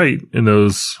things right in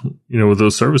those, with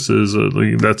those services.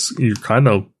 You're kind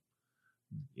of,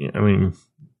 I mean,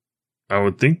 I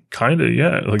would think kind of,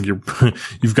 yeah. Like you've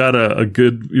got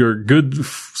you're a good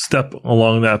step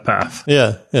along that path.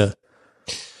 Yeah. Yeah.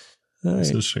 All right. That's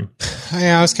interesting.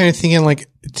 I was kind of thinking, like,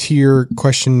 to your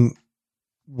question,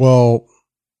 well,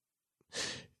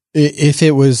 if it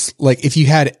was like, if you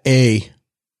had a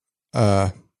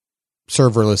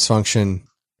serverless function,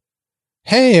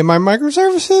 hey, am I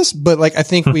microservices? But like, I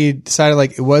think we decided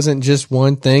like it wasn't just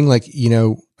one thing. Like,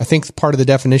 I think part of the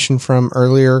definition from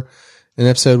earlier in the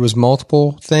episode was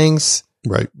multiple things.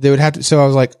 Right. They would have to. So I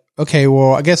was like, okay,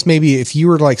 well, I guess maybe if you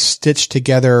were like stitched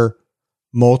together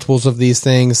multiples of these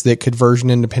things that could version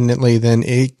independently, then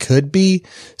it could be.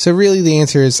 So really the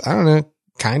answer is, I don't know,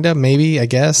 kind of, maybe, I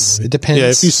guess. It depends. Yeah,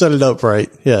 if you set it up right.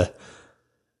 Yeah.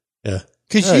 Yeah.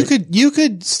 Because you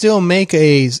could still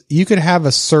you could have a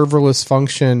serverless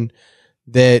function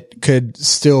that could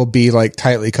still be like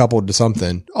tightly coupled to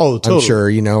something. Oh, totally.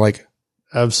 I'm sure, like.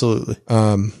 Absolutely.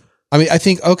 I mean, I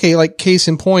think, okay, like case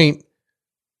in point,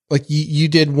 like you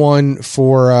did one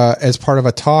for, as part of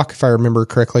a talk, if I remember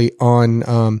correctly,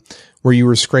 on, where you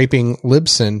were scraping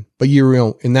Libsyn, but you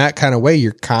were, in that kind of way,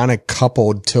 you're kind of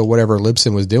coupled to whatever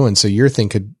Libsyn was doing. So your thing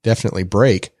could definitely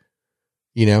break,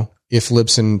 if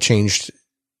Libsyn changed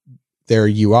their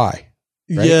UI.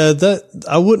 Right? Yeah,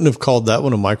 I wouldn't have called that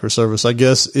one a microservice. I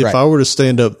guess if I were to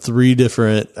stand up 3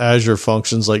 different Azure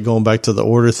functions, like going back to the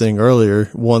order thing earlier,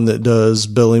 one that does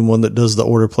billing, one that does the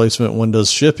order placement, one does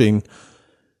shipping,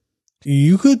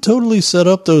 you could totally set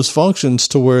up those functions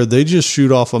to where they just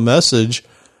shoot off a message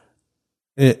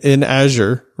in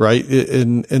Azure, right?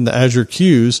 In the Azure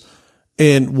queues.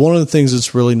 And one of the things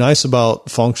that's really nice about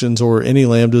functions or any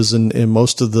Lambdas in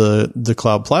most of the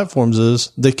cloud platforms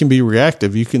is they can be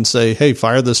reactive. You can say, hey,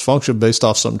 fire this function based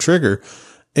off some trigger.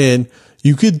 And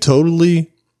you could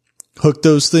totally hook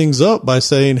those things up by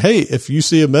saying, hey, if you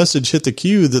see a message hit the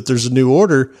queue that there's a new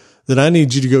order, then I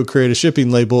need you to go create a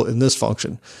shipping label in this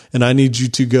function. And I need you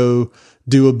to go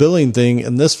do a billing thing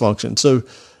in this function. So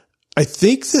I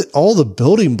think that all the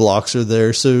building blocks are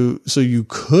there. So you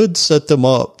could set them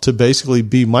up to basically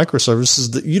be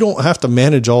microservices that you don't have to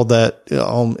manage all that. You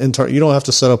don't have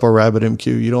to set up a RabbitMQ.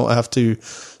 You don't have to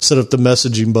set up the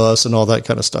messaging bus and all that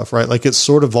kind of stuff, right? Like it's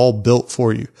sort of all built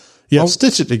for you. You have to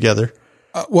stitch it together.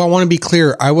 Well, I want to be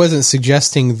clear. I wasn't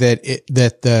suggesting that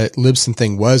the Libsyn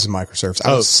thing was a microservice.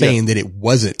 I was saying that it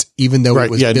wasn't, even though it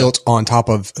was built on top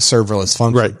of a serverless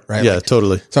function. Right. Yeah, like,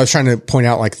 totally. So I was trying to point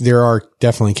out, like, there are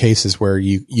definitely cases where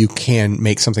you can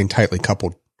make something tightly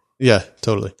coupled. Yeah,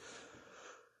 totally.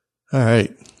 All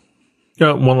right.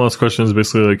 Yeah. One last question is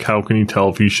basically like, how can you tell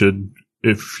if you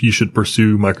should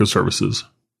pursue microservices?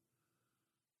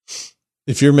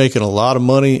 If you're making a lot of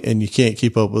money and you can't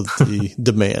keep up with the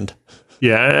demand.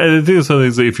 Yeah, I think it's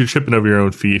something like if you're chipping over your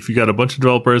own feet, if you got a bunch of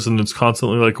developers and it's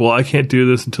constantly like, well, I can't do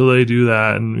this until they do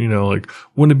that. And, like,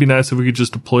 wouldn't it be nice if we could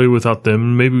just deploy without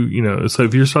them? Maybe, so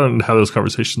if you're starting to have those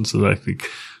conversations, then I think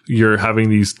you're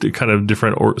having these kind of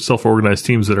different self-organized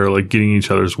teams that are like getting each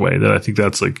other's way. Then I think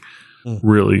that's like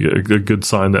really a good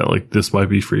sign that like this might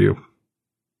be for you.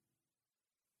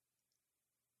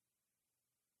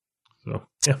 So,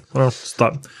 yeah, I'll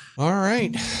stop. All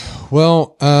right.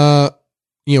 Well,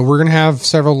 we're going to have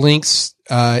several links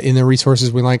in the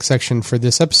resources we like section for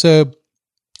this episode.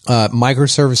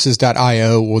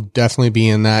 Microservices.io will definitely be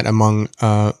in that among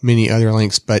many other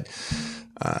links. But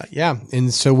yeah.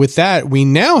 And so with that, we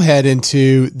now head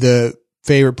into the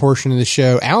favorite portion of the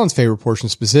show, Alan's favorite portion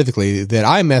specifically, that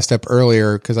I messed up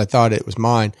earlier because I thought it was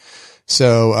mine.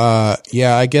 So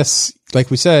I guess, like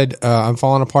we said, I'm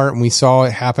falling apart and we saw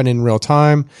it happen in real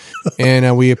time.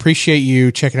 And we appreciate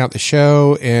you checking out the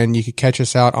show, and you could catch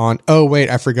us out on, oh, wait,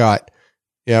 I forgot.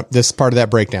 Yep. This is part of that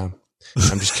breakdown.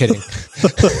 I'm just kidding. You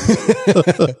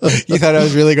thought I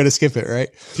was really going to skip it, right?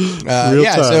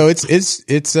 Yeah. Time. So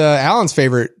it's Alan's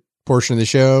favorite portion of the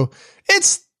show.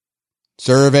 It's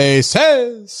Survey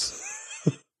Says.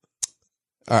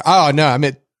 Oh no, I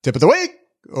meant tip of the week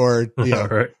or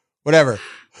Right. whatever.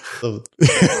 I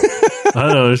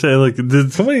don't know. I'm saying, like,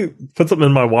 did somebody put something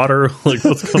in my water? Like,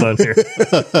 what's going on here?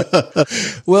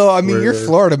 Well, I mean, you're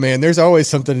Florida, man. There's always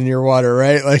something in your water,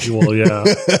 right? Like, Well, yeah.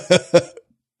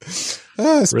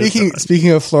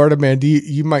 Speaking of Florida, man,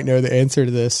 you might know the answer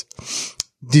to this.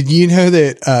 Did you know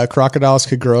that crocodiles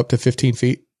could grow up to 15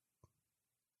 feet?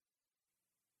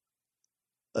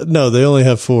 No, they only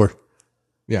have 4.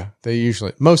 Yeah,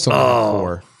 most only have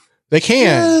 4. They can,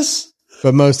 Yes.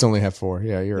 but most only have 4.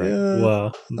 Yeah, you're right. Yeah.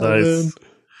 Wow. Nice.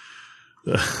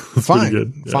 That's Fine, pretty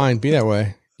good. Yeah. fine, be that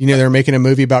way. You know, they're making a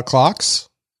movie about clocks.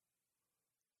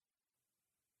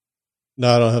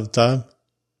 No, I don't have time.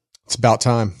 It's about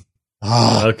time.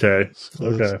 Okay.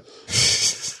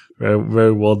 Very,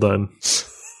 very well done.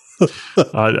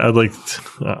 I'd like,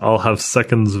 I'll have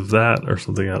seconds of that or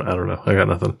something. I don't know. I got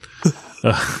nothing.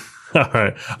 All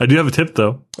right. I do have a tip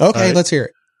though. Okay, right. let's hear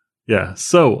it. Yeah.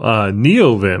 So,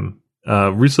 NeoVim,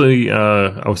 recently,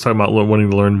 I was talking about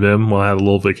wanting to learn Vim while I had a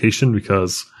little vacation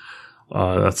because,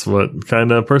 that's what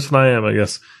kind of person I am, I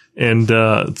guess. And,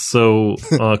 so,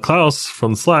 Klaus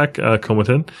from Slack,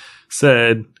 Comaton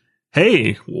said,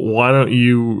 hey, why don't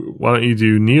you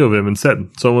do NeoVim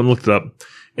instead? So I went and looked it up.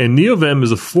 And NeoVim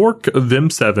is a fork of Vim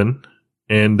 7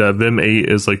 and, Vim 8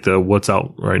 is like what's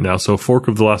out right now. So a fork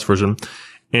of the last version.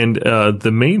 And,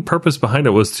 the main purpose behind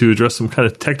it was to address some kind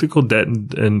of technical debt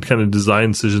and kind of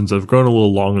design decisions that have grown a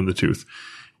little long in the tooth.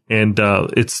 And,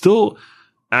 it still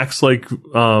acts like,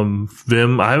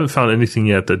 Vim. I haven't found anything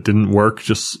yet that didn't work.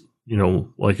 Just,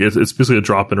 like it's basically a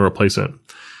drop in a replacement.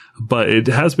 But it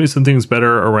has made some things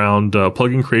better around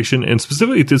plugin creation, and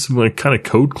specifically it did some like kind of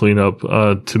code cleanup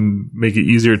to make it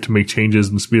easier to make changes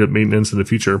and speed up maintenance in the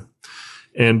future.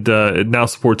 And it now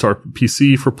supports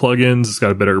RPC for plugins. It's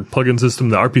got a better plugin system.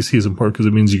 The RPC is important because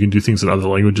it means you can do things in other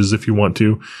languages if you want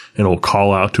to, and it'll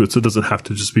call out to it, so it doesn't have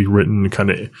to just be written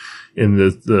kind of in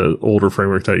the older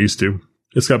framework that it used to.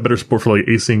 It's got better support for like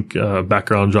async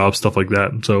background jobs, stuff like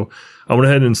that. So I went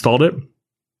ahead and installed it.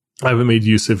 I haven't made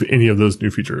use of any of those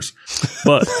new features,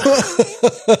 but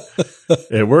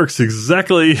it works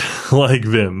exactly like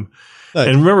Vim. Nice.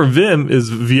 And remember, Vim is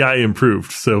VI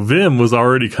improved. So Vim was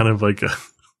already kind of like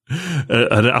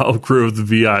an outgrowth of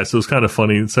the VI. So it's kind of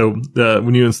funny. So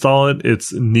when you install it,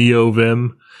 it's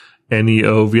NeoVim,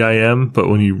 Neovim. But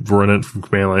when you run it from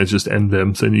command line, it's just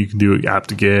NVim. So you can do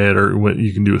apt-get, or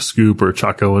you can do a scoop or a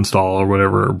Choco install or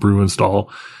whatever, or brew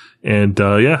install. And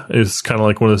yeah, it's kind of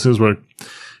like one of those things where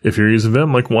if you're using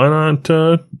Vim, like, why not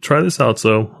try this out?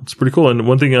 So it's pretty cool. And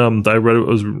one thing that I read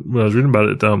when I was reading about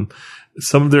it,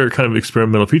 some of their kind of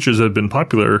experimental features that have been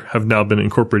popular have now been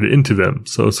incorporated into Vim.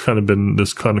 So it's kind of been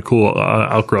this kind of cool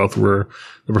outgrowth where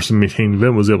the person maintaining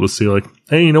Vim was able to see, like,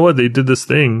 hey, you know what? They did this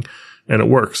thing and it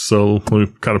works. So let me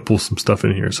kind of pull some stuff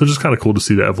in here. So it's just kind of cool to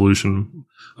see the evolution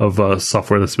of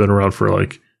software that's been around for,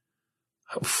 like,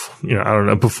 I don't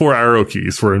know, before arrow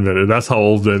keys were invented. That's how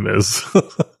old Vim is.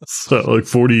 So like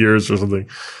 40 years or something.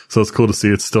 So it's cool to see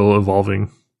it's still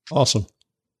evolving. Awesome.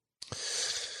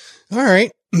 All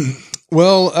right.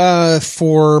 Well,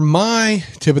 for my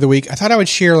tip of the week, I thought I would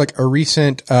share like a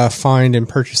recent find and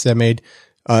purchase that I made.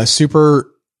 Super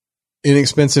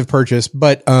inexpensive purchase,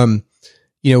 but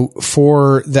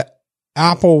for the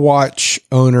Apple Watch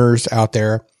owners out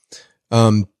there,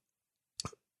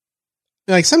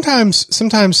 like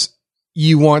sometimes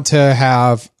you want to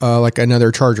have like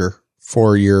another charger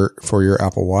for your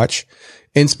Apple Watch.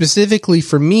 And specifically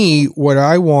for me,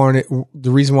 the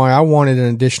reason why I wanted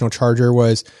an additional charger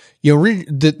was,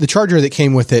 the charger that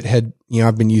came with it had,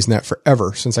 I've been using that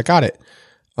forever since I got it,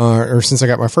 or since I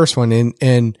got my first one,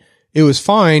 and it was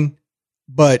fine.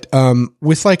 But,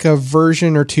 with like a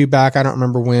version or two back, I don't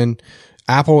remember when,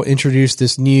 Apple introduced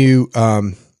this new,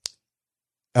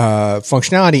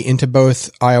 functionality into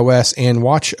both iOS and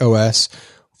Watch OS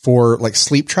for like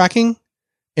sleep tracking.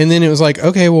 And then it was like,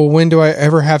 okay, well, when do I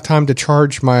ever have time to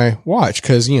charge my watch?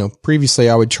 Cause, previously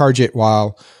I would charge it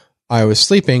while I was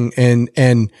sleeping, and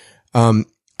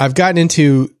I've gotten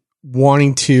into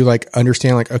wanting to like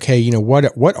understand, like, okay,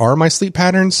 what are my sleep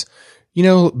patterns?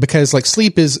 Because like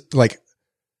sleep is like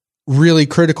really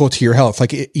critical to your health.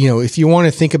 Like, if you want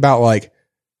to think about like,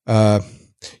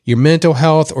 your mental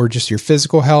health or just your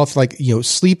physical health, like,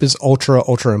 sleep is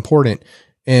ultra important.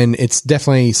 And it's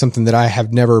definitely something that I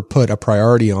have never put a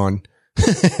priority on,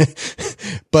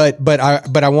 but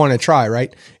I want to try,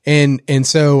 right? And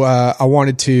so, I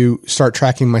wanted to start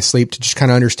tracking my sleep to just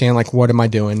kind of understand, like, what am I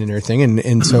doing and everything.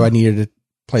 And so I needed to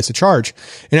place a charge,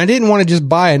 and I didn't want to just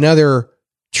buy another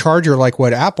charger like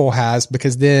what Apple has,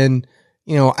 because then,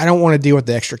 I don't want to deal with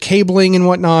the extra cabling and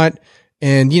whatnot.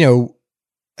 And,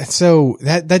 so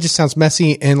that just sounds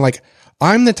messy. And like,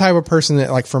 I'm the type of person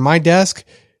that, like, for my desk,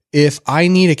 if I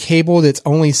need a cable that's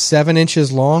only 7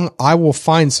 inches long, I will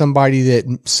find somebody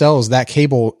that sells that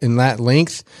cable in that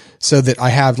length, so that I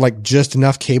have like just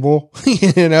enough cable,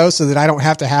 so that I don't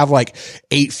have to have like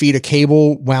 8 feet of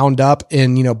cable wound up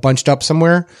and, bunched up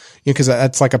somewhere, because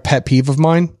that's like a pet peeve of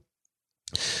mine.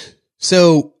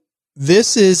 So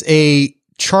this is a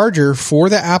charger for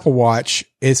the Apple Watch.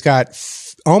 It's got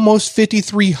almost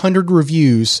 5,300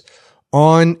 reviews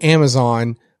on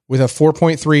Amazon with a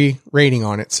 4.3 rating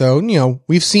on it. So,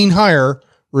 we've seen higher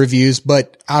reviews,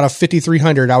 but out of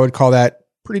 5,300, I would call that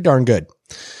pretty darn good.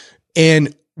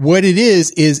 And what it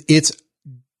is it's,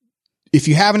 if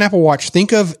you have an Apple Watch,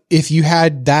 think of if you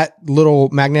had that little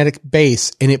magnetic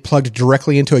base and it plugged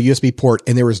directly into a USB port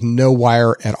and there was no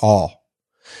wire at all.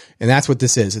 And that's what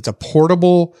this is. It's a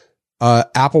portable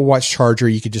Apple Watch charger.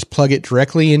 You could just plug it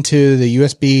directly into the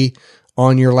USB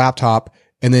on your laptop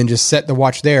and then just set the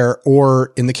watch there.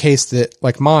 Or in the case that,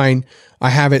 like mine,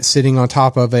 I have it sitting on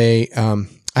top of I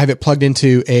have it plugged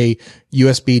into a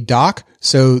USB dock.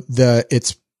 So the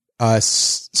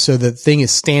thing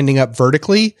is standing up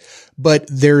vertically, but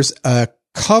there's a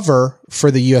cover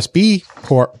for the USB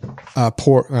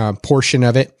portion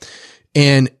of it.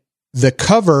 And the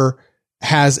cover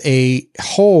has a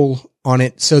hole on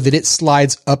it so that it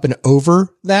slides up and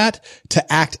over that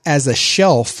to act as a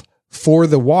shelf for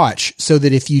the watch, so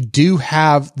that if you do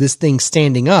have this thing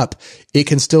standing up, it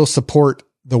can still support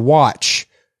the watch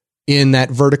in that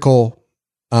vertical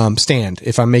stand,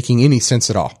 if I'm making any sense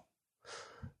at all.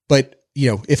 But,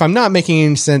 if I'm not making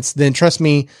any sense, then trust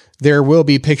me, there will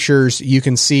be pictures. You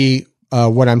can see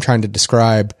what I'm trying to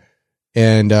describe,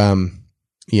 and, on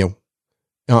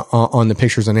the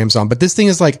pictures on Amazon. But this thing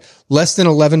is like less than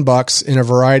 $11 in a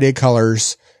variety of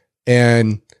colors,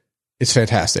 and it's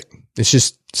fantastic. It's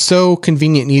just so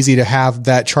convenient and easy to have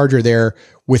that charger there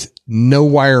with no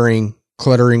wiring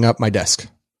cluttering up my desk.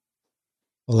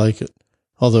 I like it.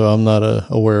 Although I'm not a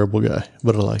wearable guy,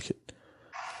 but I like it.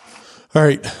 All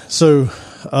right. So,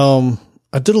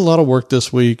 I did a lot of work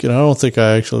this week, and I don't think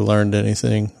I actually learned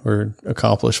anything or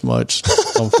accomplished much,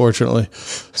 unfortunately.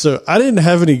 So I didn't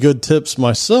have any good tips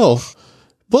myself,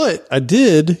 but I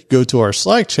did go to our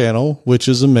Slack channel, which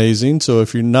is amazing. So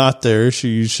if you're not there,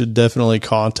 you should definitely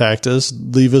contact us.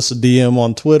 Leave us a DM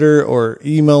on Twitter or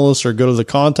email us or go to the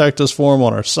contact us form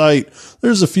on our site.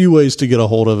 There's a few ways to get a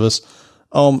hold of us,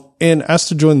 and ask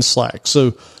to join the Slack.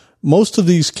 So most of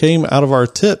these came out of our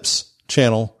tips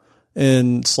channel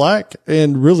in Slack,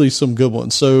 and really some good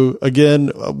ones. So again,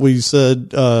 we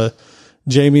said,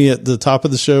 Jamie at the top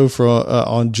of the show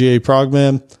on GA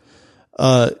Progman.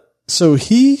 So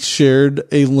he shared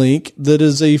a link that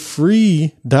is a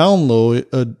free download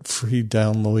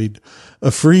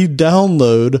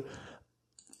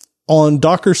on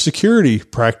Docker security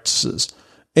practices.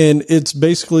 And it's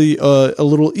basically a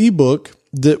little ebook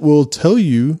that will tell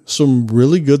you some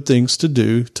really good things to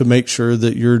do to make sure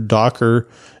that your Docker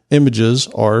images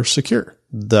are secure.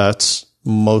 That's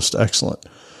most excellent.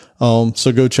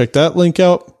 So go check that link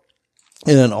out.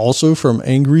 And then also from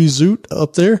Angry Zoot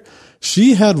up there,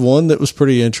 she had one that was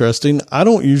pretty interesting. I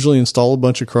don't usually install a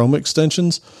bunch of Chrome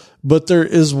extensions, but there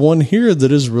is one here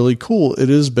that is really cool. It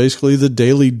is basically the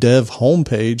Daily Dev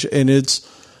homepage, and it's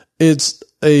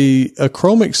a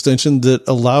Chrome extension that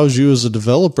allows you as a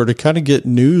developer to kind of get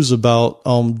news about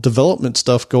development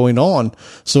stuff going on.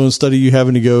 So instead of you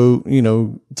having to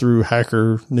go, through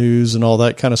Hacker News and all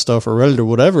that kind of stuff, or Reddit or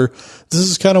whatever, this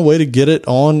is kind of a way to get it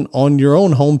on your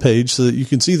own homepage so that you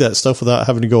can see that stuff without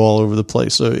having to go all over the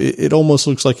place. So it almost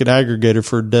looks like an aggregator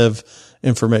for dev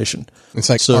information. It's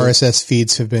like RSS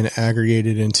feeds have been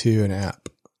aggregated into an app.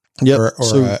 Yep.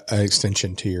 Or an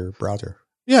extension to your browser.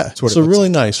 Yeah. So really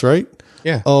nice, right?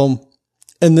 Yeah.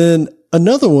 And then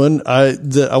another one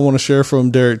that I want to share from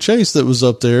Derek Chase that was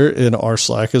up there in our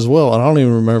Slack as well. And I don't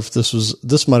even remember if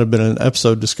this might have been an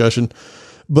episode discussion,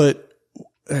 but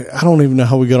I don't even know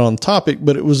how we got on the topic,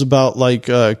 but it was about like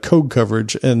code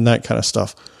coverage and that kind of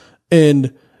stuff.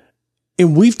 And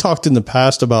we've talked in the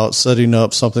past about setting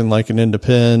up something like an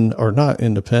independent or not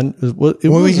independent.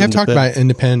 We have talked about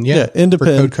independent. Yeah. Independent for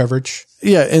code coverage.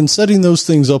 Yeah. And setting those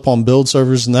things up on build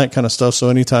servers and that kind of stuff. So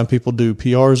anytime people do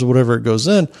PRs or whatever, it goes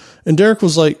in. And Derek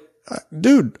was like,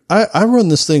 dude, I run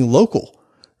this thing local,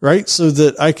 right? So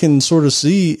that I can sort of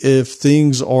see if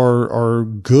things are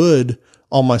good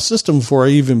on my system before I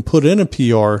even put in a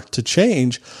PR to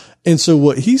change. And so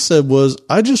what he said was,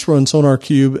 I just run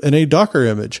SonarQube in a Docker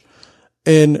image.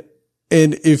 And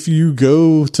if you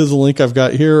go to the link I've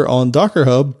got here on Docker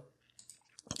Hub,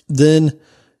 then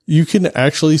you can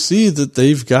actually see that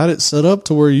they've got it set up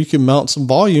to where you can mount some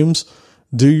volumes,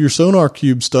 do your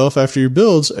SonarQube stuff after your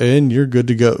builds, and you're good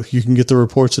to go. You can get the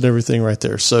reports and everything right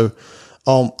there. So,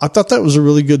 I thought that was a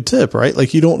really good tip, right?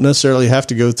 Like you don't necessarily have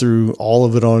to go through all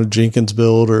of it on a Jenkins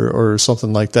build or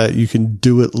something like that. You can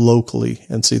do it locally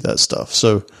and see that stuff.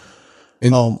 So,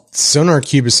 and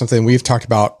SonarQube is something we've talked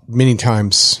about many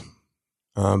times.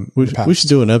 We should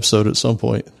do an episode at some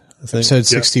point. I think. Episode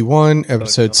 61,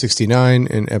 episode 69,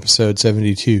 and episode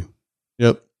 72.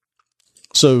 Yep.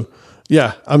 So,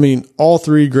 yeah, I mean, all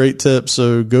three great tips.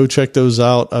 So go check those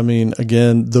out. I mean,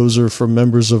 again, those are from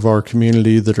members of our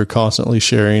community that are constantly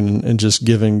sharing and just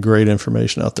giving great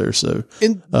information out there. So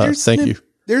thank you.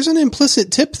 There's an implicit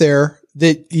tip there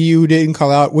that you didn't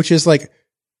call out, which is like,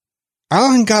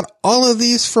 Alan got all of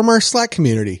these from our Slack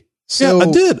community. So yeah,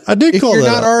 I did if call you're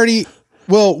that not out. already,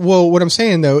 well, what I'm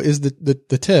saying though is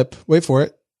the tip, wait for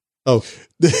it. Oh,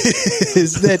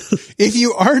 is that if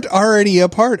you aren't already a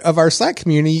part of our Slack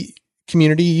community,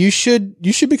 you should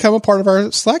become a part of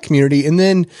our Slack community, and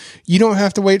then you don't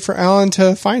have to wait for Alan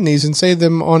to find these and say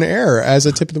them on air as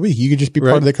a tip of the week. You could just be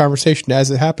part of the conversation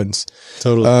as it happens.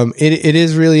 Totally. It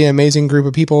is really an amazing group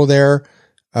of people there.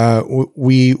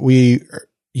 We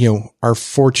are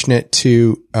fortunate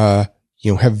to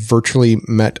have virtually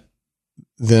met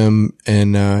them,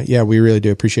 and we really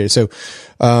do appreciate it. So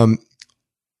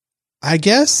I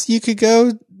guess you could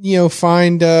go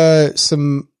find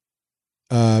some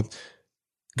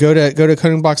go to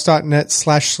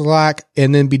codingblocks.net/Slack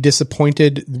and then be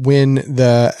disappointed when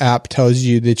the app tells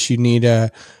you that you need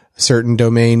a certain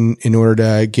domain in order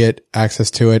to get access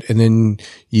to it. And then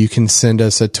you can send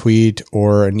us a tweet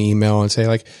or an email and say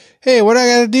like, hey, what do I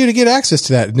got to do to get access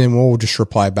to that? And then we'll just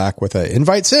reply back with an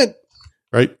invite sent.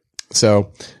 Right.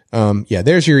 So,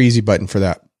 there's your easy button for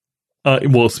that.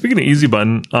 Well, speaking of easy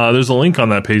button, there's a link on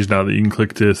that page now that you can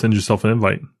click to send yourself an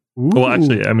invite. Ooh. Well,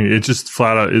 actually, I mean, it just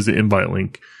flat out is an invite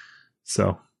link.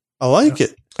 So I like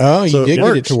it. Oh, you did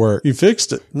works. get it to work. You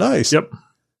fixed it. Nice. Yep.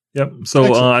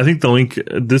 So I think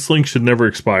this link should never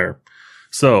expire.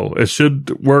 So it should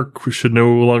work. We should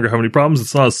no longer have any problems.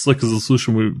 It's not as slick as the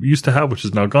solution we used to have, which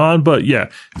is now gone. But yeah,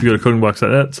 if you go to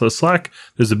codingblocks.net/Slack,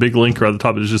 there's a big link right at the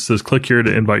top that just says click here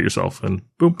to invite yourself, and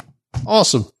boom.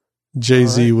 Awesome.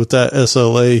 Jay-Z with that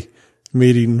SLA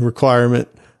meeting requirement.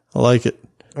 I like it.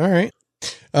 All right.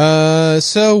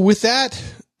 So with that,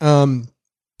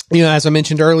 as I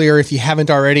mentioned earlier, if you haven't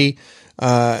already,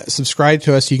 subscribed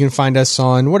to us, you can find us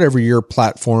on whatever your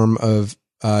platform of,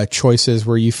 choices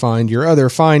where you find your other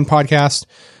fine podcast.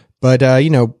 But,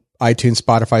 iTunes,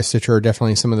 Spotify, Stitcher are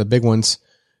definitely some of the big ones.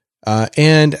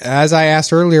 And as I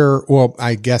asked earlier, well,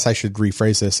 I guess I should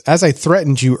rephrase this. As I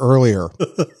threatened you earlier,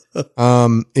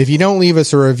 if you don't leave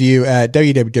us a review at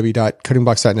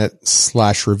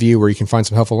www.codingblocks.net/review, where you can find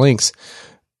some helpful links,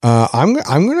 I'm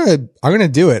gonna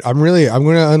do it. I'm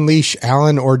gonna unleash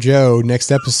Alan or Joe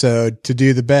next episode to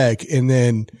do the beg, and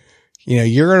then,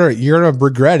 you're gonna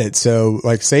regret it. So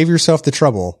like, save yourself the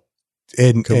trouble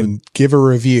and give a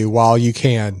review while you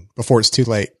can before it's too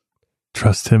late.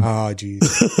 Trust him. Oh, geez.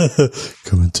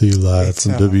 Coming to you live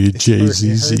from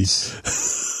WJZZ.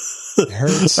 It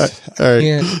hurts. All right. I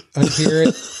can't unhear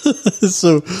it.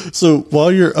 So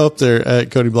while you're up there at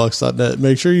codingblocks.net,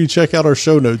 make sure you check out our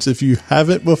show notes. If you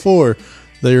haven't before,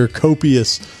 they are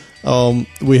copious.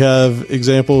 We have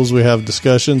examples, we have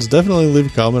discussions. Definitely leave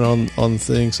a comment on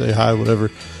things, say hi, whatever.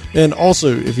 And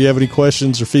also, if you have any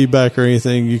questions or feedback or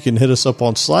anything, you can hit us up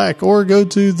on Slack or go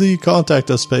to the contact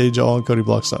us page on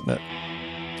codingblocks.net.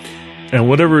 And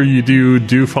whatever you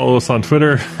do follow us on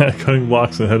Twitter at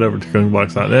codingblocks and head over to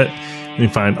codingblocks.net. And you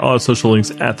find all our social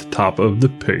links at the top of the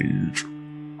page.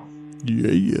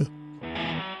 Yeah.